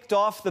kicked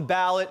off the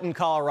ballot in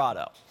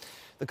Colorado.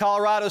 The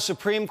Colorado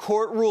Supreme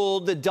Court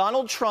ruled that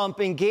Donald Trump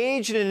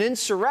engaged in an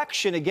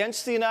insurrection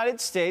against the United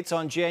States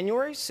on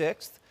January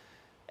 6th,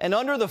 and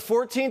under the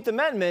 14th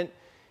Amendment,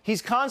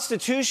 he's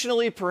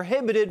constitutionally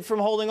prohibited from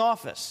holding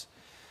office.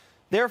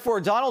 Therefore,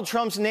 Donald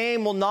Trump's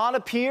name will not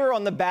appear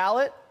on the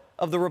ballot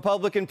of the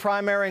Republican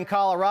primary in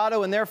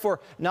Colorado, and therefore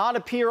not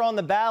appear on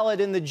the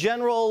ballot in the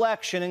general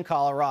election in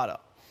Colorado.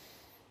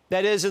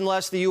 That is,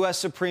 unless the U.S.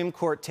 Supreme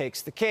Court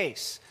takes the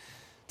case.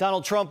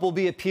 Donald Trump will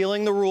be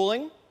appealing the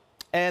ruling,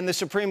 and the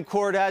Supreme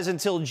Court has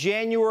until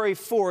January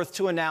 4th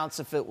to announce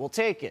if it will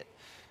take it.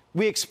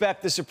 We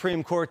expect the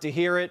Supreme Court to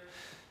hear it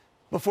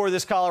before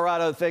this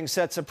Colorado thing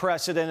sets a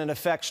precedent and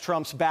affects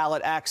Trump's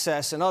ballot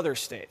access in other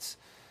states.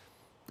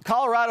 The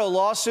Colorado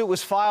lawsuit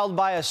was filed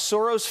by a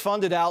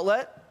Soros-funded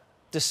outlet,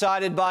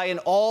 decided by an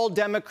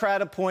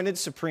all-Democrat-appointed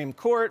Supreme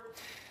Court,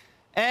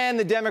 and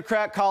the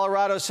Democrat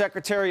Colorado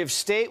Secretary of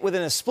State,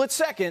 within a split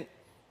second,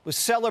 was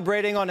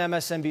celebrating on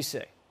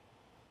MSNBC.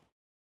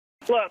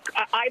 Look,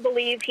 I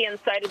believe he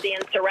incited the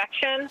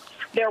insurrection.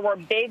 There were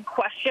big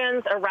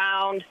questions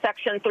around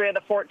Section 3 of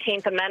the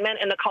 14th Amendment,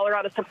 and the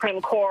Colorado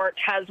Supreme Court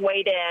has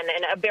weighed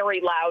in a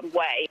very loud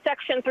way.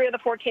 Section 3 of the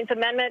 14th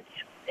Amendment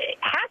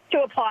has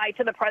to apply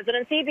to the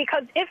presidency,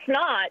 because if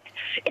not,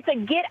 it's a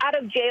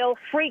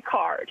get-out-of-jail-free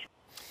card.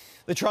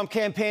 The Trump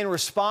campaign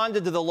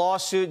responded to the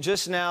lawsuit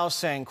just now,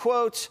 saying,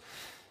 quote,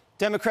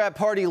 Democrat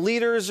Party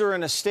leaders are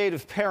in a state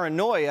of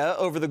paranoia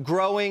over the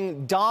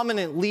growing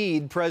dominant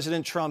lead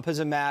President Trump has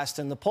amassed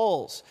in the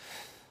polls.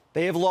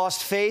 They have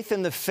lost faith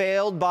in the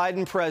failed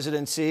Biden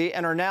presidency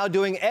and are now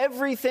doing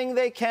everything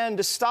they can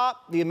to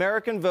stop the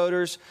American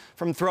voters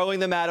from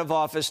throwing them out of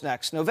office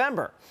next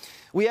November.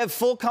 We have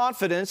full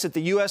confidence that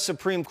the U.S.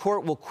 Supreme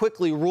Court will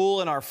quickly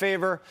rule in our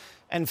favor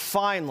and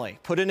finally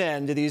put an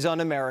end to these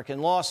un-American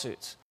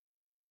lawsuits.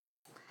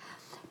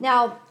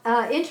 Now,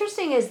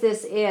 interesting as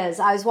this is,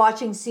 I was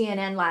watching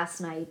CNN last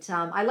night.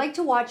 I like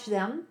to watch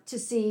them to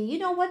see, you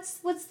know,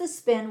 what's the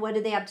spin? What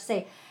do they have to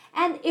say?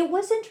 And it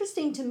was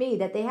interesting to me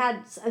that they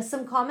had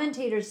some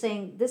commentators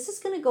saying this is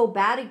going to go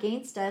bad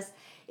against us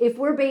if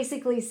we're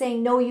basically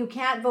saying, no, you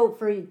can't vote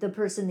for the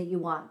person that you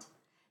want.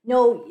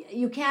 No,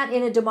 you can't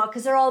in a democracy,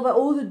 because they're all about,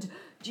 oh,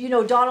 you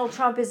know, Donald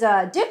Trump is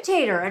a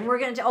dictator, and we're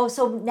going to,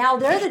 so now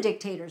they're the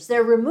dictators.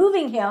 They're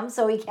removing him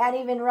so he can't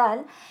even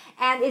run.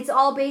 And it's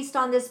all based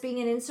on this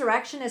being an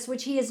insurrectionist,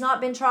 which he has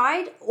not been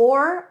tried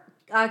or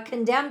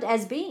condemned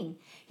as being.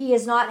 He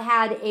has not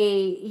had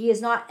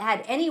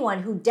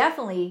anyone who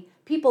definitely,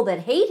 people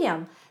that hate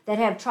him, that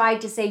have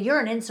tried to say you're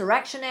an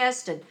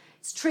insurrectionist and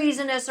it's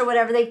treasonous or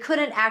whatever. They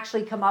couldn't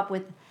actually come up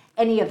with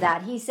any of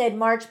that. He said,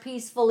 march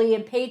peacefully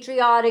and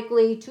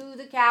patriotically to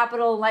the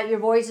Capitol and let your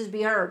voices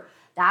be heard.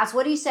 That's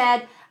what he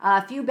said.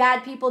 A few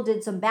bad people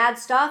did some bad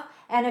stuff,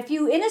 and a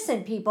few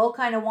innocent people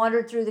kind of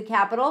wandered through the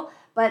Capitol,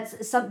 but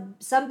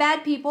some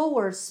bad people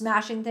were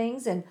smashing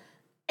things and,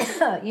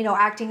 you know,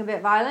 acting a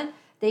bit violent.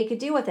 They could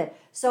deal with it.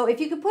 So if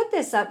you could put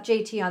this up,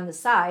 JT, on the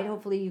side,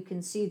 hopefully you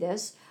can see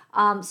this.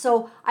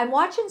 So I'm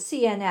watching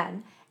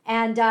CNN,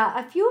 and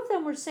a few of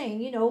them were saying,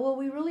 you know, well,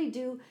 we really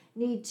do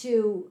need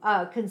to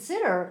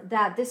consider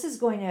that this is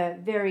going to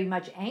very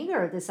much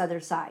anger this other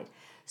side.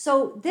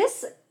 So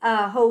this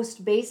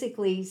host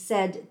basically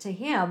said to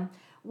him,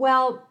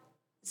 well,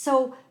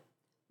 so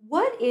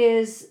what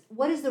is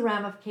the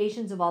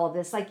ramifications of all of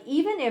this? Like,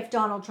 even if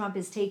Donald Trump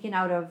is taken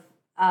out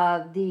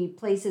of the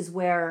places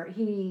where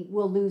he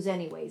will lose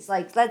anyways,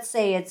 like let's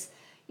say it's,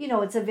 you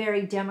know, it's a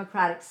very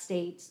Democratic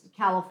state,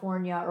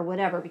 California or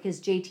whatever, because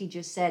JT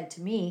just said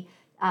to me,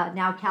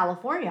 now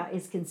California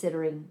is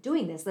considering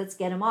doing this. Let's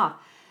get him off.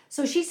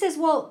 So she says,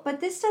 well,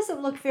 but this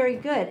doesn't look very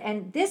good.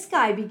 And this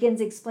guy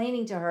begins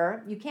explaining to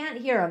her, you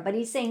can't hear him, but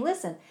he's saying,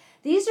 listen,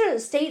 These are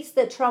states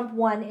that Trump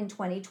won in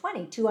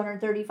 2020,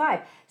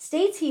 235.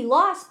 States he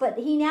lost, but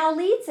he now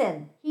leads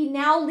in. He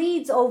now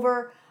leads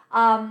over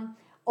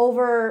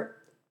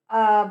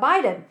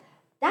Biden.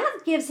 That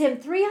gives him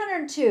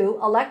 302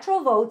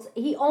 electoral votes.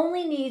 He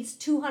only needs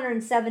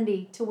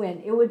 270 to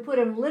win. It would put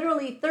him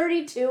literally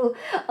 32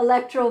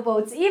 electoral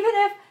votes. Even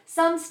if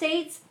some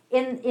states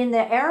in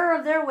the error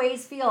of their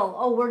ways feel,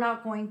 oh, we're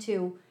not going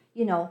to,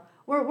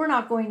 we're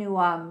not going to,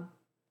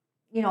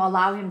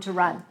 allow him to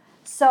run.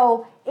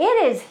 So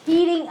it is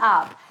heating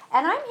up.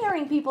 And I'm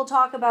hearing people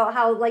talk about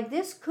how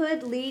this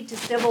could lead to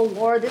civil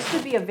war. This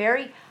could be a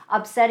very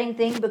upsetting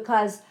thing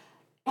because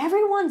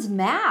everyone's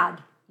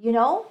mad,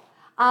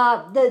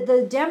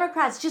 The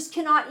Democrats just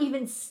cannot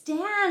even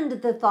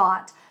stand the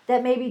thought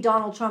that maybe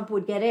Donald Trump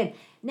would get in.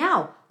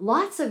 Now,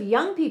 lots of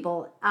young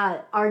people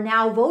are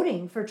now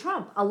voting for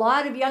Trump. A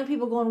lot of young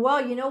people going, well,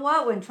 you know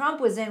what? When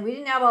Trump was in, we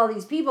didn't have all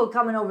these people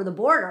coming over the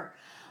border.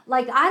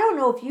 I don't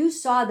know if you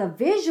saw the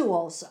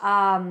visuals.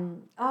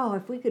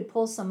 If we could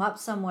pull some up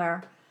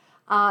somewhere.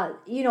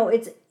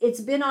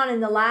 It's been on in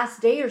the last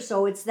day or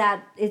so. It's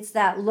that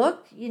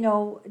look,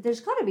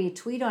 there's got to be a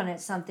tweet on it,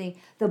 something,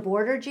 the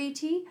border,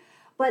 JT.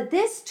 But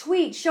this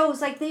tweet shows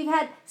they've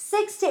had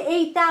 6,000 to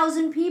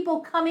 8,000 people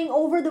coming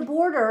over the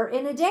border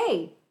in a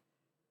day.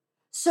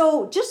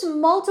 So just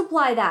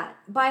multiply that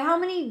by how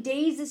many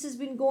days this has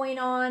been going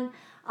on,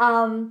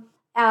 how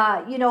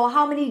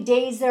many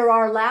days there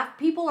are left.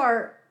 People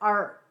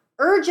are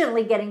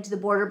urgently getting to the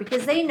border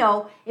because they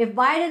know if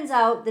Biden's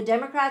out, the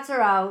Democrats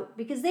are out,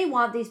 because they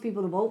want these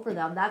people to vote for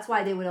them. That's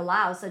why they would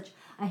allow such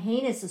a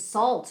heinous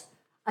assault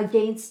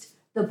against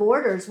the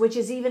borders, which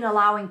is even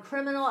allowing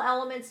criminal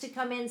elements to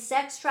come in,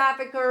 sex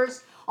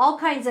traffickers, all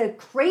kinds of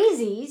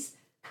crazies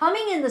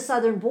coming in the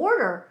southern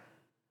border.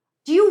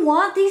 Do you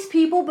want these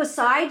people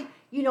beside,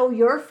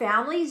 your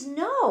families?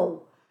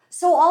 No.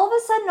 So all of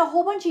a sudden, a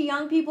whole bunch of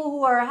young people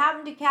who are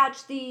having to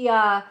catch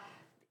the,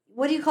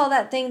 what do you call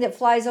that thing that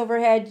flies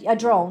overhead? A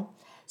drone.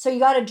 So you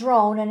got a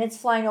drone and it's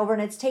flying over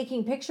and it's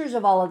taking pictures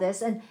of all of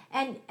this. And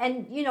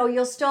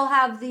you'll still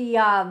have the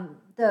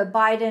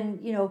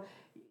Biden,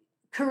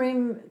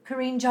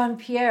 Karine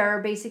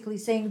Jean-Pierre basically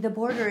saying the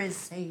border is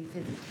safe,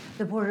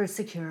 the border is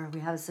secure, we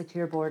have a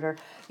secure border.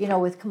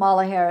 With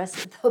Kamala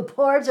Harris, the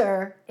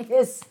border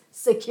is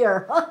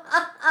secure.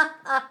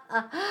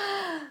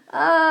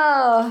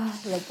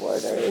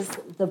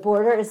 The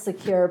border is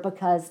secure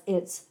because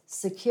it's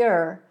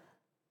secure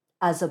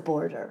as a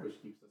border,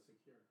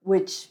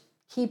 which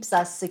keeps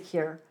us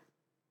secure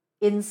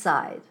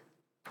inside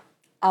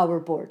our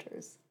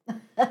borders.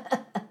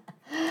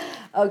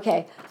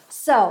 Okay,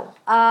 so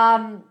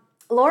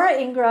Laura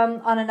Ingraham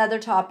on another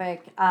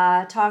topic,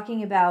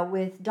 talking about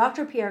with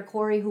Dr. Pierre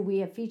Kory, who we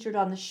have featured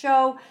on the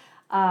show,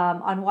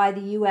 on why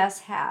the U.S.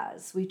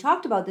 has. We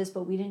talked about this,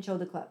 but we didn't show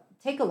the clip.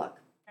 Take a look.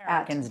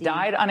 Americans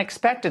died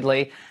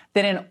unexpectedly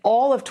than in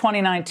all of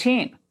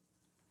 2019.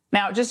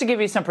 Now, just to give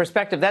you some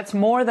perspective, that's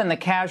more than the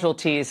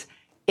casualties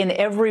in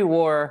every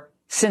war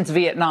since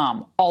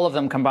Vietnam, all of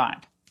them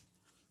combined.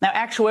 Now,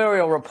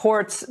 actuarial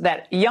reports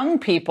that young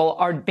people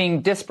are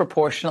being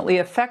disproportionately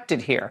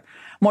affected here.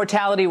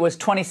 Mortality was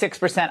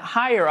 26%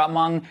 higher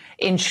among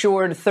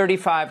insured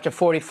 35 to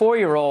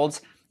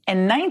 44-year-olds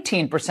and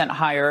 19%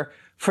 higher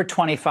for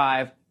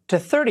 25 to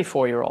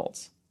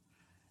 34-year-olds.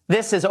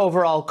 This is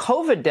overall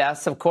COVID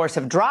deaths, of course,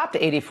 have dropped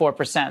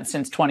 84%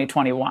 since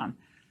 2021.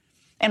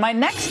 And my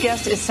next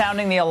guest is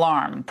sounding the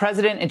alarm.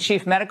 President and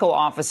Chief Medical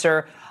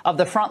Officer of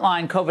the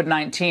Frontline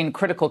COVID-19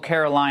 Critical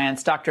Care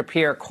Alliance, Dr.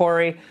 Pierre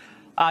Kory.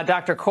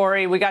 Dr.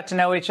 Kory, we got to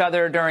know each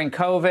other during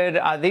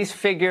COVID. These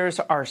figures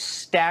are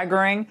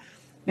staggering.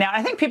 Now,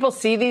 I think people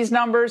see these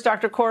numbers,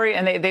 Dr. Kory,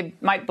 and they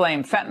might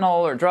blame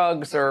fentanyl or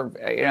drugs or,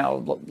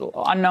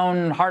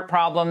 unknown heart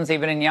problems,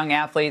 even in young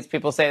athletes.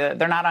 People say that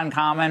they're not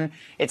uncommon.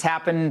 It's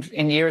happened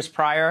in years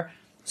prior.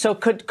 So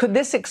could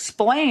this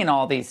explain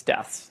all these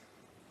deaths?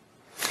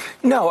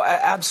 No,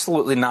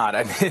 absolutely not.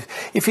 I mean,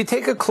 if you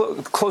take a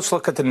close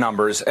look at the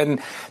numbers,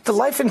 and the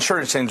life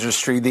insurance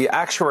industry, the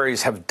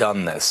actuaries have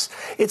done this.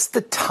 It's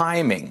the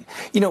timing.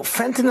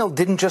 Fentanyl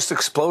didn't just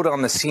explode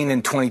on the scene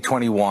in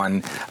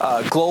 2021.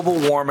 Global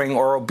warming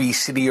or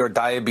obesity or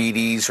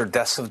diabetes or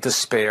deaths of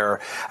despair.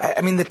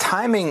 I mean, the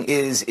timing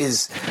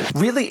is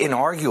really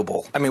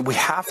inarguable. I mean, we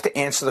have to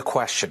answer the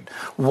question,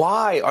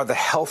 why are the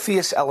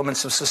healthiest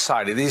elements of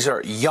society, these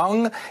are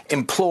young,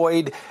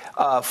 employed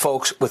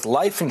folks with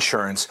life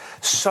insurance,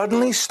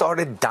 suddenly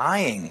started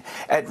dying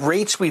at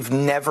rates we've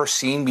never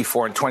seen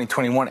before in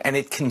 2021, and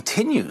it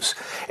continues.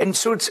 And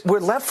so we're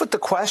left with the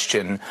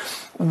question,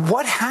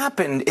 what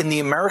happened in the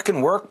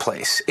American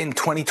workplace in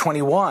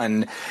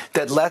 2021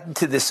 that led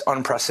to this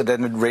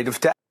unprecedented rate of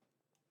death?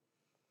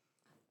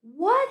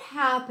 What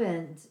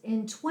happened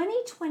in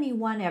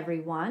 2021,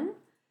 everyone,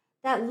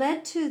 that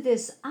led to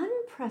this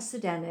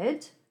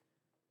unprecedented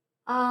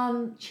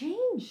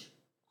change?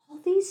 All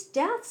these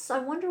deaths, I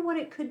wonder what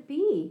it could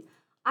be.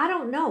 I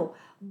don't know,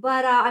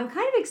 but I'm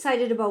kind of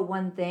excited about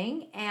one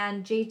thing.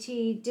 And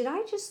JT, did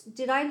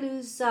I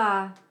lose?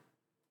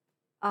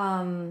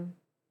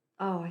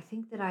 I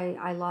think that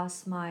I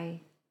lost my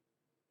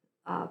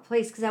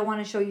place because I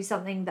want to show you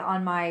something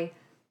on my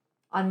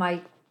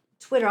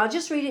Twitter. I'll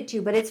just read it to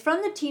you, but it's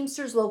from the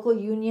Teamsters Local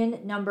Union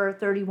number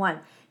 31.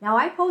 Now,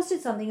 I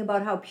posted something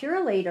about how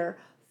Purolator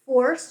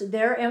forced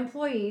their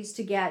employees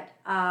to get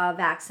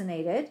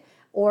vaccinated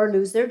or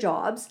lose their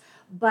jobs.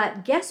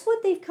 But guess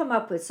what they've come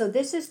up with? So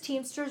this is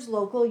Teamsters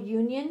Local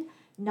Union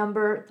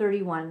number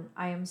 31.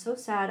 I am so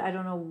sad. I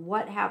don't know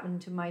what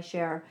happened to my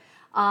share.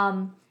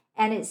 And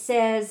it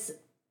says,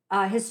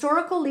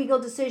 historical legal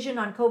decision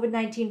on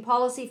COVID-19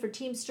 policy for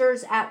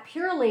Teamsters at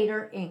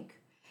Purolator, Inc.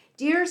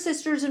 Dear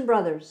sisters and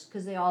brothers,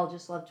 because they all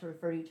just love to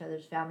refer to each other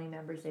as family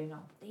members, they know.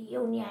 The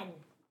union.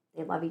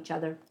 They love each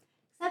other.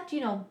 Except,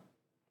 a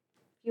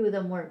few of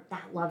them weren't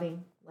that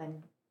loving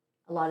when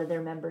a lot of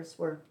their members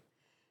were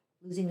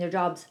losing their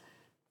jobs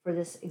for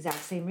this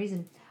exact same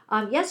reason.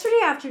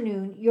 Yesterday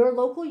afternoon, your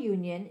local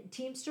union,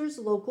 Teamsters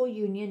Local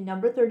Union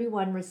number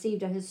 31,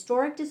 received a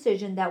historic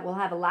decision that will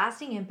have a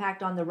lasting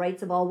impact on the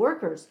rights of all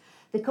workers.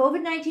 The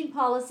COVID-19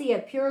 policy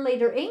at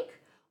Purolator, Inc.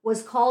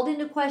 was called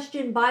into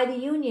question by the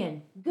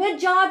union. Good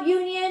job,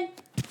 union!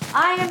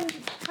 I am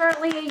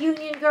currently a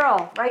union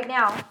girl right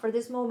now. For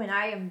this moment,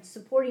 I am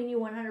supporting you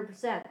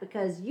 100%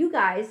 because you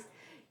guys,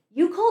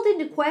 you called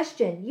into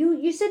question.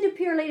 You said to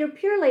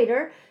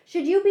Purolator,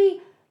 should you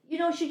be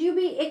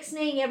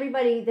ixnaying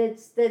everybody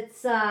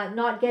that's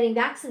not getting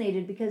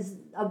vaccinated because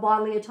of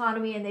bodily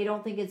autonomy and they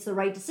don't think it's the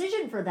right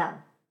decision for them?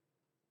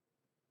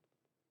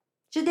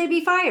 Should they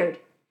be fired?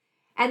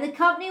 And the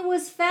company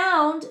was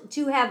found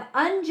to have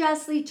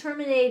unjustly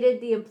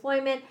terminated the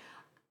employment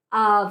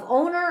of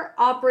owner,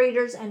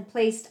 operators, and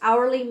placed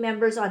hourly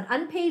members on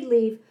unpaid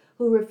leave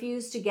who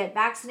refused to get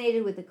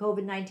vaccinated with the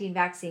COVID-19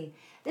 vaccine.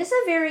 It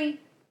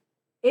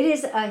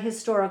is a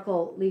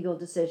historical legal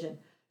decision.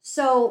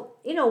 So,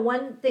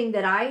 one thing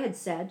that I had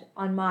said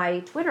on my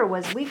Twitter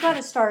was we've got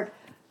to start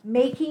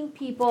making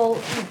people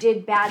who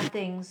did bad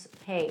things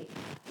pay.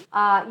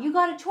 You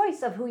got a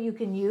choice of who you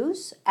can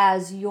use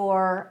as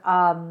your,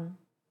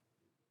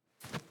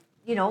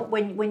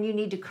 when you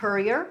need to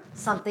courier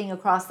something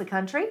across the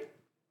country.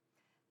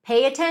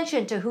 Pay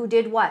attention to who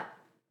did what.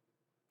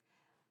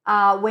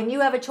 When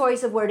you have a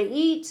choice of where to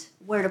eat,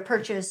 where to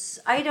purchase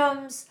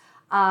items,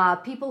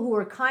 people who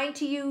were kind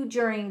to you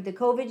during the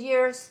COVID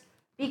years,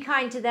 be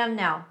kind to them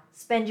now.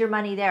 Spend your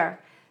money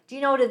there. Do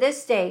you know, to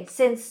this day,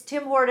 since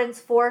Tim Hortons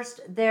forced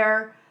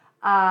their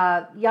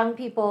young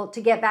people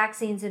to get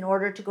vaccines in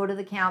order to go to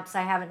the camps,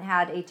 I haven't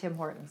had a Tim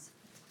Hortons.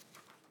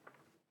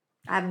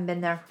 I haven't been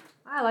there.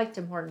 I like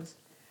Tim Hortons.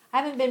 I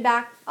haven't been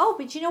back. Oh,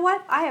 but you know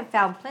what? I have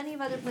found plenty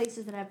of other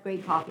places that have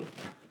great coffee.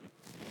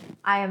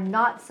 I am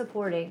not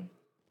supporting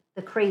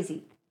the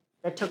crazy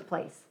that took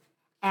place.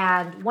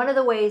 And one of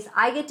the ways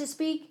I get to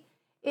speak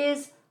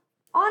is,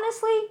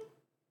 honestly,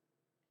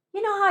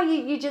 you know how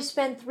you just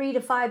spend $3 to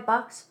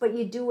 $5, but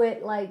you do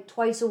it like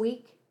twice a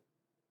week?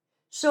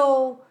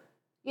 So,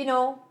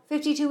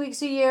 52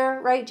 weeks a year,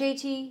 right,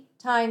 JT,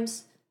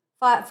 times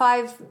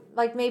five,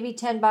 like maybe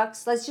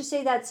 $10. Let's just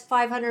say that's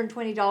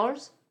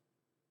 $520.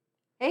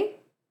 Okay?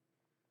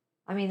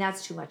 I mean,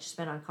 that's too much to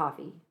spend on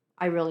coffee.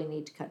 I really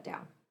need to cut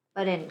down.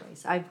 But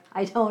anyways, I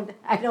don't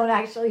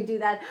actually do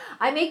that.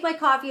 I make my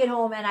coffee at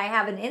home and I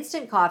have an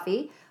instant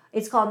coffee.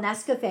 It's called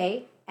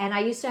Nescafe. And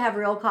I used to have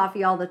real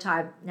coffee all the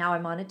time. Now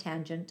I'm on a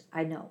tangent,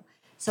 I know.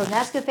 So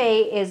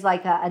Nescafe is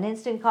like an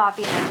instant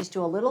coffee, and I just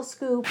do a little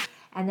scoop,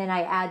 and then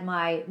I add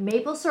my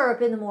maple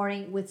syrup in the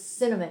morning with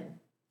cinnamon.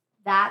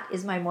 That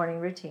is my morning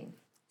routine.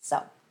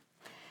 So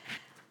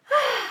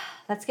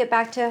let's get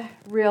back to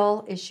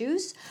real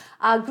issues.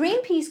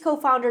 Greenpeace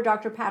co-founder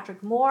Dr.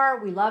 Patrick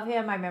Moore, we love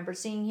him. I remember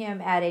seeing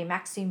him at a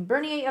Maxime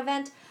Bernier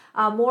event.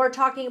 Moore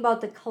talking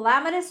about the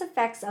calamitous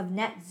effects of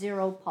net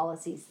zero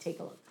policies. Take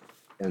a look.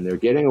 And they're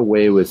getting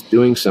away with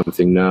doing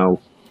something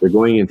now. They're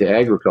going into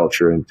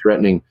agriculture and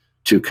threatening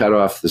to cut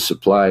off the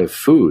supply of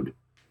food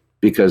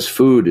because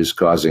food is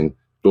causing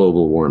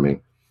global warming.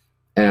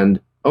 And,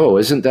 oh,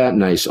 isn't that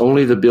nice?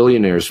 Only the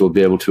billionaires will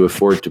be able to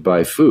afford to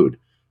buy food,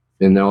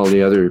 and all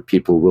the other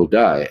people will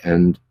die,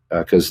 and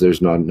because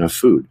there's not enough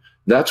food.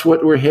 That's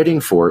what we're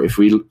heading for if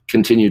we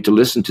continue to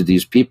listen to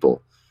these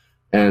people.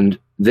 And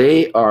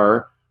they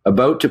are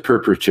about to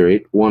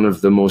perpetrate one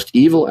of the most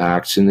evil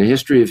acts in the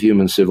history of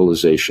human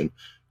civilization,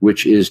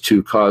 which is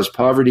to cause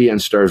poverty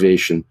and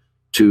starvation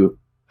to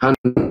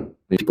hundreds of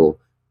people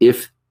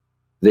if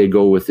they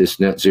go with this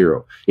net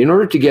zero. In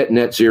order to get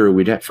net zero,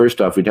 we'd have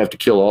to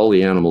kill all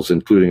the animals,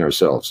 including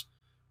ourselves,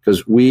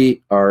 because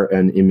we are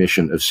an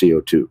emission of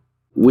CO2.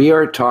 We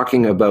are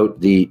talking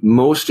about the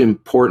most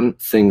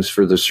important things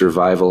for the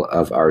survival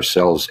of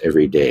ourselves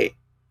every day: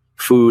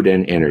 food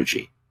and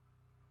energy.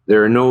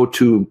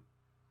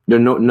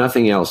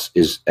 Nothing else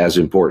is as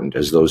important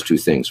as those two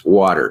things.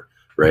 Water,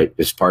 right,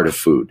 is part of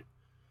food.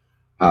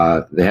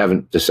 They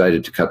haven't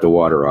decided to cut the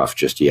water off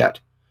just yet.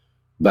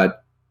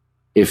 But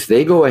if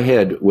they go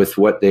ahead with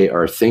what they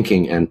are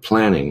thinking and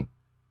planning,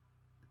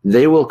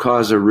 they will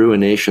cause a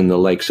ruination the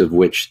likes of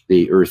which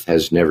the earth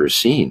has never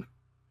seen.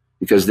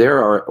 Because there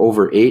are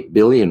over 8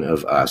 billion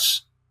of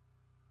us,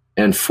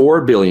 And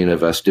 4 billion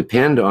of us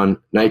depend on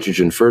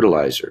nitrogen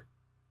fertilizer,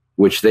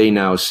 which they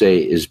now say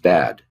is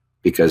bad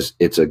because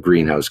it's a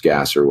greenhouse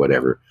gas or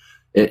whatever.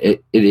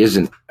 It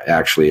isn't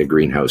actually a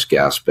greenhouse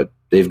gas, but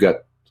they've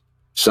got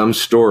some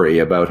story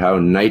about how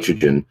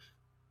nitrogen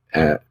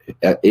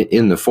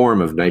in the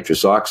form of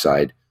nitrous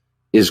oxide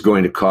is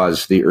going to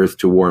cause the earth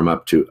to warm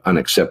up to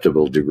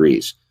unacceptable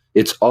degrees.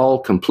 It's all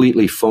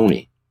completely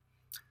phony.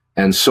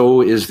 And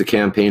so is the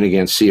campaign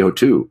against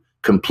CO2,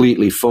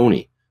 completely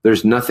phony.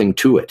 There's nothing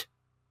to it.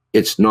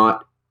 It's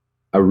not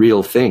a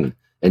real thing.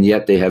 And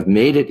yet they have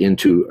made it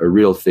into a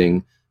real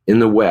thing in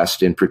the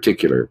West in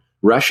particular.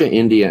 Russia,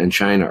 India, and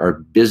China are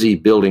busy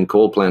building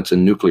coal plants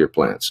and nuclear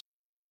plants.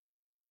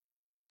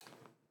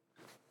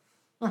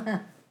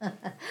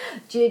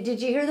 Did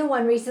you hear the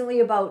one recently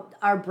about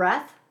our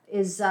breath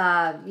is,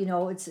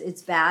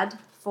 it's bad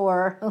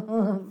for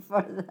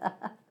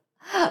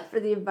for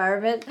the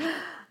environment.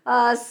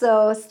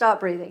 So stop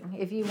breathing.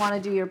 If you want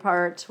to do your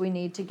part, we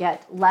need to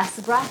get less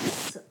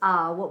breaths.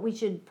 What we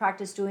should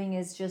practice doing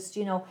is just,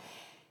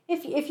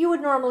 if you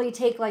would normally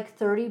take like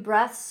 30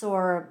 breaths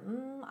or,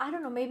 I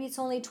don't know, maybe it's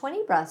only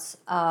 20 breaths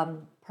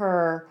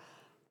per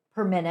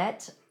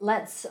minute.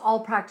 Let's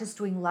all practice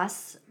doing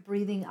less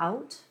breathing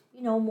out,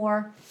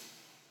 more.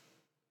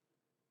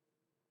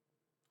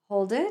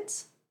 Hold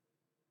it.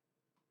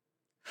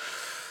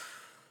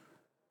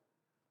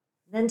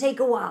 Then take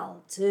a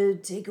while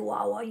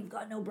while you've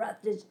got no breath.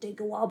 Just take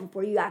a while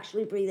before you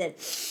actually breathe in.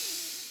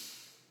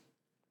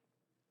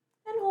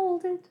 And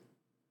hold it.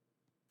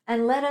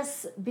 And let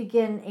us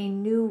begin a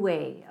new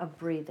way of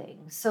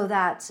breathing so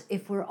that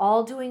if we're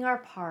all doing our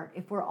part,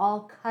 if we're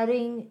all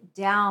cutting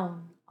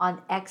down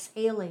on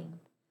exhaling,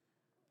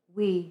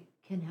 we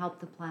can help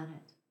the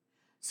planet.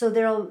 So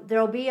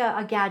there'll be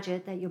a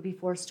gadget that you'll be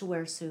forced to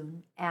wear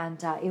soon,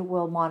 and it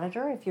will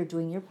monitor if you're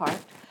doing your part,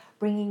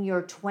 bringing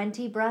your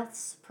 20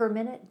 breaths per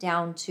minute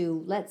down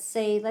to, let's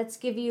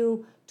give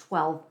you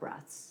 12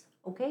 breaths,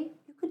 okay?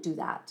 You could do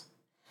that.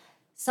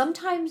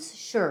 Sometimes,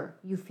 sure,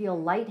 you feel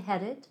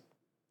lightheaded,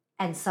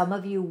 and some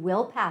of you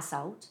will pass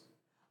out,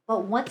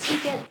 but once you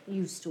get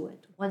used to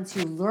it, once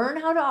you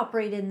learn how to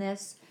operate in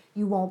this,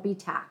 you won't be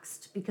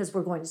taxed, because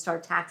we're going to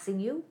start taxing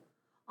you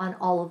on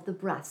all of the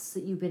breaths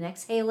that you've been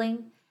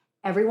exhaling.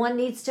 Everyone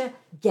needs to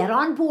get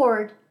on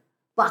board.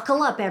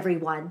 Buckle up,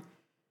 everyone.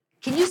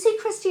 Can you see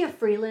Chrystia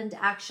Freeland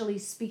actually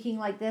speaking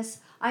like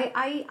this?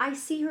 I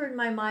see her in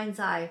my mind's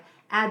eye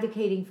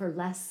advocating for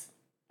less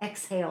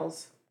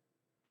exhales.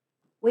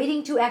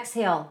 Waiting to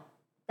exhale.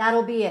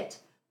 That'll be it.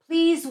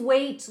 Please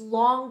wait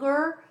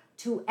longer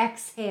to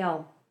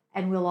exhale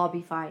and we'll all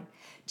be fine.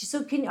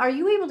 So are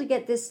you able to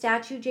get this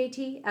statue,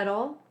 JT, at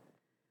all?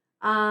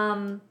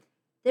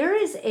 There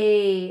is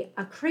a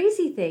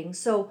crazy thing.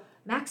 So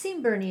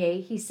Maxime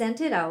Bernier, he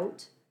sent it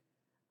out.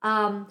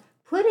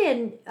 Put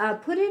in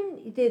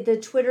the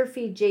Twitter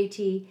feed,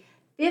 JT,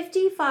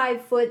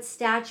 55-foot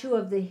statue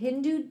of the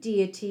Hindu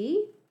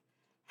deity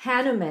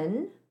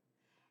Hanuman.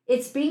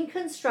 It's being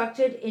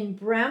constructed in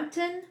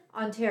Brampton,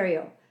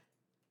 Ontario.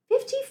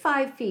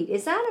 55 feet.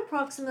 Is that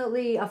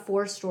approximately a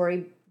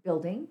 4-story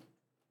building?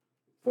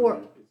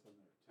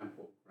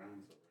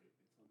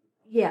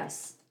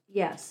 Yes.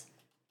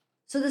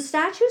 So the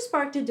statue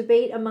sparked a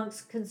debate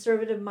amongst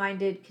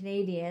conservative-minded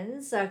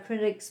Canadians.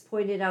 Critics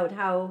pointed out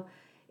how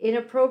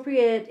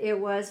inappropriate it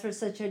was for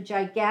such a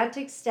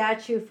gigantic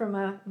statue from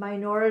a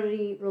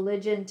minority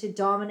religion to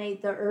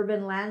dominate the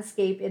urban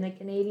landscape in a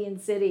Canadian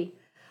city.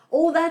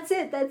 Oh, that's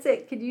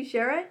it. Can you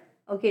share it?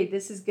 Okay,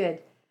 this is good.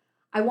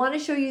 I want to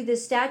show you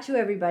this statue,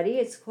 everybody.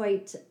 It's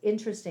quite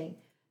interesting.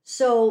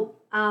 So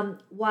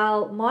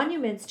while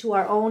monuments to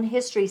our own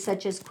history,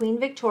 such as Queen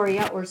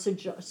Victoria or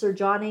Sir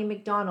John A.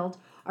 Macdonald,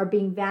 are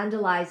being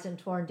vandalized and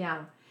torn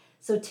down.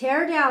 So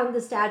tear down the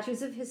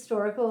statues of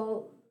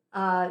historical,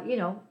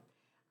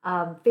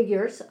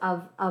 figures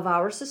of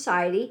our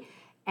society,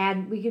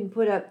 and we can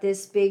put up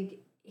this big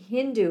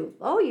Hindu.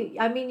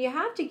 You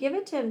have to give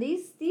it to him.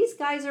 These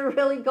guys are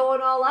really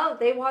going all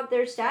out. They want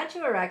their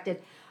statue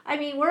erected. I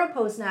mean, we're a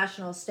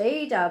post-national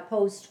state,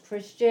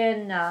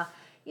 post-Christian.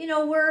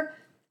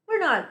 We're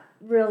not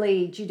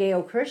really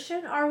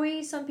Judeo-Christian, are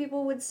we? Some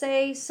people would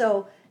say.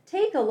 So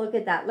take a look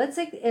at that. Let's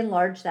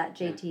enlarge that,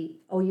 JT.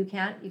 Oh, you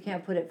can't? You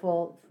can't put it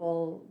full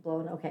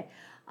blown? Okay.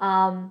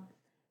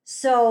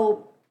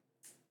 So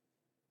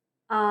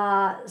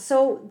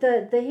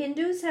the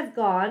Hindus have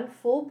gone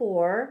full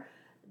bore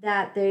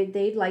that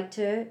they'd like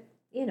to,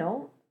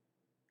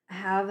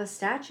 have a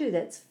statue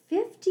that's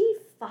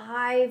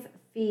 55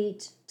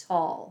 feet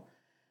tall.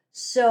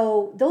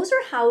 So those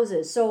are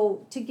houses.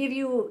 So to give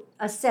you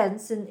a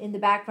sense, in the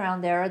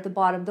background there at the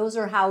bottom, those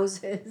are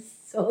houses.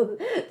 So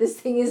this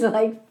thing is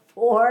like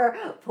four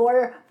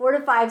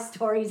to 5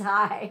 stories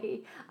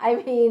high. I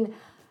mean,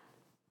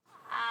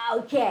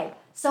 okay.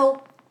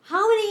 So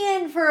how many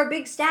in for a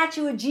big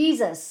statue of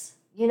Jesus?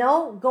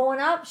 Going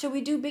up. Should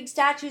we do big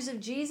statues of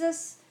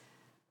Jesus?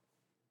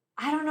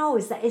 I don't know.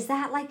 Is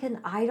that like an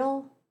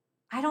idol?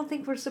 I don't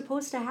think we're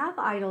supposed to have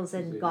idols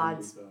and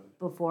gods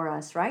before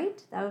us,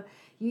 right?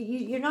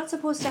 You're not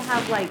supposed to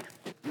have like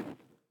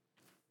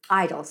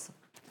idols.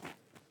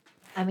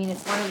 I mean,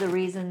 it's one of the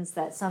reasons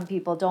that some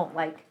people don't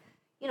like,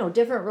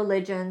 different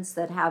religions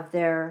that have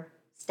their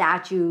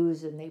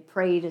statues and they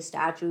pray to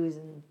statues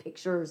and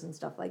pictures and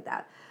stuff like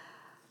that.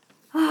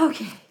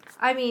 Okay.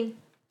 I mean,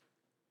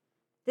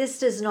 this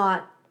does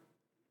not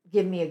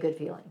give me a good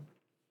feeling,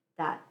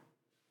 that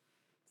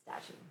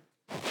statue,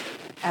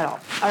 at all.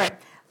 All right.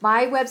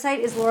 My website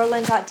is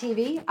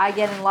lauralyn.tv. I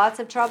get in lots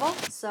of trouble,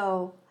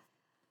 so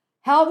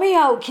help me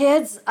out,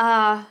 kids.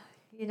 You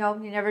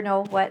never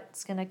know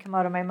what's going to come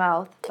out of my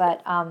mouth,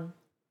 but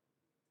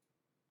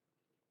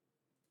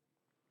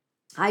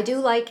I do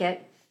like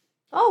it.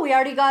 Oh, we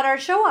already got our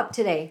show up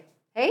today.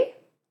 Hey?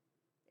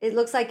 It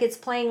looks like it's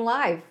playing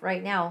live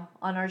right now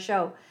on our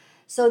show.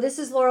 So this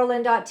is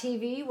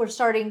lauralyn.tv. We're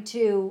starting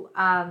to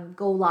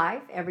go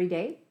live every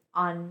day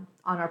on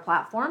our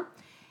platform.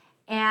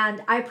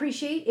 And I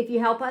appreciate if you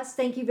help us.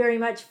 Thank you very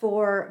much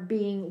for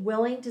being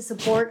willing to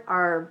support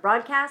our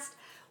broadcast.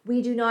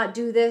 We do not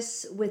do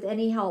this with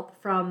any help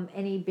from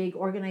any big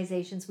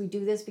organizations. We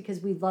do this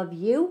because we love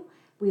you,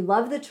 we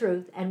love the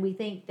truth, and we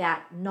think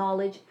that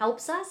knowledge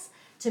helps us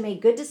to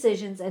make good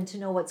decisions and to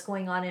know what's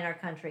going on in our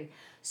country.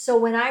 So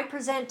when I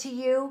present to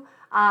you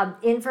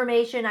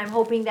information, I'm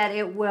hoping that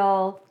it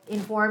will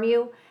inform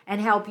you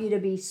and help you to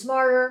be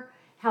smarter,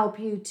 help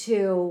you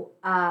to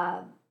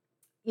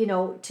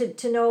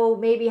to know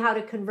maybe how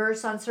to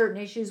converse on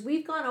certain issues.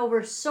 We've gone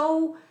over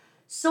so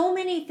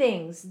many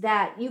things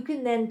that you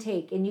can then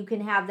take, and you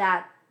can have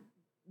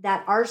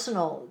that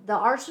arsenal, the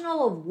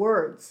arsenal of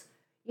words.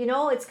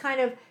 It's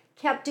kind of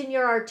kept in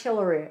your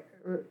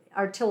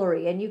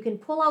artillery, and you can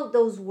pull out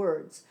those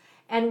words.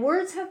 And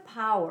words have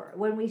power.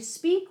 When we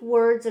speak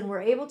words and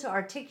we're able to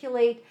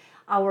articulate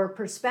our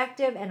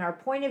perspective and our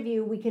point of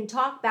view, we can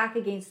talk back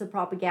against the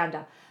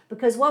propaganda,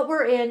 because what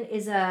we're in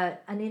is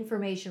an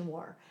information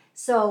war.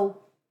 So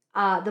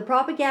the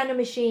propaganda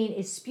machine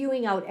is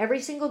spewing out every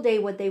single day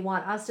what they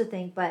want us to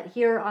think. But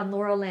here on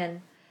Laura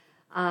Lynn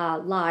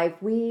Live,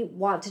 we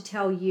want to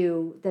tell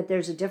you that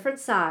there's a different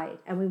side,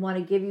 and we want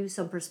to give you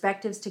some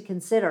perspectives to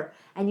consider.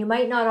 And you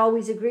might not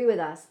always agree with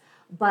us,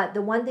 but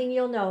the one thing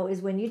you'll know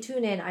is when you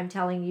tune in, I'm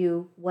telling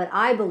you what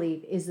I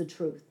believe is the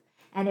truth.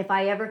 And if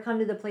I ever come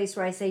to the place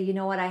where I say, you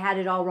know what, I had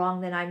it all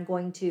wrong, then I'm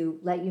going to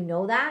let you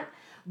know that.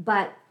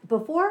 But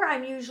before,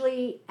 I'm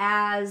usually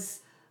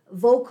as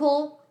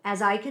vocal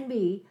as I can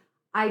be.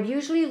 I've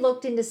usually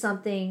looked into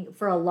something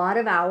for a lot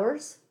of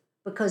hours,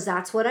 because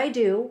that's what I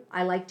do.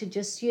 I like to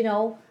just,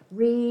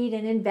 read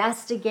and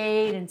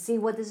investigate and see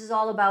what this is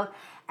all about.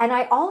 And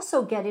I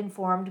also get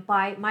informed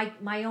by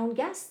my own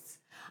guests.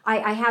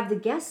 I have the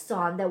guests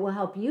on that will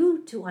help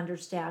you to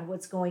understand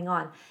what's going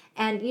on.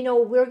 And,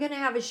 we're going to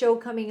have a show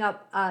coming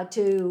up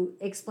to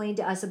explain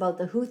to us about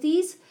the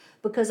Houthis,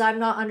 because I'm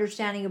not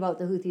understanding about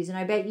the Houthis. And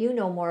I bet you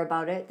know more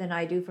about it than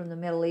I do from the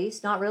Middle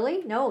East. Not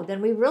really? No,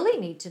 then we really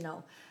need to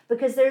know.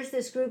 Because there's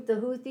this group, the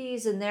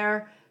Houthis, and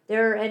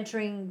they're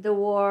entering the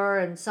war,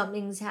 and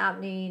something's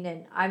happening,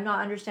 and I'm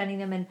not understanding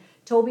them. And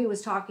Toby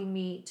was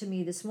talking to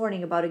me this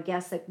morning about a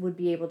guest that would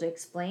be able to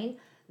explain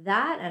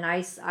that, and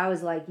I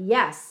was like,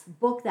 yes,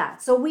 book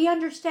that. So we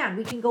understand,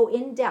 we can go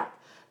in depth,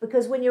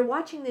 because when you're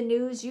watching the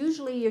news,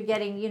 usually you're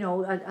getting,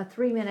 a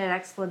 3-minute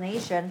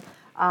explanation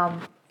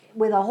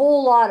with a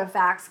whole lot of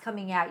facts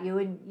coming at you,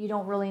 and you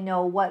don't really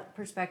know what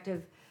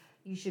perspective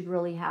you should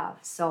really have.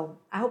 So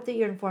I hope that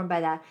you're informed by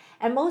that.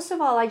 And most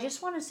of all, I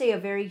just want to say a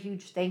very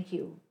huge thank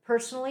you.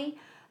 Personally,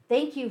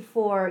 thank you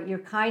for your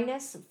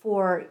kindness,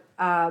 for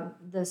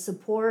the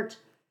support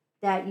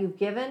that you've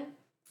given.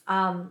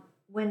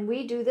 When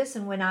we do this,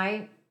 and when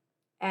I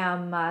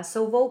am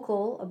so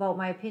vocal about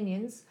my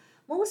opinions,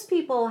 most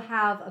people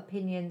have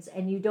opinions,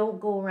 and you don't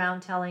go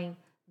around telling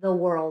the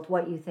world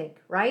what you think,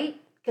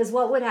 right? Because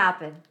what would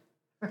happen?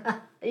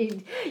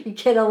 You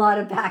get a lot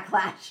of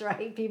backlash,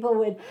 right? People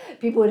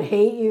would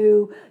hate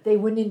you. They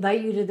wouldn't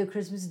invite you to the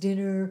Christmas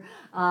dinner.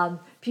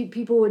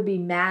 People would be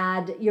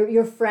mad.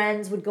 Your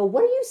friends would go,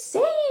 "What are you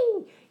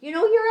saying? You're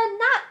a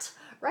nut,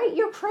 right?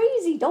 You're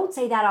crazy. Don't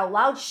say that out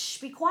loud. Shh,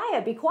 be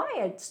quiet. Be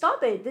quiet.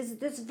 Stop it. This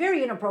is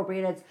very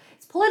inappropriate.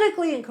 It's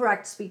politically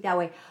incorrect to speak that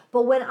way."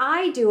 But when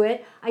I do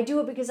it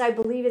because I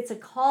believe it's a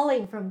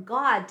calling from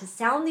God to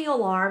sound the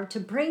alarm, to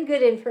bring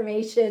good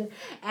information.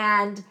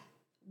 And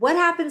what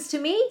happens to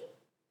me?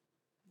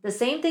 The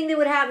same thing that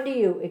would happen to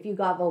you if you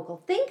got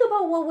vocal. Think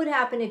about what would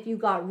happen if you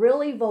got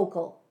really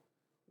vocal.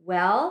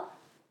 Well,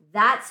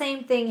 that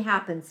same thing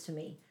happens to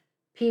me.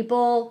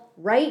 People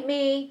write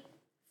me,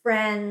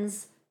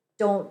 friends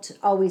don't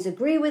always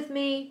agree with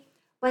me.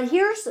 But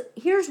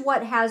here's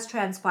what has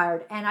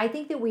transpired. And I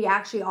think that we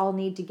actually all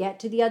need to get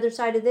to the other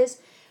side of this.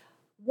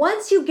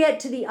 Once you get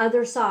to the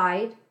other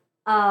side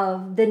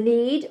of the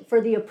need for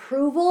the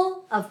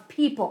approval of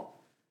people,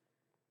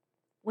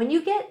 when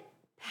you get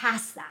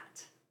past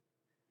that,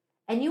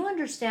 and you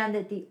understand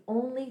that the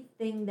only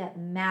thing that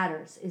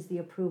matters is the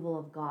approval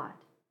of God,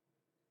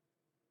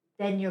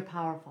 then you're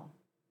powerful.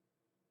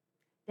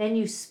 Then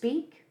you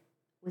speak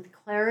with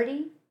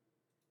clarity,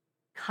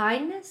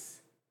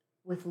 kindness,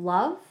 with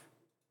love,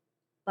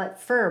 but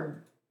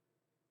firm.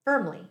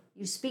 firmly.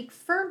 You speak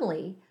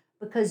firmly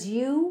because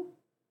you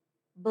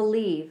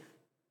believe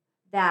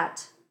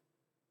that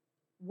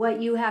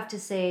what you have to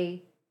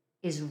say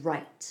is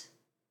right.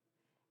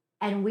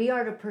 And we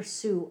are to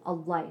pursue a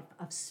life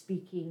of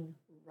speaking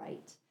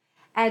right.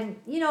 And,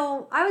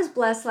 I was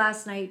blessed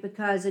last night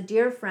because a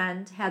dear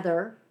friend,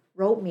 Heather,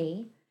 wrote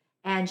me,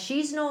 and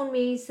she's known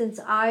me since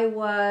I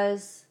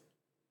was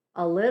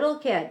a little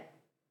kid.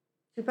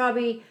 She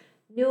probably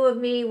knew of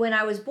me when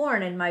I was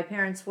born, and my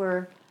parents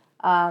were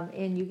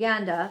in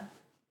Uganda,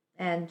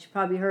 and she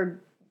probably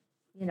heard,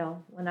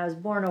 when I was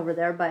born over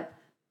there, but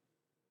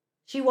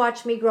she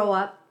watched me grow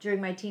up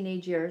during my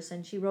teenage years,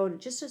 and she wrote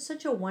just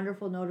such a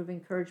wonderful note of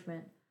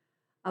encouragement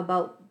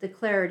about the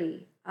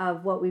clarity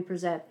of what we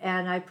present,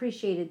 and I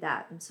appreciated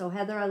that. And so,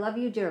 Heather, I love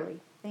you dearly.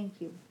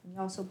 Thank you. You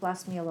also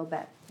blessed me a little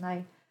bit, and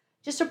I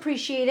just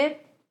appreciate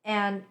it,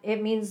 and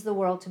it means the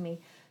world to me.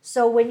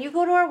 So when you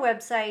go to our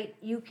website,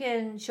 you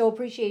can show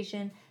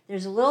appreciation.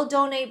 There's a little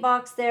donate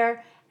box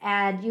there,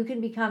 and you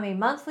can become a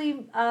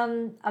monthly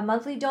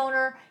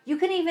donor. You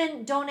can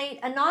even donate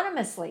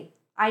anonymously.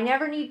 I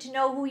never need to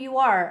know who you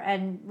are,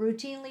 and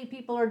routinely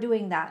people are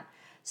doing that.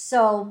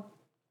 So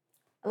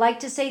I'd like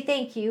to say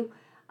thank you,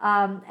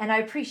 and I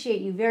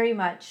appreciate you very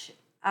much.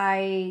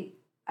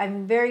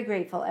 I'm very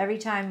grateful every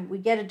time we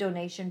get a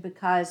donation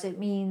because it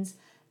means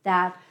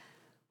that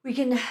we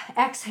can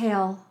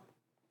exhale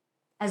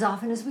as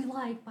often as we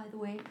like, by the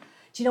way.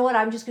 Do you know what?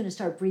 I'm just going to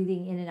start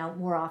breathing in and out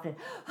more often.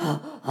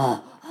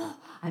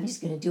 I'm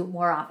just going to do it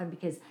more often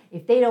because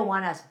if they don't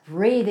want us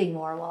breathing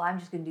more, well, I'm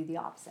just going to do the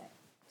opposite.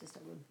 Just a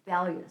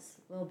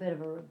little bit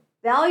of a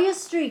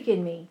rebellious streak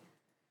in me.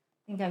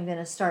 I think I'm going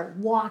to start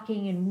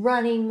walking and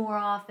running more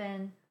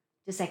often,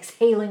 just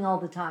exhaling all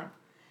the time.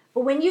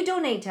 But when you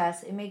donate to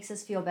us, it makes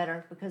us feel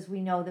better because we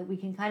know that we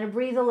can kind of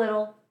breathe a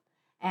little,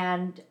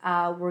 and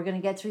we're going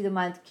to get through the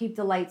month, keep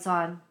the lights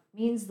on.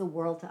 Means the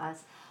world to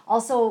us.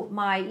 Also,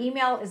 my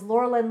email is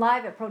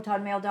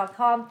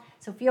lauralynnlive@protonmail.com,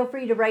 so feel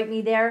free to write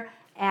me there,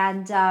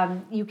 and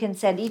you can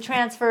send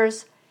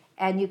e-transfers,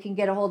 and you can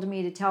get a hold of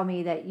me to tell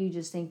me that you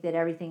just think that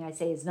everything I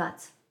say is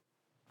nuts.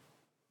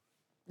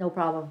 No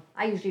problem.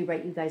 I usually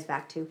write you guys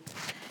back too.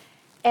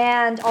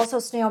 And also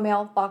snail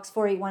mail, box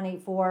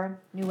 48184,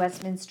 New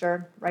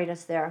Westminster. Write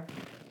us there.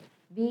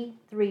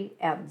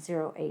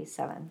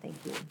 V3M0A7.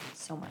 Thank you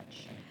so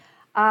much.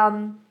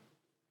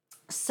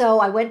 So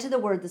I went to the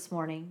Word this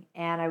morning,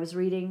 and I was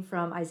reading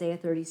from Isaiah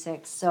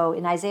 36. So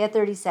in Isaiah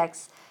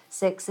 36,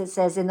 6, it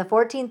says, "In the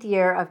 14th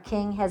year of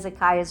King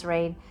Hezekiah's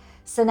reign,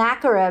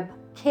 Sennacherib,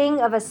 king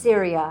of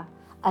Assyria,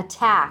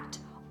 attacked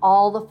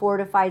all the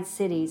fortified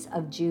cities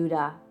of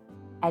Judah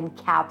and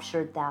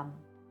captured them."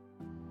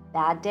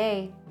 Bad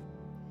day.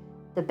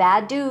 The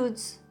bad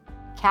dudes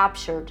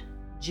captured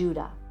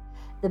Judah.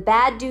 The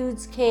bad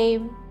dudes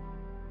came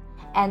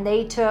and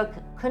they took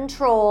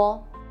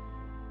control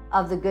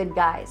of the good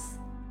guys,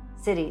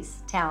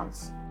 cities,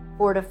 towns,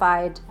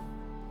 fortified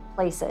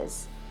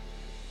places.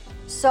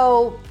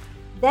 So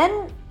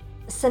then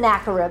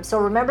Sennacherib, so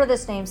remember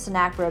this name,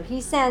 Sennacherib,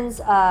 he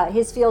sends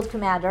his field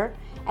commander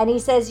and he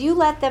says, "You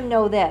let them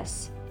know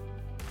this.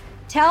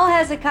 Tell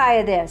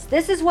Hezekiah this.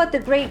 This is what the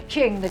great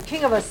king, the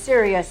king of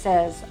Assyria,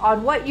 says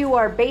on what you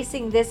are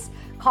basing this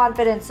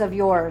confidence of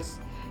yours.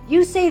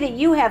 You say that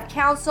you have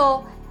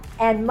counsel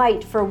and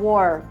might for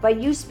war, but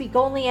you speak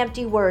only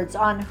empty words.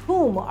 On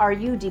whom are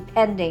you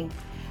depending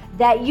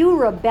that you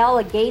rebel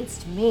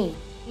against me?"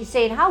 He's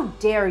saying, how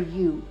dare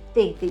you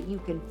think that you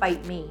can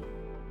fight me?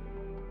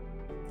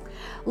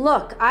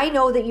 "Look, I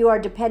know that you are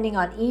depending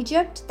on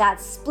Egypt,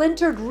 that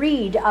splintered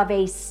reed of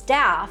a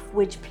staff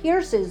which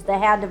pierces the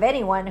hand of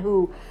anyone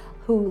who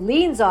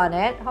leans on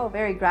it." Oh,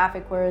 very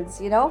graphic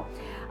words,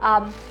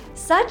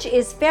 "Such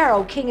is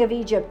Pharaoh, king of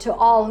Egypt, to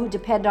all who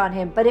depend on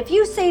him. But if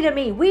you say to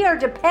me, 'We are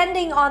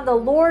depending on the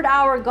Lord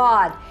our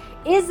God,'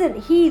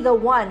 isn't he the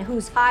one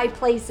whose high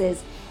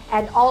places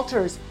and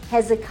altars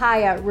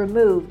Hezekiah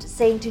removed,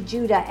 saying to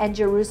Judah and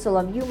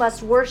Jerusalem, 'You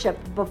must worship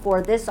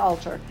before this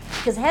altar'?"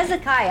 Because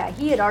Hezekiah,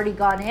 he had already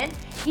gone in.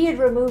 He had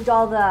removed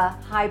all the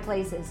high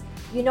places.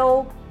 You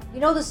know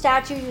the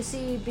statue you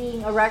see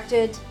being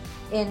erected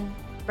in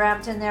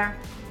Brampton there?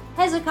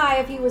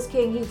 Hezekiah, if he was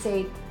king, he'd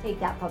say, "Take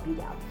that puppy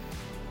down."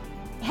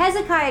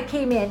 Hezekiah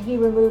came in, he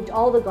removed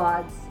all the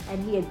gods,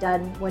 and he had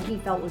done what he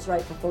felt was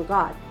right before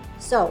God.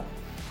 So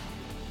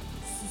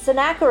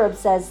Sennacherib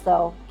says,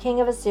 though, king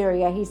of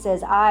Assyria, he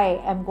says,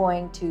 "I am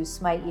going to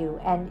smite you,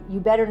 and you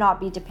better not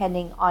be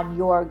depending on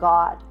your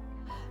God."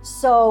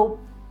 So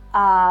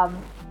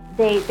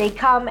they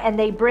come and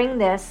they bring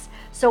this.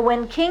 So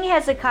when King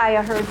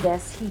Hezekiah heard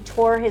this, he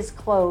tore his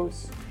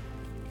clothes,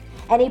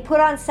 and he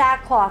put on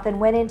sackcloth and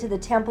went into the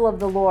temple of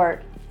the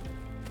Lord.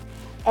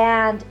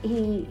 And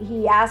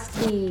he asked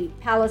the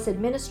palace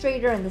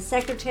administrator and the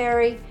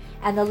secretary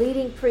and the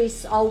leading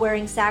priests, all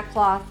wearing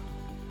sackcloth,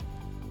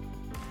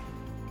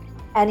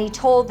 and he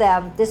told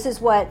them, "This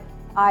is what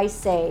I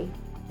say.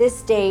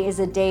 This day is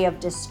a day of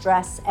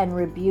distress and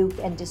rebuke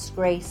and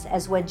disgrace,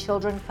 as when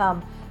children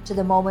come to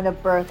the moment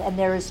of birth and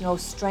there is no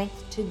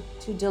strength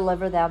to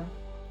deliver them.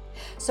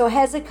 So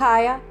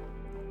Hezekiah,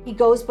 he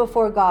goes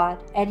before God,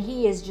 and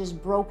he is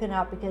just broken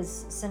up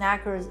because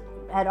Sennacherib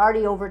had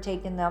already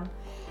overtaken them.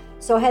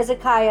 So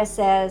Hezekiah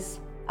says,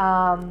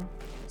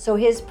 so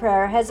his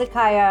prayer,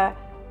 Hezekiah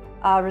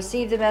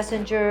received the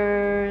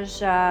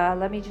messengers.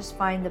 Let me just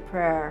find the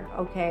prayer.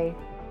 Okay.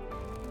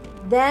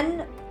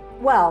 Then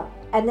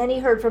he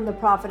heard from the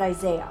prophet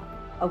Isaiah.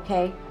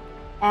 Okay.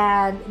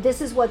 And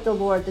this is what the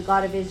Lord, the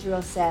God of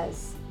Israel,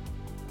 says.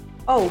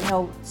 Oh,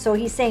 no. So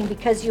he's saying,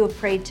 because you have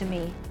prayed to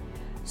me.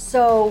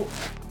 So,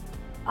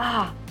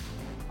 all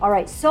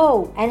right.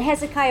 So, and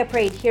Hezekiah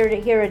prayed. Here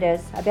it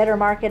is. I better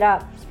mark it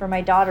up for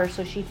my daughter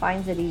so she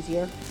finds it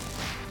easier.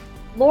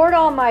 Lord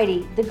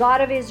Almighty, the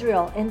God of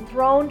Israel,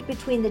 enthroned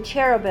between the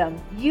cherubim,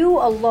 you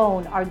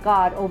alone are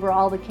God over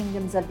all the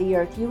kingdoms of the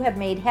earth. You have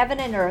made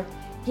heaven and earth.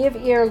 Give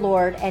ear,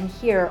 Lord, and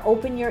hear.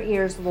 Open your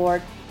ears,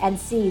 Lord, and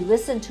see.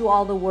 Listen to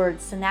all the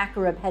words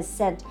Sennacherib has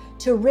sent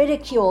to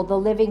ridicule the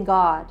living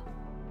God.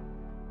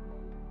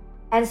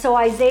 And so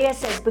Isaiah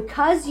says,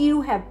 because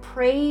you have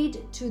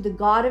prayed to the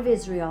God of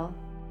Israel,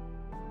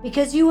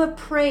 because you have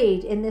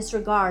prayed in this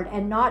regard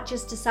and not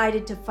just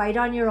decided to fight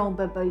on your own,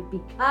 but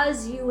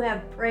because you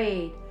have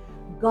prayed,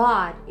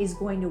 God is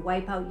going to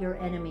wipe out your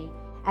enemy.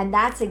 And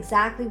that's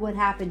exactly what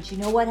happened. You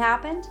know what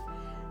happened?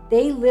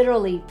 They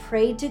literally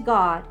prayed to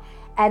God.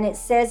 And it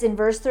says in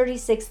verse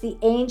 36, the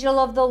angel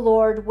of the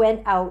Lord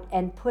went out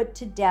and put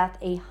to death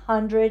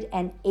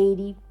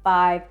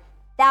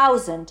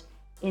 185,000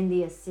 in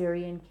the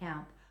Assyrian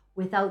camp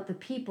without the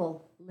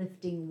people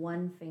lifting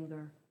one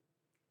finger.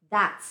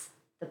 That's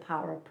the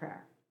power of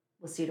prayer.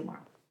 We'll see you tomorrow.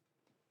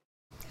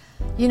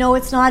 You know,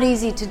 it's not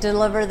easy to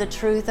deliver the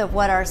truth of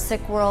what our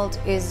sick world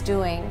is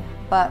doing,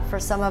 but for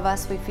some of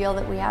us, we feel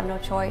that we have no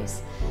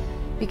choice.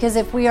 Because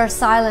if we are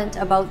silent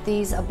about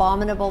these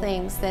abominable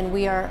things, then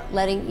we are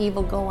letting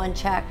evil go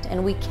unchecked,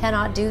 and we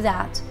cannot do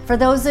that. For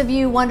those of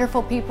you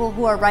wonderful people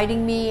who are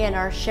writing me and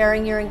are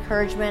sharing your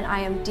encouragement, I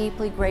am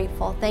deeply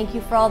grateful. Thank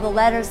you for all the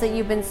letters that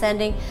you've been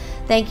sending.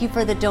 Thank you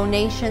for the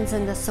donations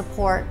and the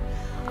support.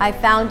 I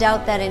found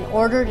out that in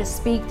order to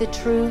speak the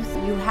truth,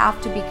 you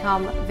have to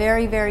become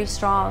very, very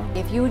strong.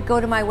 If you would go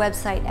to my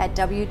website at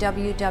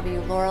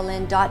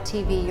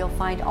www.lauralyn.tv, you'll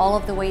find all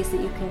of the ways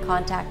that you can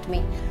contact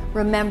me.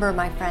 Remember,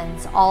 my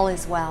friends, all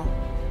is well.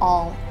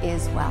 All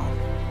is well.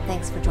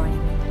 Thanks for joining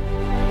me.